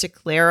 photos to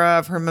Clara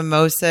of her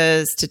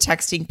mimosas, to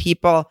texting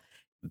people.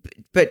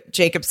 But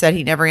Jacob said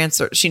she never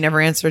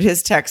answered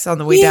his texts on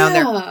the way down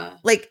there.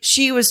 Like,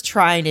 she was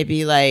trying to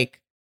be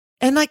like,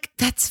 and like,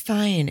 that's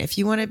fine. If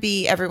you want to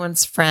be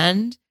everyone's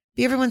friend,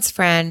 be everyone's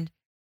friend,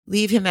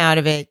 leave him out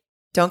of it.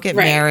 Don't get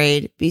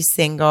married, be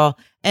single.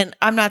 And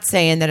I'm not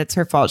saying that it's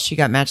her fault she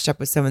got matched up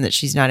with someone that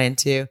she's not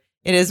into.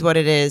 It is what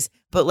it is.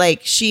 But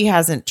like, she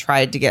hasn't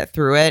tried to get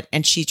through it.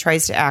 And she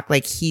tries to act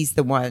like he's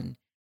the one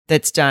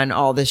that's done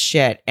all this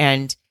shit.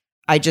 And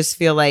I just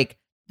feel like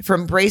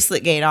from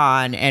Bracelet Gate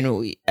on,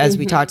 and as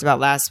we talked about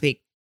last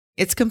week,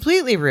 it's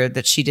completely rude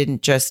that she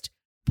didn't just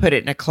put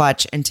it in a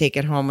clutch and take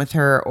it home with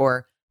her,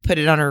 or put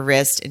it on her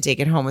wrist and take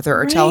it home with her,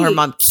 or tell her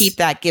mom, keep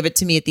that, give it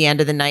to me at the end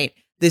of the night.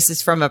 This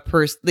is from a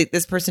person.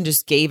 This person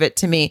just gave it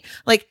to me.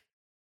 Like,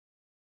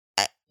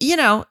 you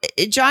know,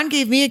 John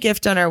gave me a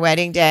gift on our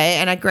wedding day,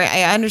 and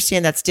I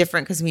understand that's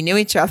different because we knew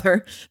each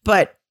other,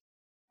 but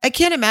I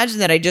can't imagine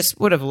that I just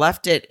would have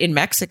left it in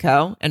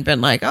Mexico and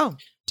been like, oh,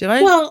 did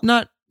I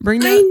not bring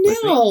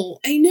that?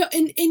 I know.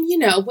 And, you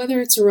know, whether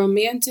it's a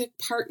romantic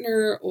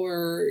partner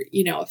or,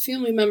 you know, a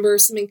family member or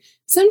something,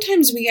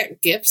 sometimes we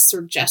get gifts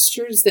or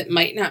gestures that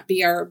might not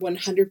be our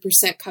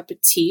 100% cup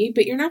of tea,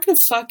 but you're not going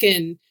to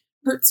fucking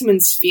hurt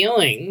someone's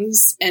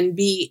feelings and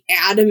be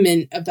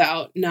adamant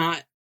about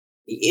not,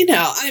 you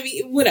know, I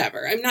mean,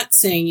 whatever. I'm not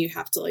saying you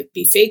have to like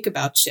be fake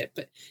about shit,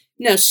 but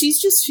no,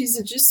 she's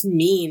just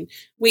mean.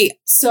 Wait,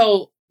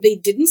 so they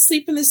didn't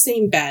sleep in the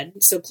same bed.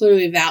 So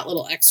clearly that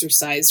little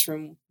exercise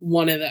from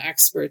one of the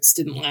experts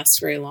didn't last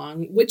very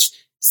long,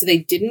 so they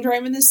didn't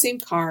drive in the same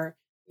car.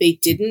 They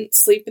didn't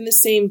sleep in the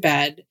same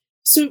bed.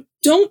 So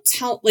don't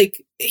tell,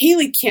 like,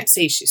 Haley can't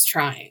say she's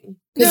trying,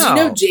 because you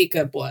know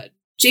Jacob would.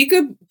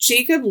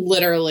 Jacob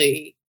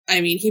literally,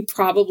 I mean, he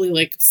probably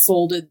like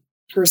folded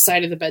her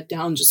side of the bed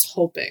down just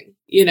hoping,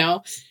 you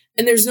know,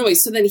 and there's no way.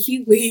 So then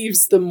he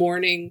leaves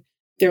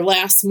their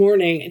last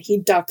morning, and he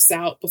ducks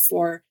out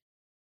before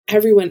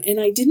everyone. And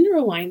I didn't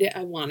rewind it.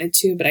 I wanted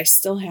to, but I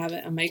still have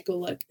it. I might go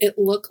look. It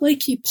looked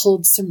like he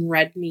pulled some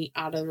red meat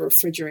out of the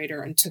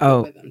refrigerator and took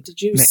it with him.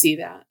 Did you see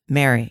that?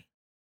 Mary.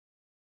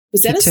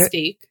 Was that a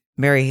steak?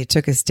 Mary, he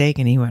took a steak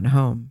and he went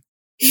home.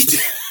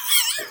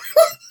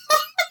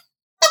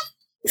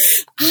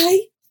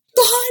 I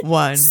thought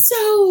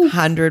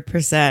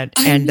 100%.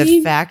 And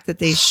the fact that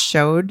they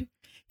showed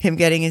him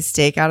getting his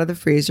steak out of the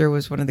freezer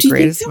was one of the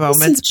greatest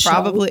moments.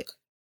 Probably.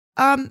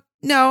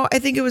 No, I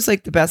think it was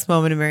like the best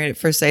moment in Married at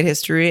First Sight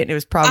history. And it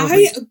was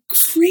probably, I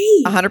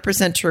agree,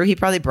 100% true. He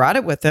probably brought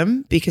it with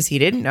him because he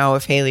didn't know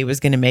if Haley was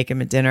going to make him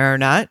a dinner or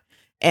not.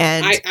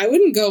 And I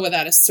wouldn't go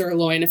without a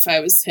sirloin if I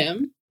was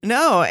him.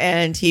 No.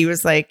 And he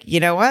was like, you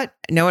know what?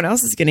 No one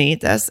else is going to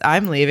eat this.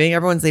 I'm leaving.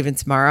 Everyone's leaving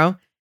tomorrow.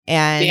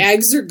 And the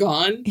eggs are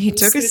gone. He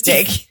took a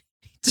steak. He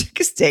took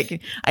a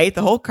steak. I ate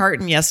the whole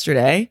carton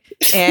yesterday.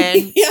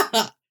 And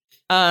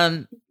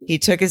he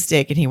took a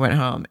steak and he went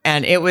home.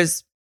 And it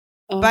was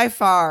by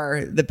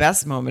far the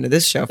best moment of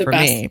this show for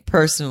me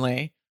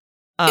personally.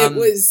 It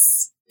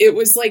was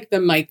like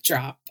the mic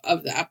drop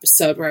of the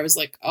episode where I was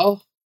like,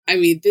 oh, I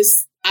mean,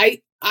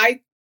 I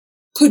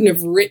couldn't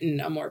have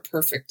written a more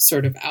perfect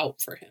sort of out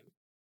for him.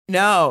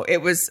 No,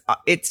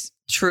 it's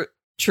true.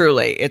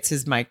 Truly, it's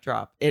his mic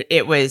drop.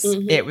 It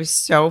was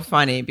so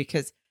funny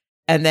because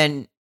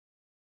even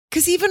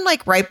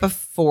like right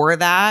before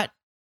that,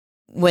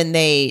 when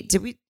we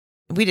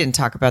didn't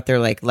talk about their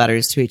like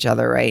letters to each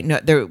other, right? No,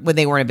 when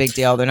they weren't a big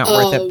deal, they're not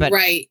worth it. But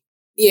right,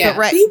 yeah,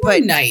 they were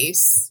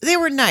nice. They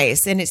were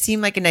nice, and it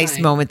seemed like a nice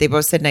moment. They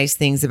both said nice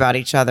things about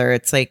each other.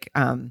 It's like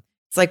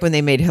when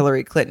they made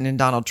Hillary Clinton and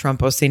Donald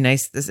Trump both say a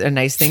nice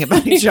thing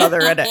about each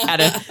other at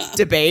a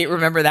debate.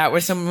 Remember that,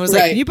 where someone was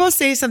like, "Can you both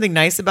say something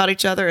nice about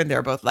each other?" And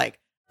they're both like,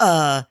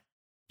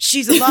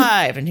 "She's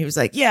alive," and he was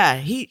like, "Yeah,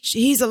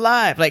 he's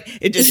alive." Like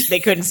they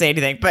couldn't say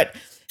anything, but.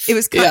 It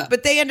was,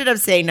 but they ended up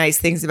saying nice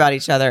things about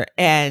each other,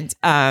 and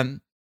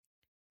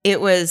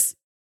it was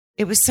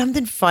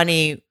something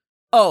funny.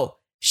 Oh,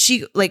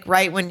 she like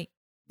right when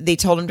they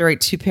told him to write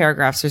 2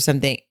 paragraphs or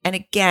something, and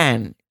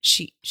again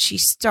she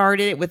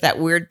started it with that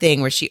weird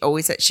thing where she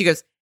always said, she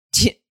goes,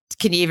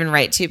 "Can you even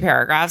write 2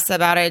 paragraphs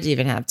about it? Do you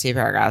even have 2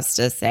 paragraphs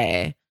to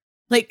say?"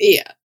 Like,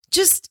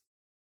 just.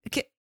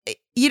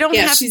 You don't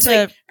have she's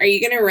to. Like, are you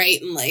going to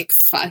write in like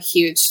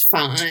huge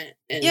font?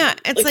 And,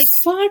 it's like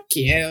fuck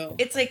you.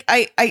 It's like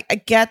I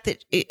get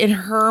that in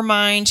her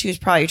mind she was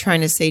probably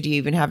trying to say, do you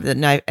even have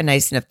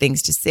nice enough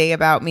things to say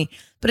about me?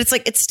 But it's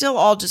like it's still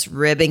all just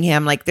ribbing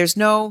him. Like there's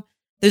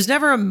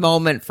never a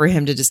moment for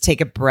him to just take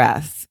a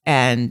breath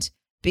and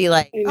be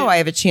like, oh, I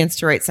have a chance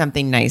to write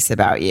something nice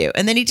about you.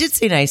 And then he did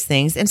say nice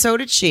things, and so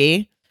did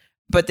she.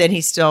 But then he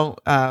still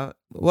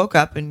woke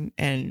up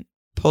and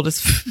pulled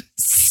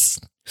his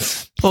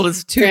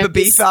tube of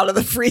beef out of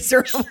the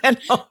freezer and went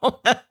home.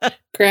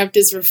 Grabbed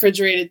his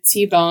refrigerated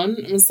T-bone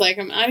and was like,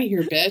 "I'm out of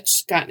here,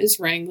 bitch." Got in his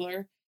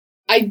Wrangler.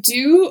 I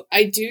do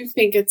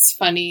think it's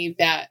funny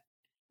that,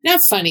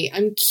 not funny,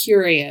 I'm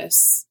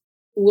curious.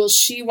 Will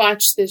she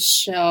watch this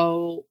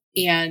show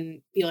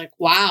and be like,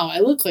 wow, I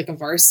look like a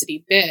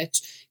varsity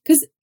bitch?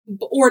 because,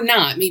 or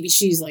not, maybe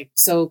she's like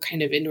so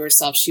kind of into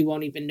herself, she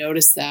won't even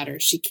notice that, or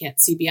she can't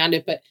see beyond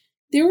it. But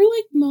there were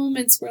like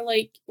moments where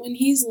like when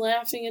he's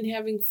laughing and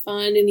having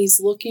fun and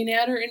he's looking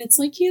at her and it's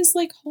like he has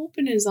like hope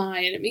in his eye,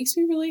 and it makes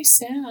me really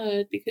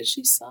sad because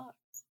she sucks.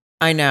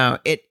 I know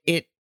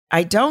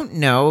I don't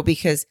know,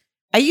 because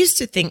I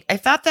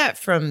thought that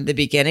from the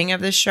beginning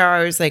of the show.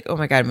 I was like, oh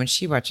my God, when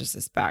she watches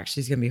this back,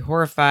 she's going to be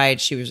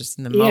horrified. She was just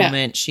in the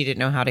moment. She didn't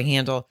know how to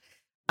handle.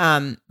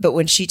 But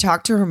when she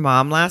talked to her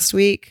mom last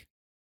week,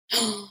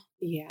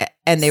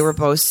 and they were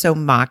both so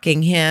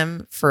mocking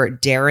him for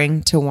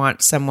daring to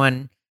want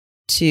someone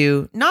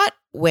to not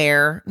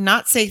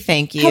say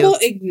thank you. How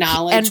about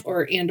acknowledge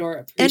or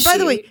appreciate? And by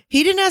the way,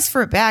 he didn't ask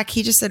for it back.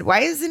 He just said, why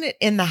isn't it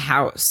in the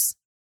house?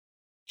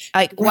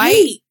 Like,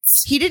 why?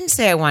 He didn't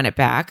say I want it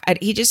back.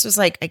 He just was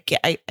like,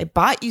 I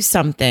bought you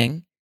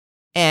something.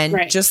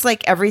 And just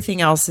like everything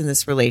else in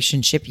this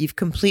relationship, you've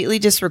completely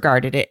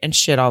disregarded it and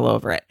shit all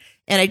over it.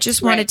 And I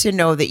just wanted to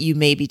know that you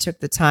maybe took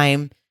the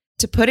time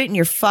to put it in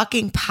your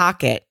fucking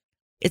pocket.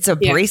 It's a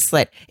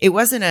bracelet. It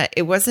wasn't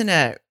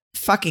a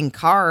fucking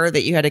car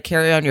that you had to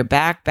carry on your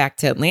back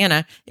to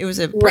Atlanta. It was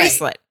a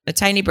bracelet, a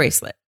tiny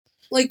bracelet.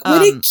 Like,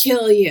 would it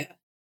kill you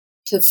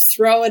to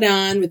throw it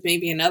on with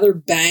maybe another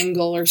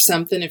bangle or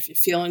something if you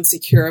feel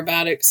insecure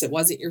about it because it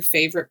wasn't your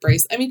favorite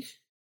bracelet? I mean,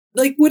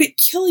 like, would it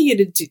kill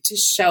you to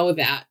show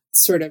that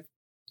sort of,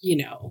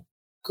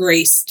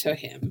 grace to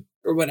him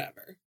or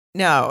whatever?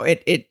 No,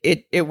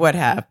 it would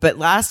have. But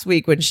last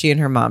week when she and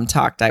her mom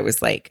talked, I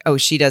was like, oh,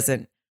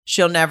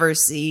 she'll never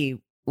see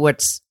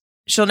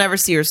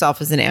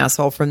herself as an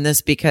asshole from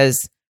this,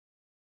 because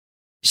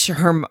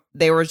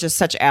they were just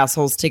such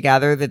assholes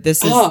together that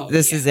this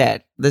is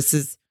it.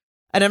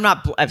 And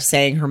I'm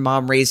saying her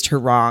mom raised her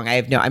wrong.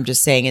 I'm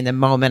just saying in the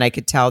moment I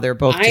could tell they're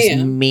both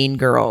mean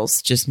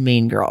girls.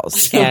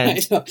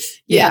 And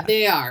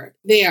they are.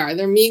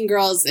 They're mean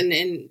girls, and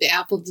the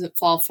apple doesn't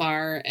fall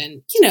far,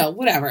 and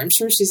whatever. I'm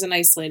sure she's a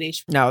nice lady.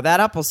 No, that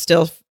apple's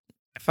still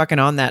fucking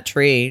on that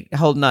tree,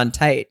 holding on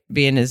tight,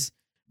 being as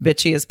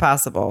bitchy as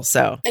possible.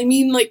 So I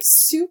mean, like,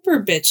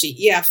 super bitchy.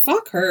 Yeah,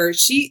 fuck her.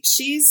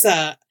 She's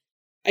I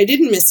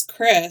didn't miss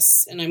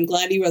Chris, and I'm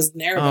glad he wasn't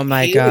there. Oh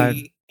my God.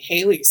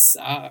 Haley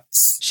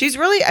sucks. She's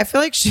really, I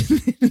feel like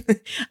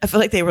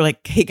they were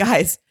like, hey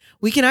guys,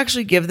 we can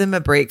actually give them a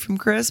break from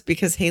Chris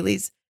because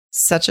Haley's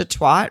such a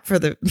twat for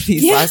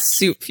these last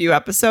few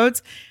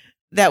episodes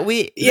that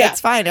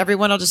it's fine.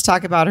 Everyone will just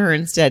talk about her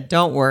instead.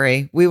 Don't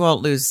worry. We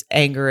won't lose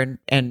anger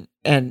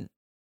and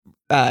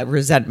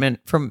resentment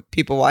from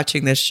people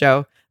watching this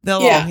show. They'll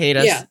all hate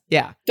us.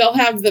 Yeah. They'll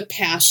have the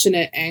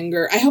passionate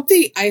anger. I hope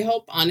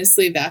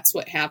honestly that's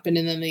what happened.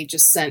 And then they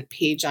just sent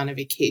Paige on a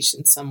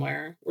vacation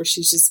somewhere where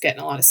she's just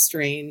getting a lot of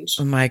strange.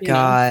 Oh my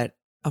God.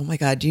 Oh my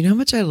God. Do you know how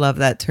much I love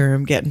that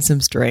term, getting some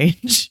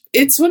strange?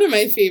 It's one of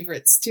my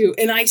favorites too.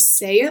 And I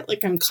say it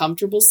like I'm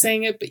comfortable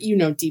saying it, but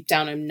deep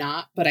down I'm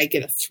not, but I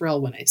get a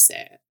thrill when I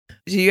say it.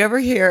 Do you ever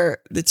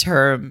hear the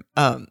term,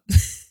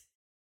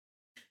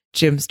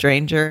 Jim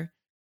Stranger?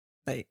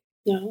 Like,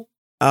 no.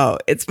 Oh,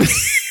 it's...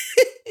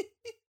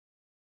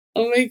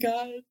 Oh my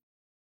God.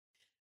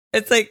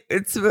 It's like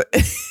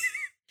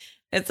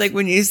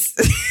when you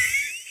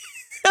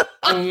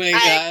oh my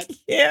God.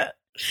 Yeah.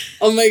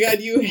 Oh my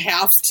God, you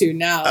have to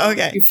now.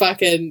 Okay.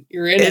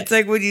 You're in it. It's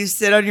like when you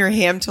sit on your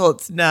ham till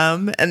it's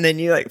numb and then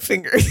you like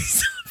finger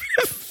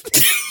yourself.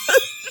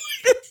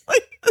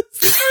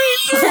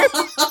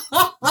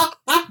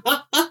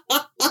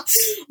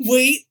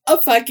 Wait a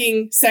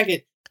fucking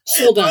second.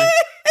 Hold on.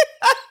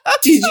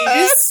 Did you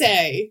just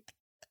say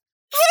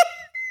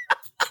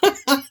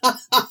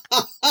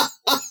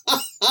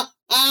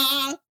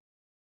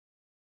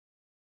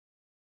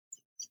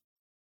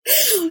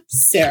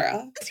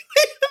Sarah? I'm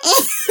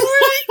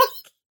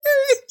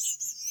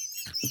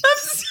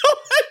so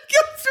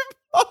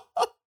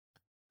uncomfortable.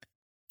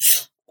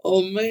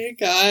 Oh my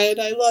God,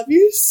 I love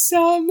you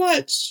so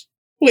much.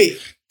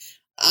 Wait,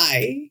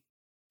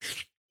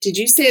 did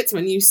you say it's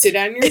when you sit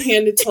on your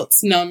hand until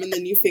it's numb and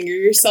then you finger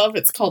yourself?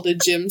 It's called a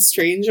Jim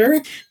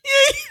Stranger?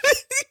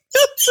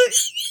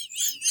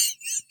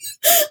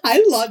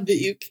 I love that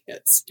you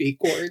can't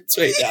speak words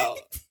right now.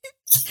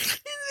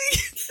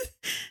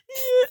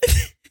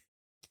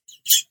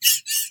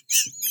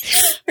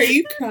 Are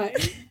you crying?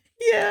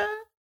 Yeah.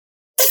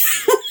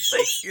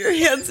 Like your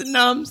hand's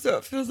numb, so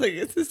it feels like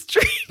it's a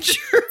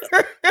stranger.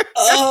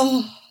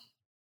 Oh.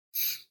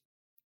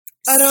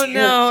 I don't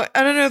know.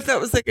 I don't know if that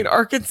was like an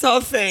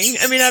Arkansas thing.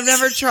 I mean, I've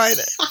never tried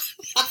it.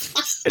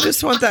 I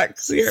just want that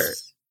clear.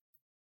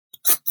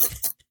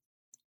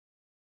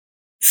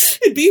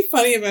 It'd be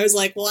funny if I was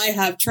like, well, I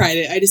have tried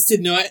it. I just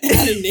didn't know it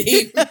had a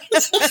name.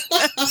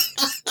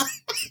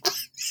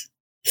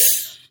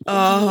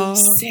 Oh,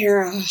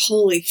 Sarah,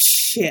 holy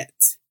shit.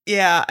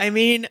 Yeah, I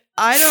mean,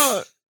 I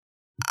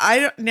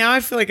don't, now I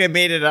feel like I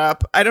made it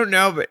up. I don't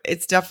know, but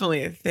it's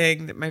definitely a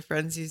thing that my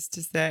friends used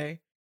to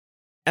say.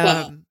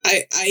 Well,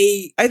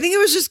 I think it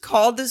was just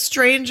called The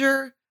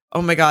Stranger.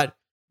 Oh my God.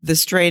 The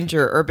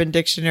Stranger, Urban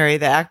Dictionary,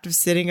 the act of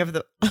sitting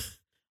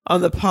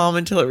on the palm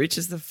until it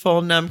reaches the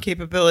full numb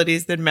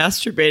capabilities, then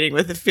masturbating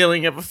with the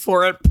feeling of a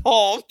foreign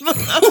palm.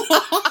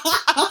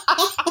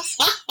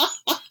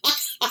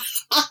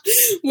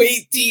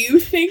 Wait, do you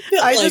think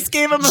that I just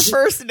gave him a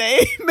first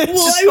name? Well,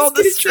 I was going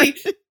to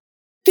say,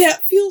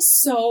 that feels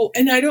so,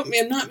 and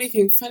I'm not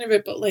making fun of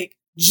it, but like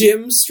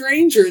Jim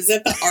Stranger, is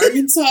that the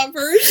Arkansas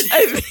version?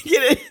 I think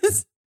it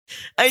is.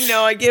 I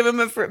know, I gave him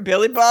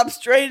Billy Bob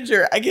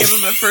Stranger. I gave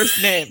him a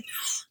first name.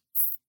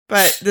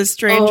 But the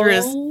stranger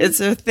it's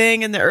a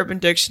thing in the Urban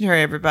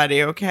Dictionary,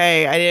 everybody,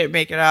 okay? I didn't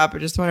make it up. I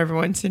just want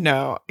everyone to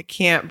know. I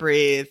can't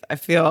breathe. I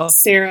feel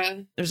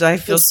Sarah. I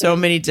feel so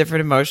many different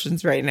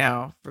emotions right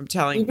now from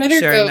sharing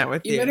that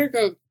with you. You better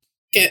go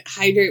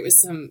hydrate with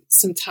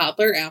some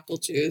toddler apple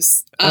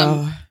juice.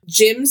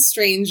 Jim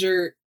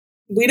Stranger,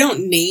 we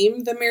don't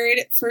name the Married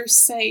at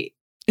First Sight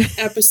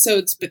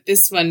episodes, but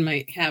this one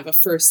might have a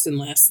first and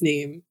last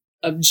name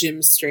of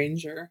Jim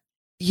Stranger.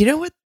 You know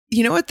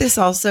what this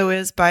also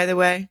is, by the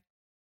way?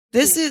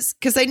 This is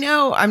because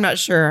I'm not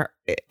sure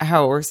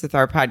how it works with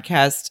our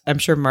podcast. I'm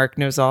sure Mark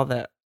knows all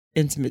the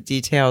intimate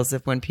details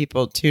of when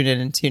people tune in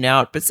and tune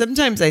out. But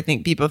sometimes I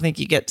think people think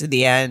you get to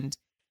the end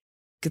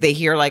because they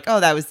hear like, oh,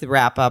 that was the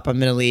wrap up. I'm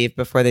going to leave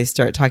before they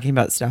start talking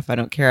about stuff I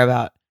don't care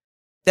about.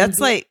 That's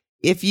like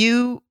if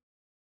you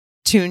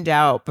tuned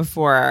out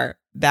before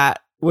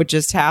that what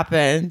just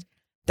happened.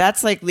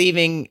 That's like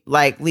leaving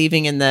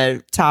in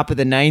the top of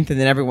the ninth, and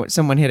then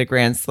someone hit a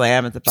grand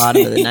slam at the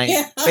bottom of the ninth.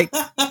 Yeah. Like,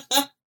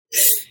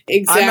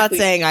 exactly. I'm not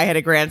saying I hit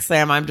a grand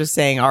slam. I'm just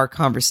saying our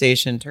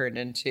conversation turned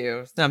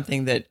into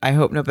something that I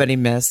hope nobody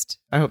missed.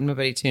 I hope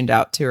nobody tuned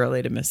out too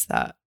early to miss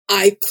that.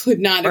 I could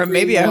not agree Or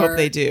maybe more. I hope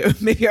they do.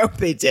 Maybe I hope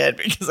they did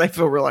because I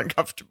feel real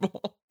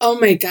uncomfortable. Oh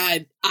my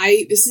God.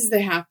 This is the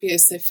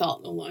happiest I felt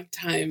in a long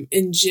time.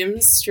 And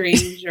Jim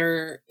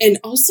Stranger, and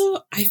also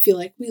I feel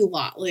like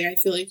I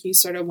feel like you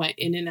sort of went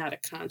in and out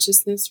of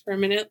consciousness for a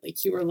minute.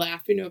 Like you were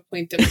laughing to a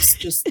point that was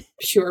just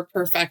pure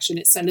perfection.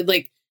 It sounded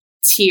like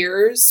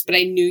tears, but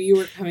I knew you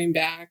were coming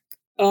back.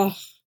 Oh,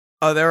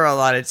 there were a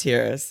lot of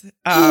tears.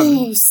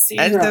 Sarah.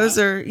 And those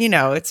are,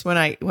 it's when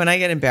I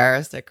get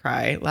embarrassed, I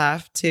cry,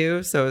 laugh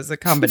too. So it's a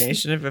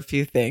combination of a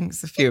few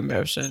things, a few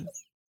emotions.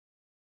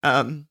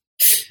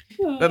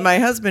 But my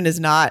husband's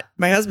not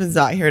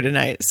here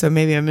tonight. So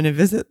maybe I'm going to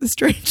visit the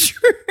stranger.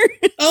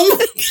 Oh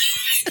my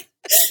God.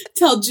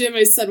 Tell Jim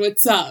I said,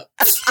 what's up?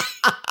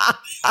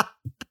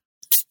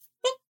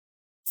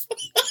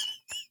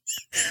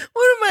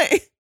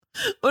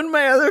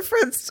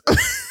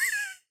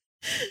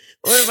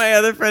 One of my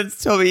other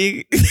friends told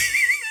me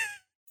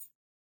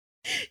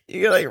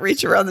you can like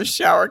reach around the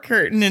shower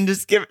curtain and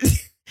just give it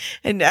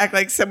and act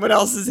like someone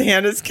else's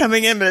hand is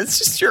coming in, but it's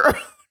just your own.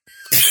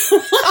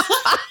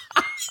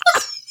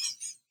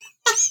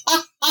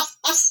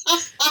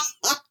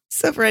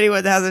 So for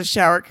anyone that has a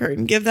shower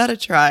curtain, give that a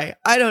try.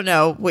 I don't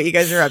know what you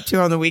guys are up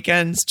to on the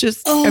weekends.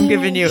 Just I'm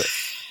giving you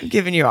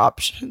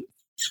options.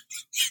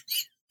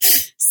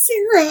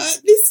 Sarah,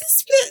 this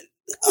has been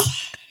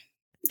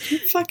you're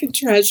a fucking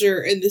treasure,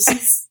 and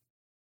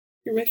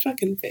you're my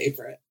fucking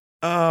favorite.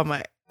 Oh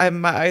my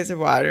eyes are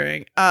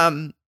watering.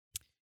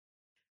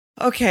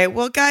 Okay,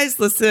 well guys,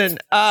 listen.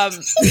 I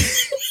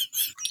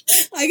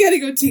gotta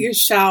go take a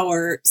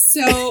shower.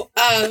 So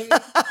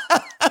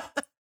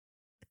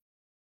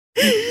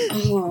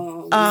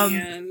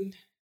man.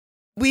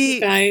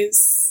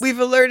 We've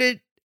alerted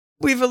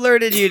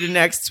you to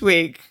next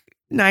week.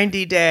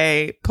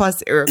 90-day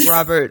plus Eric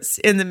Roberts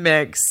in the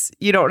mix.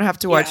 You don't have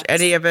to watch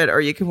any of it, or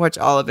you can watch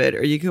all of it,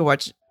 or you can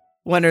watch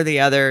one or the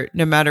other.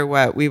 No matter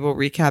what, we will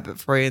recap it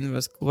for you in the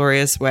most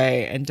glorious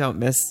way. And don't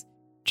miss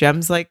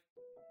gems like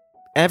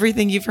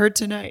everything you've heard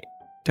tonight.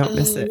 Don't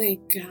miss it. Oh my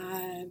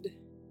God.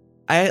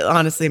 I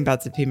honestly am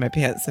about to pee my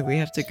pants, so we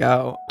have to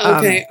go.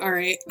 Okay, all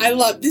right.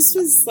 This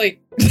was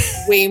like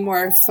way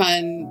more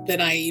fun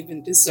than I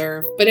even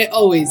deserve, but it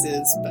always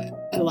is. But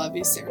I love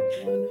you, Sarah.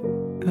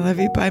 I love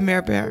you. Bye,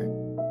 Mare Bear.